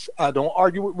racists. I don't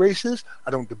argue with racists.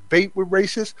 I don't debate with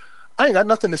racists. I ain't got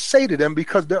nothing to say to them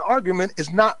because their argument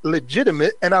is not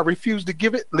legitimate, and I refuse to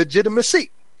give it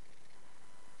legitimacy.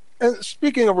 And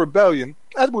speaking of rebellion,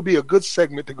 that would be a good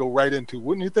segment to go right into,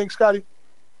 wouldn't you think, Scotty?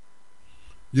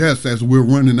 Yes, as we're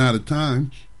running out of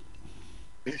time.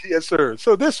 Yes, sir.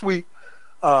 So this week,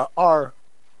 our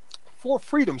For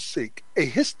Freedom's Sake, A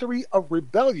History of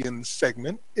Rebellion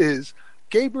segment is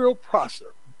Gabriel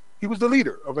Prosser. He was the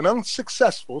leader of an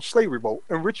unsuccessful slave revolt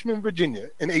in Richmond, Virginia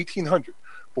in 1800.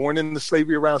 Born into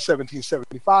slavery around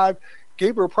 1775,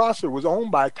 Gabriel Prosser was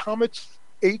owned by Thomas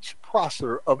H.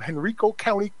 Prosser of Henrico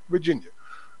County, Virginia.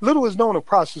 Little is known of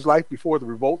Prosser's life before the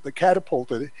revolt that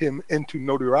catapulted him into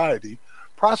notoriety.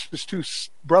 Prosser's two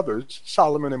brothers,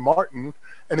 Solomon and Martin,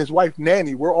 and his wife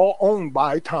Nanny were all owned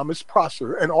by Thomas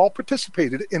Prosser and all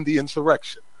participated in the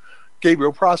insurrection.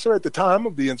 Gabriel Prosser, at the time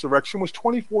of the insurrection, was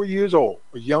 24 years old,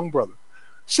 a young brother,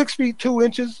 6 feet 2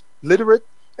 inches, literate,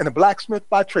 and a blacksmith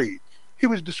by trade. He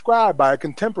was described by a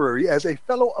contemporary as a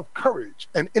fellow of courage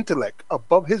and intellect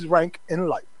above his rank in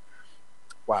life.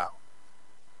 Wow.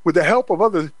 With the help of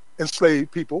other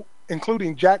enslaved people,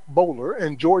 including Jack Bowler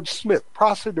and George Smith,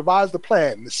 Prosser devised a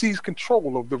plan to seize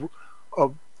control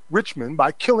of Richmond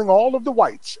by killing all of the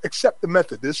whites except the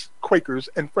Methodists, Quakers,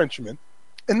 and Frenchmen,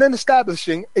 and then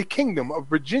establishing a kingdom of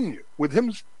Virginia with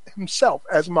himself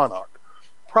as monarch.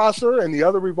 Prosser and the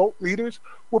other revolt leaders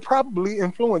were probably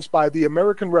influenced by the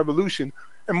American Revolution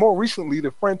and more recently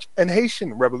the French and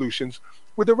Haitian revolutions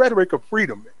with the rhetoric of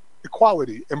freedom,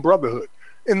 equality, and brotherhood.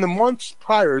 In the months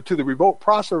prior to the revolt,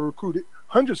 Prosser recruited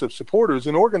hundreds of supporters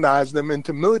and organized them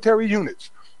into military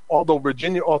units. Although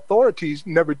Virginia authorities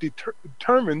never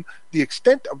determined the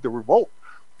extent of the revolt,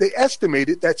 they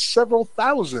estimated that several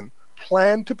thousand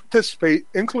planned to participate,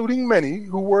 including many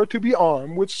who were to be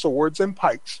armed with swords and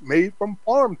pikes made from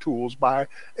farm tools by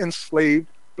enslaved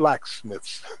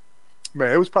blacksmiths.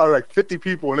 Man, it was probably like 50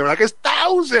 people, and they were like, it's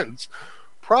thousands!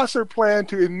 Prosser planned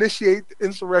to initiate the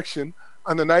insurrection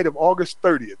on the night of August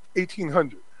 30th,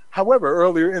 1800. However,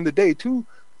 earlier in the day, 2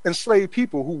 enslaved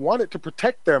people who wanted to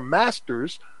protect their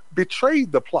masters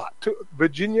betrayed the plot to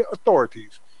Virginia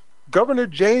authorities. Governor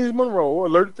James Monroe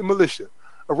alerted the militia.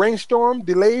 A rainstorm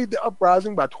delayed the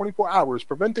uprising by 24 hours,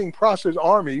 preventing Prosser's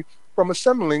army from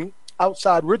assembling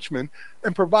outside Richmond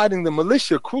and providing the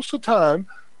militia crucial time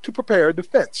to prepare a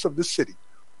defense of the city.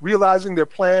 Realizing their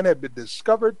plan had been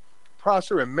discovered,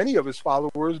 Prosser and many of his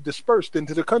followers dispersed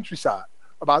into the countryside.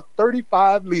 About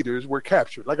 35 leaders were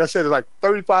captured. Like I said, it's like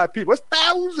 35 people. It's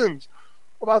thousands.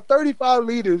 About 35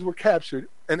 leaders were captured,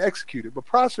 and executed, but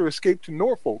Prosser escaped to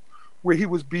Norfolk, where he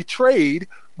was betrayed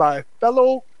by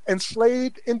fellow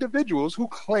enslaved individuals who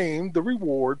claimed the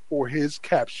reward for his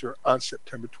capture on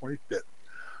September 25th.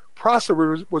 Prosser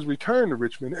was returned to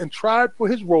Richmond and tried for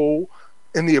his role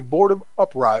in the abortive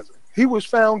uprising. He was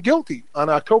found guilty on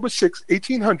October 6,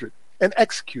 1800, and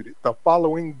executed the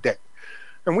following day.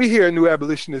 And we here at New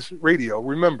Abolitionist Radio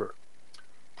remember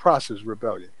Prosser's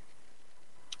rebellion.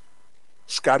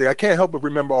 Scotty, I can't help but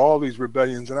remember all these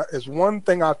rebellions, and there's one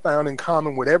thing I found in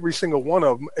common with every single one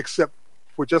of them, except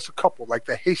for just a couple, like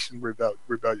the Haitian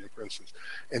rebellion, for instance.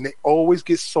 And they always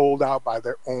get sold out by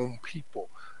their own people.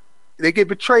 They get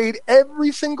betrayed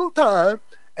every single time,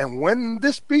 and when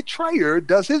this betrayer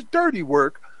does his dirty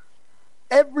work,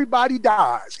 everybody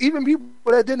dies. Even people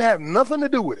that didn't have nothing to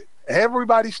do with it.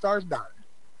 Everybody starts dying.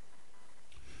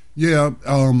 Yeah,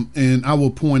 and I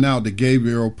will point out that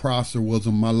Gabriel Prosser was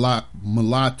a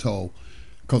mulatto,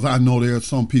 because I know there are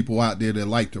some people out there that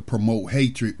like to promote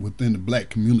hatred within the black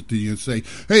community and say,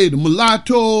 hey, the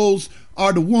mulattoes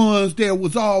are the ones that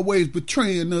was always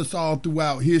betraying us all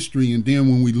throughout history. And then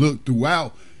when we look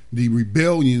throughout the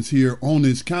rebellions here on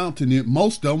this continent,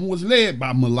 most of them was led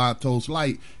by mulattoes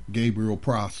like Gabriel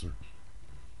Prosser.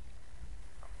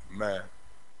 Man,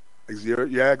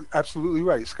 you're absolutely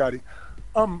right, Scotty.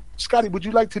 Scotty, would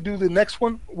you like to do the next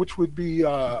one, which would be,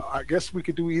 I guess we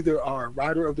could do either our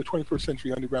Rider of the 21st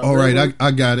Century Underground. All right,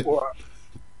 I got it.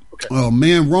 Okay. A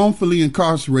man wrongfully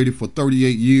incarcerated for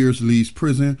 38 years leaves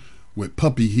prison with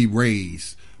puppy he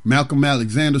raised. Malcolm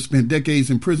Alexander spent decades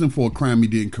in prison for a crime he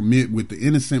didn't commit. With the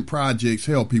Innocent Project's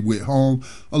help, he went home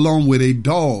along with a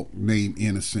dog named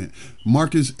Innocent.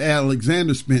 Marcus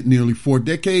Alexander spent nearly 4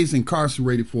 decades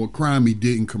incarcerated for a crime he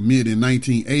didn't commit. In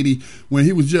 1980, when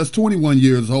he was just 21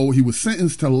 years old, he was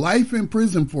sentenced to life in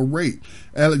prison for rape.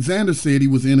 Alexander said he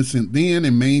was innocent then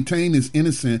and maintained his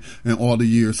innocence in all the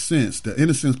years since. The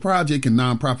Innocence Project, a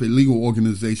nonprofit legal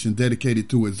organization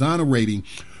dedicated to exonerating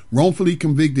wrongfully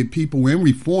convicted people and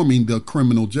reforming the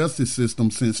criminal justice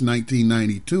system since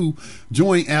 1992,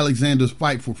 joined Alexander's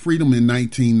fight for freedom in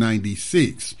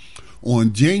 1996.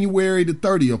 On January the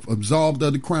 30th, absolved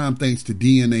of the crime thanks to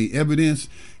DNA evidence,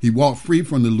 he walked free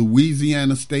from the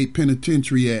Louisiana State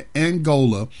Penitentiary at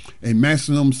Angola, a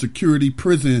maximum security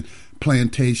prison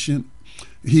plantation.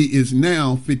 He is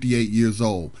now 58 years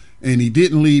old. And he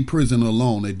didn't leave prison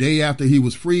alone. A day after he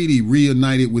was freed, he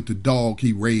reunited with the dog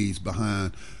he raised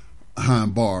behind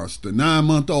bars, the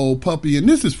 9-month-old puppy. And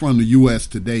this is from the U.S.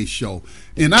 Today show.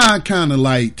 And I kind of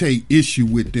like take issue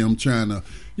with them trying to,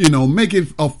 make it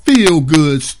a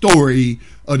feel-good story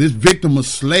of this victim of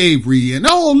slavery. And,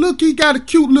 oh, look, he got a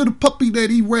cute little puppy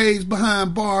that he raised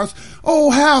behind bars.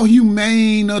 Oh, how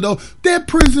humane. That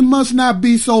prison must not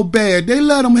be so bad. They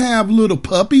let him have little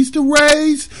puppies to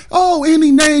raise. Oh, and he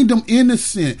named them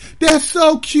Innocent. That's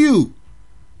so cute.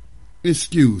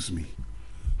 Excuse me.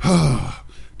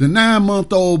 The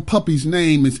 9-month-old puppy's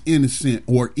name is Innocent,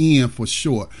 or Ian for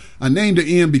short. I named her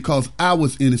Ian because I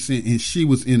was innocent and she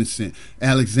was innocent,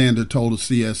 Alexander told a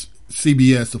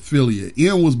CBS affiliate.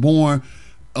 Ian was born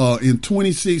in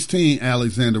 2016,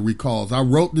 Alexander recalls. I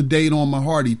wrote the date on my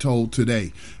heart, he told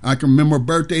Today. I can remember her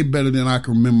birthday better than I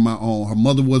can remember my own. Her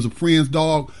mother was a friend's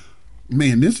dog.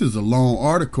 Man, this is a long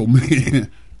article, man.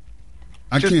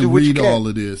 I can't read all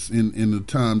of this in the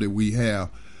time that we have.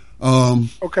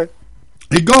 Okay.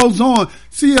 It goes on.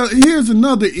 See, here's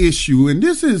another issue, and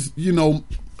this is,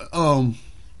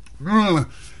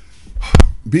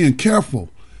 being careful.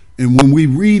 And when we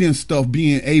read and stuff,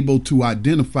 being able to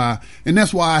identify, and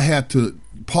that's why I had to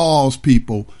pause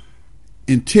people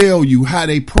and tell you how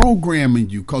they programming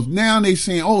you. Because now they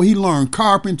saying, oh, he learned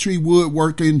carpentry,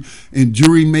 woodworking, and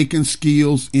jewelry making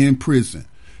skills in prison.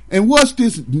 And what's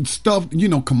this stuff,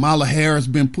 Kamala Harris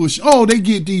been pushing? Oh, they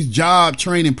get these job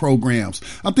training programs.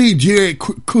 I think Jared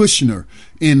Kushner,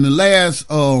 in the last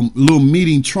little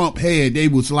meeting Trump had, they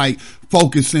was like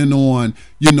focusing on,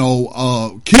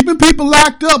 keeping people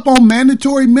locked up on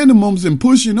mandatory minimums and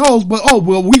pushing those. But,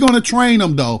 we're going to train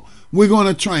them, though. We're going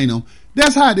to train them.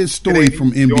 That's how this story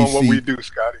from NBC. Doing what we do,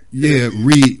 Scotty. Yeah,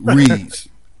 reads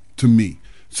to me.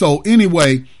 So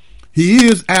anyway, he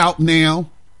is out now.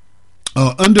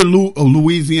 Under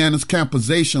Louisiana's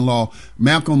campization law,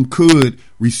 Malcolm could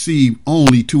receive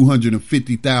only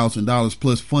 $250,000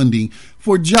 plus funding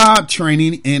for job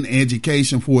training and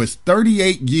education for his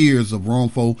 38 years of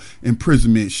wrongful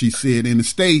imprisonment, she said. And the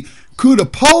state could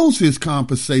oppose his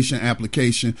compensation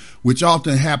application, which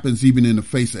often happens even in the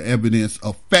face of evidence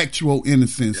of factual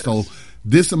innocence. Yes. So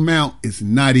this amount is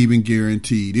not even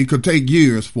guaranteed. It could take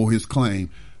years for his claim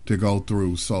to go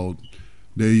through. So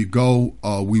there you go.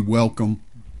 We welcome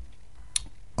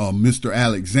Mr.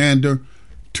 Alexander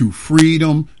to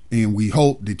freedom, and we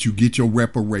hope that you get your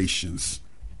reparations.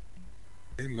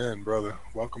 Amen, brother.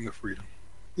 Welcome to freedom.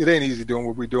 It ain't easy doing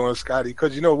what we're doing, Scotty,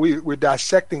 because, you know, we're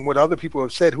dissecting what other people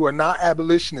have said who are not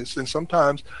abolitionists, and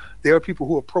sometimes there are people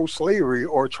who are pro-slavery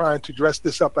or trying to dress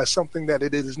this up as something that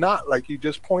it is not, like you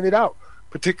just pointed out,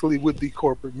 particularly with the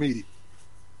corporate media.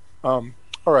 All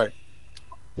right.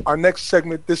 Our next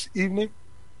segment this evening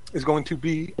is going to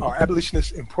be our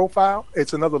Abolitionist in Profile.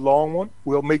 It's another long one.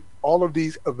 We'll make all of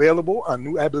these available on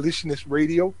New Abolitionist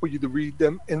Radio for you to read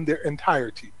them in their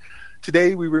entirety.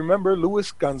 Today, we remember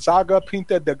Luis Gonzaga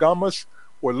Pinta de Gamas,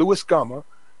 or Luis Gama.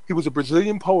 He was a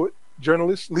Brazilian poet,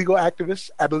 journalist, legal activist,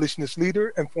 abolitionist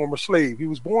leader, and former slave. He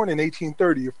was born in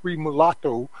 1830, a free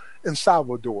mulatto in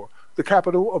Salvador, the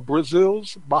capital of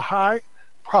Brazil's Bahia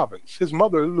province. His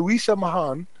mother, Luisa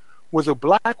Mahan, was a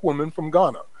black woman from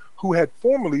Ghana who had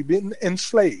formerly been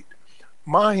enslaved.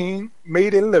 Mahan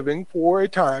made a living for a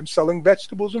time selling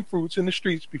vegetables and fruits in the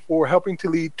streets before helping to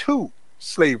lead 2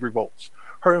 slave revolts.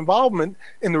 Her involvement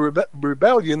in the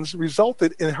rebellions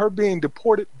resulted in her being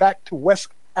deported back to West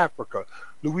Africa.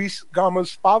 Luis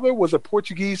Gama's father was a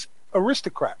Portuguese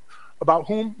aristocrat about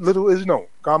whom little is known.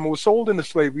 Gama was sold into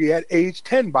slavery at age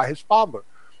 10 by his father,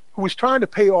 who was trying to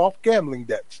pay off gambling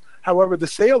debts. However, the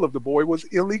sale of the boy was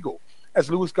illegal, as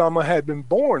Luis Gama had been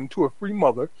born to a free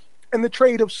mother, and the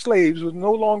trade of slaves was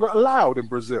no longer allowed in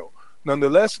Brazil.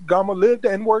 Nonetheless, Gama lived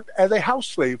and worked as a house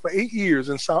slave for 8 years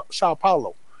in Sao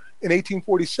Paulo. In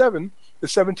 1847, the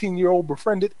 17-year-old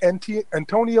befriended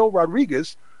Antonio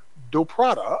Rodrigues do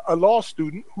Prata, a law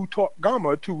student who taught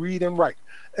Gama to read and write,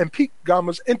 and piqued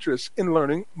Gama's interest in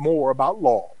learning more about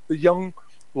law. The young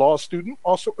law student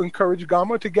also encouraged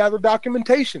Gama to gather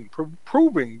documentation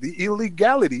proving the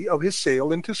illegality of his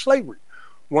sale into slavery.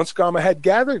 Once Gama had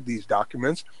gathered these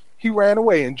documents, he ran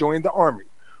away and joined the army.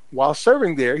 While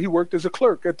serving there, he worked as a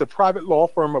clerk at the private law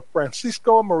firm of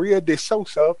Francisco Maria de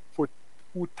Sousa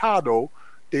Furtado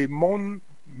de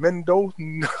Mendoza.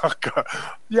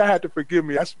 Yeah, I had to forgive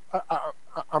me.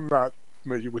 I'm not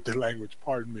familiar with the language,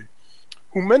 pardon me.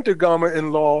 Who mentored Gama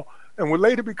in law and would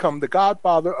later become the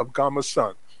godfather of Gama's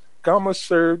son. Gama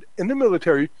served in the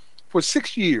military for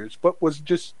 6 years, but was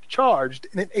discharged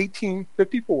in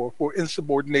 1854 for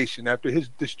insubordination. After his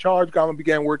discharge, Gama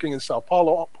began working in Sao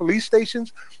Paulo police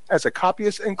stations as a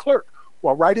copyist and clerk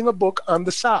while writing a book on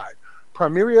the side,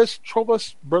 Primeiras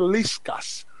Trovas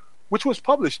Burlescas, which was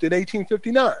published in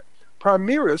 1859.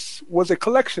 Primeiras was a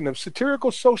collection of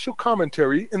satirical social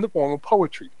commentary in the form of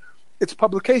poetry. Its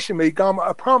publication made Gama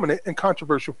a prominent and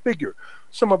controversial figure.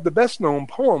 Some of the best-known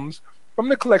poems from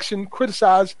the collection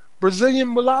criticized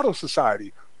Brazilian mulatto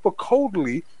society for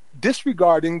coldly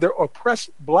disregarding their oppressed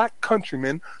black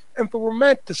countrymen and for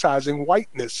romanticizing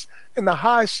whiteness and the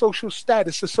high social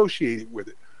status associated with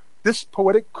it. This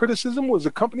poetic criticism was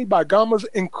accompanied by Gama's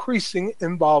increasing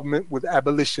involvement with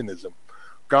abolitionism.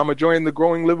 Gama joined the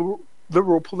growing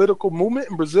liberal political movement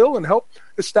in Brazil and helped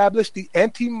establish the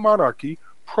anti-monarchy,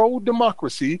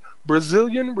 pro-democracy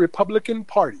Brazilian Republican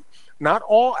Party. Not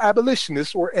all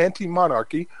abolitionists were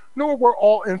anti-monarchy, nor were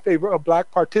all in favor of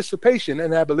black participation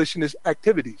in abolitionist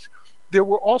activities. There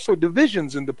were also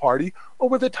divisions in the party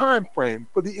over the time frame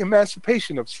for the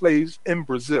emancipation of slaves in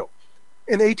Brazil.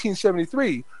 In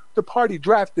 1873, the party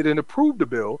drafted and approved a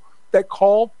bill that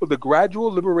called for the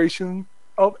gradual liberation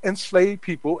of enslaved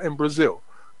people in Brazil.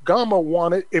 Gama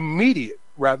wanted immediate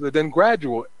rather than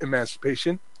gradual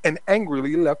emancipation and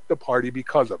angrily left the party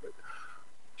because of it.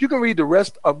 You can read the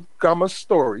rest of Gama's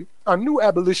story on New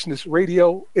Abolitionist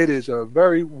Radio. It is a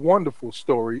very wonderful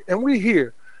story, and we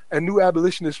here at New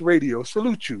Abolitionist Radio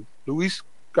salute you, Luis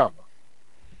Gama.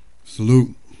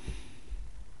 Salute.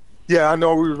 Yeah, I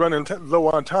know we were running low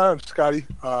on time, Scotty.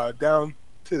 Down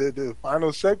to the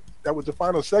final that was the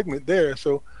final segment there.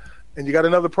 So, and you got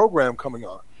another program coming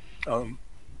on,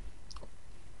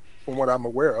 from what I'm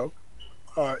aware of.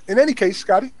 In any case,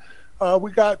 Scotty,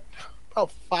 we got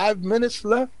about 5 minutes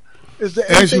left. Is there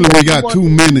actually we got 2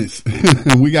 minutes?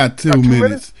 We got 2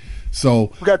 minutes.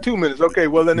 So we got 2 minutes. Okay.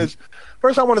 Well, then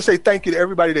first I want to say thank you to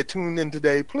everybody that tuned in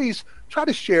today. Please try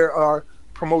to share our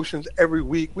promotions every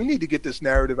week. We need to get this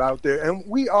narrative out there, and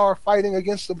we are fighting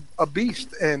against a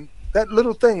beast, and that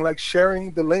little thing like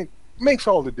sharing the link makes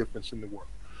all the difference in the world.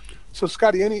 So,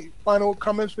 Scotty, any final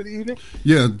comments for the evening?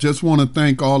 Yeah, just want to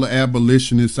thank all the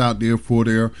abolitionists out there for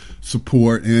their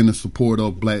support and the support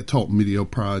of Black Talk Media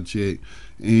Project.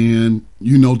 And,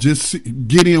 you know, just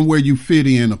get in where you fit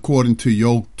in according to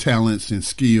your talents and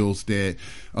skills that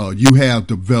you have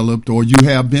developed or you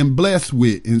have been blessed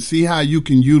with, and see how you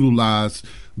can utilize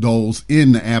those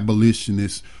in the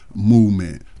abolitionist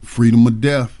movement. Freedom or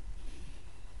death.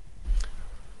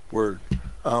 Word.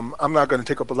 I'm not going to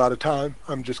take up a lot of time.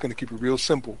 I'm just going to keep it real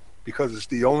simple because it's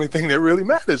the only thing that really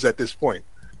matters at this point.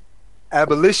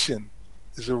 Abolition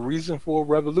is a reason for a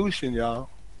revolution, y'all,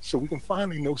 so we can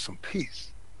finally know some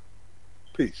peace.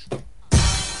 Peace.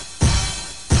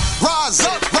 Rise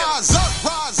up, rise up,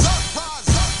 rise up,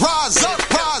 rise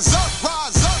up, rise up,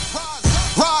 rise up,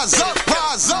 rise up,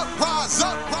 rise up, rise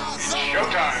up, rise up.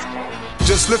 Showtime.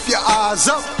 Just lift your eyes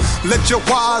up. Let your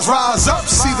wise rise up,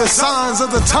 see the signs of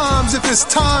the times. If it's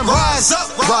time, rise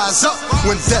up, rise up.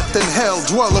 When death and hell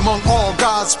dwell among all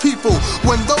God's people,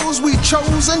 when those we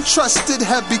chose and trusted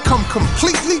have become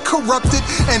completely corrupted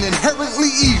and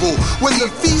inherently evil, when the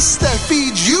feast that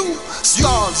feeds you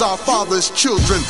starves our Father's children,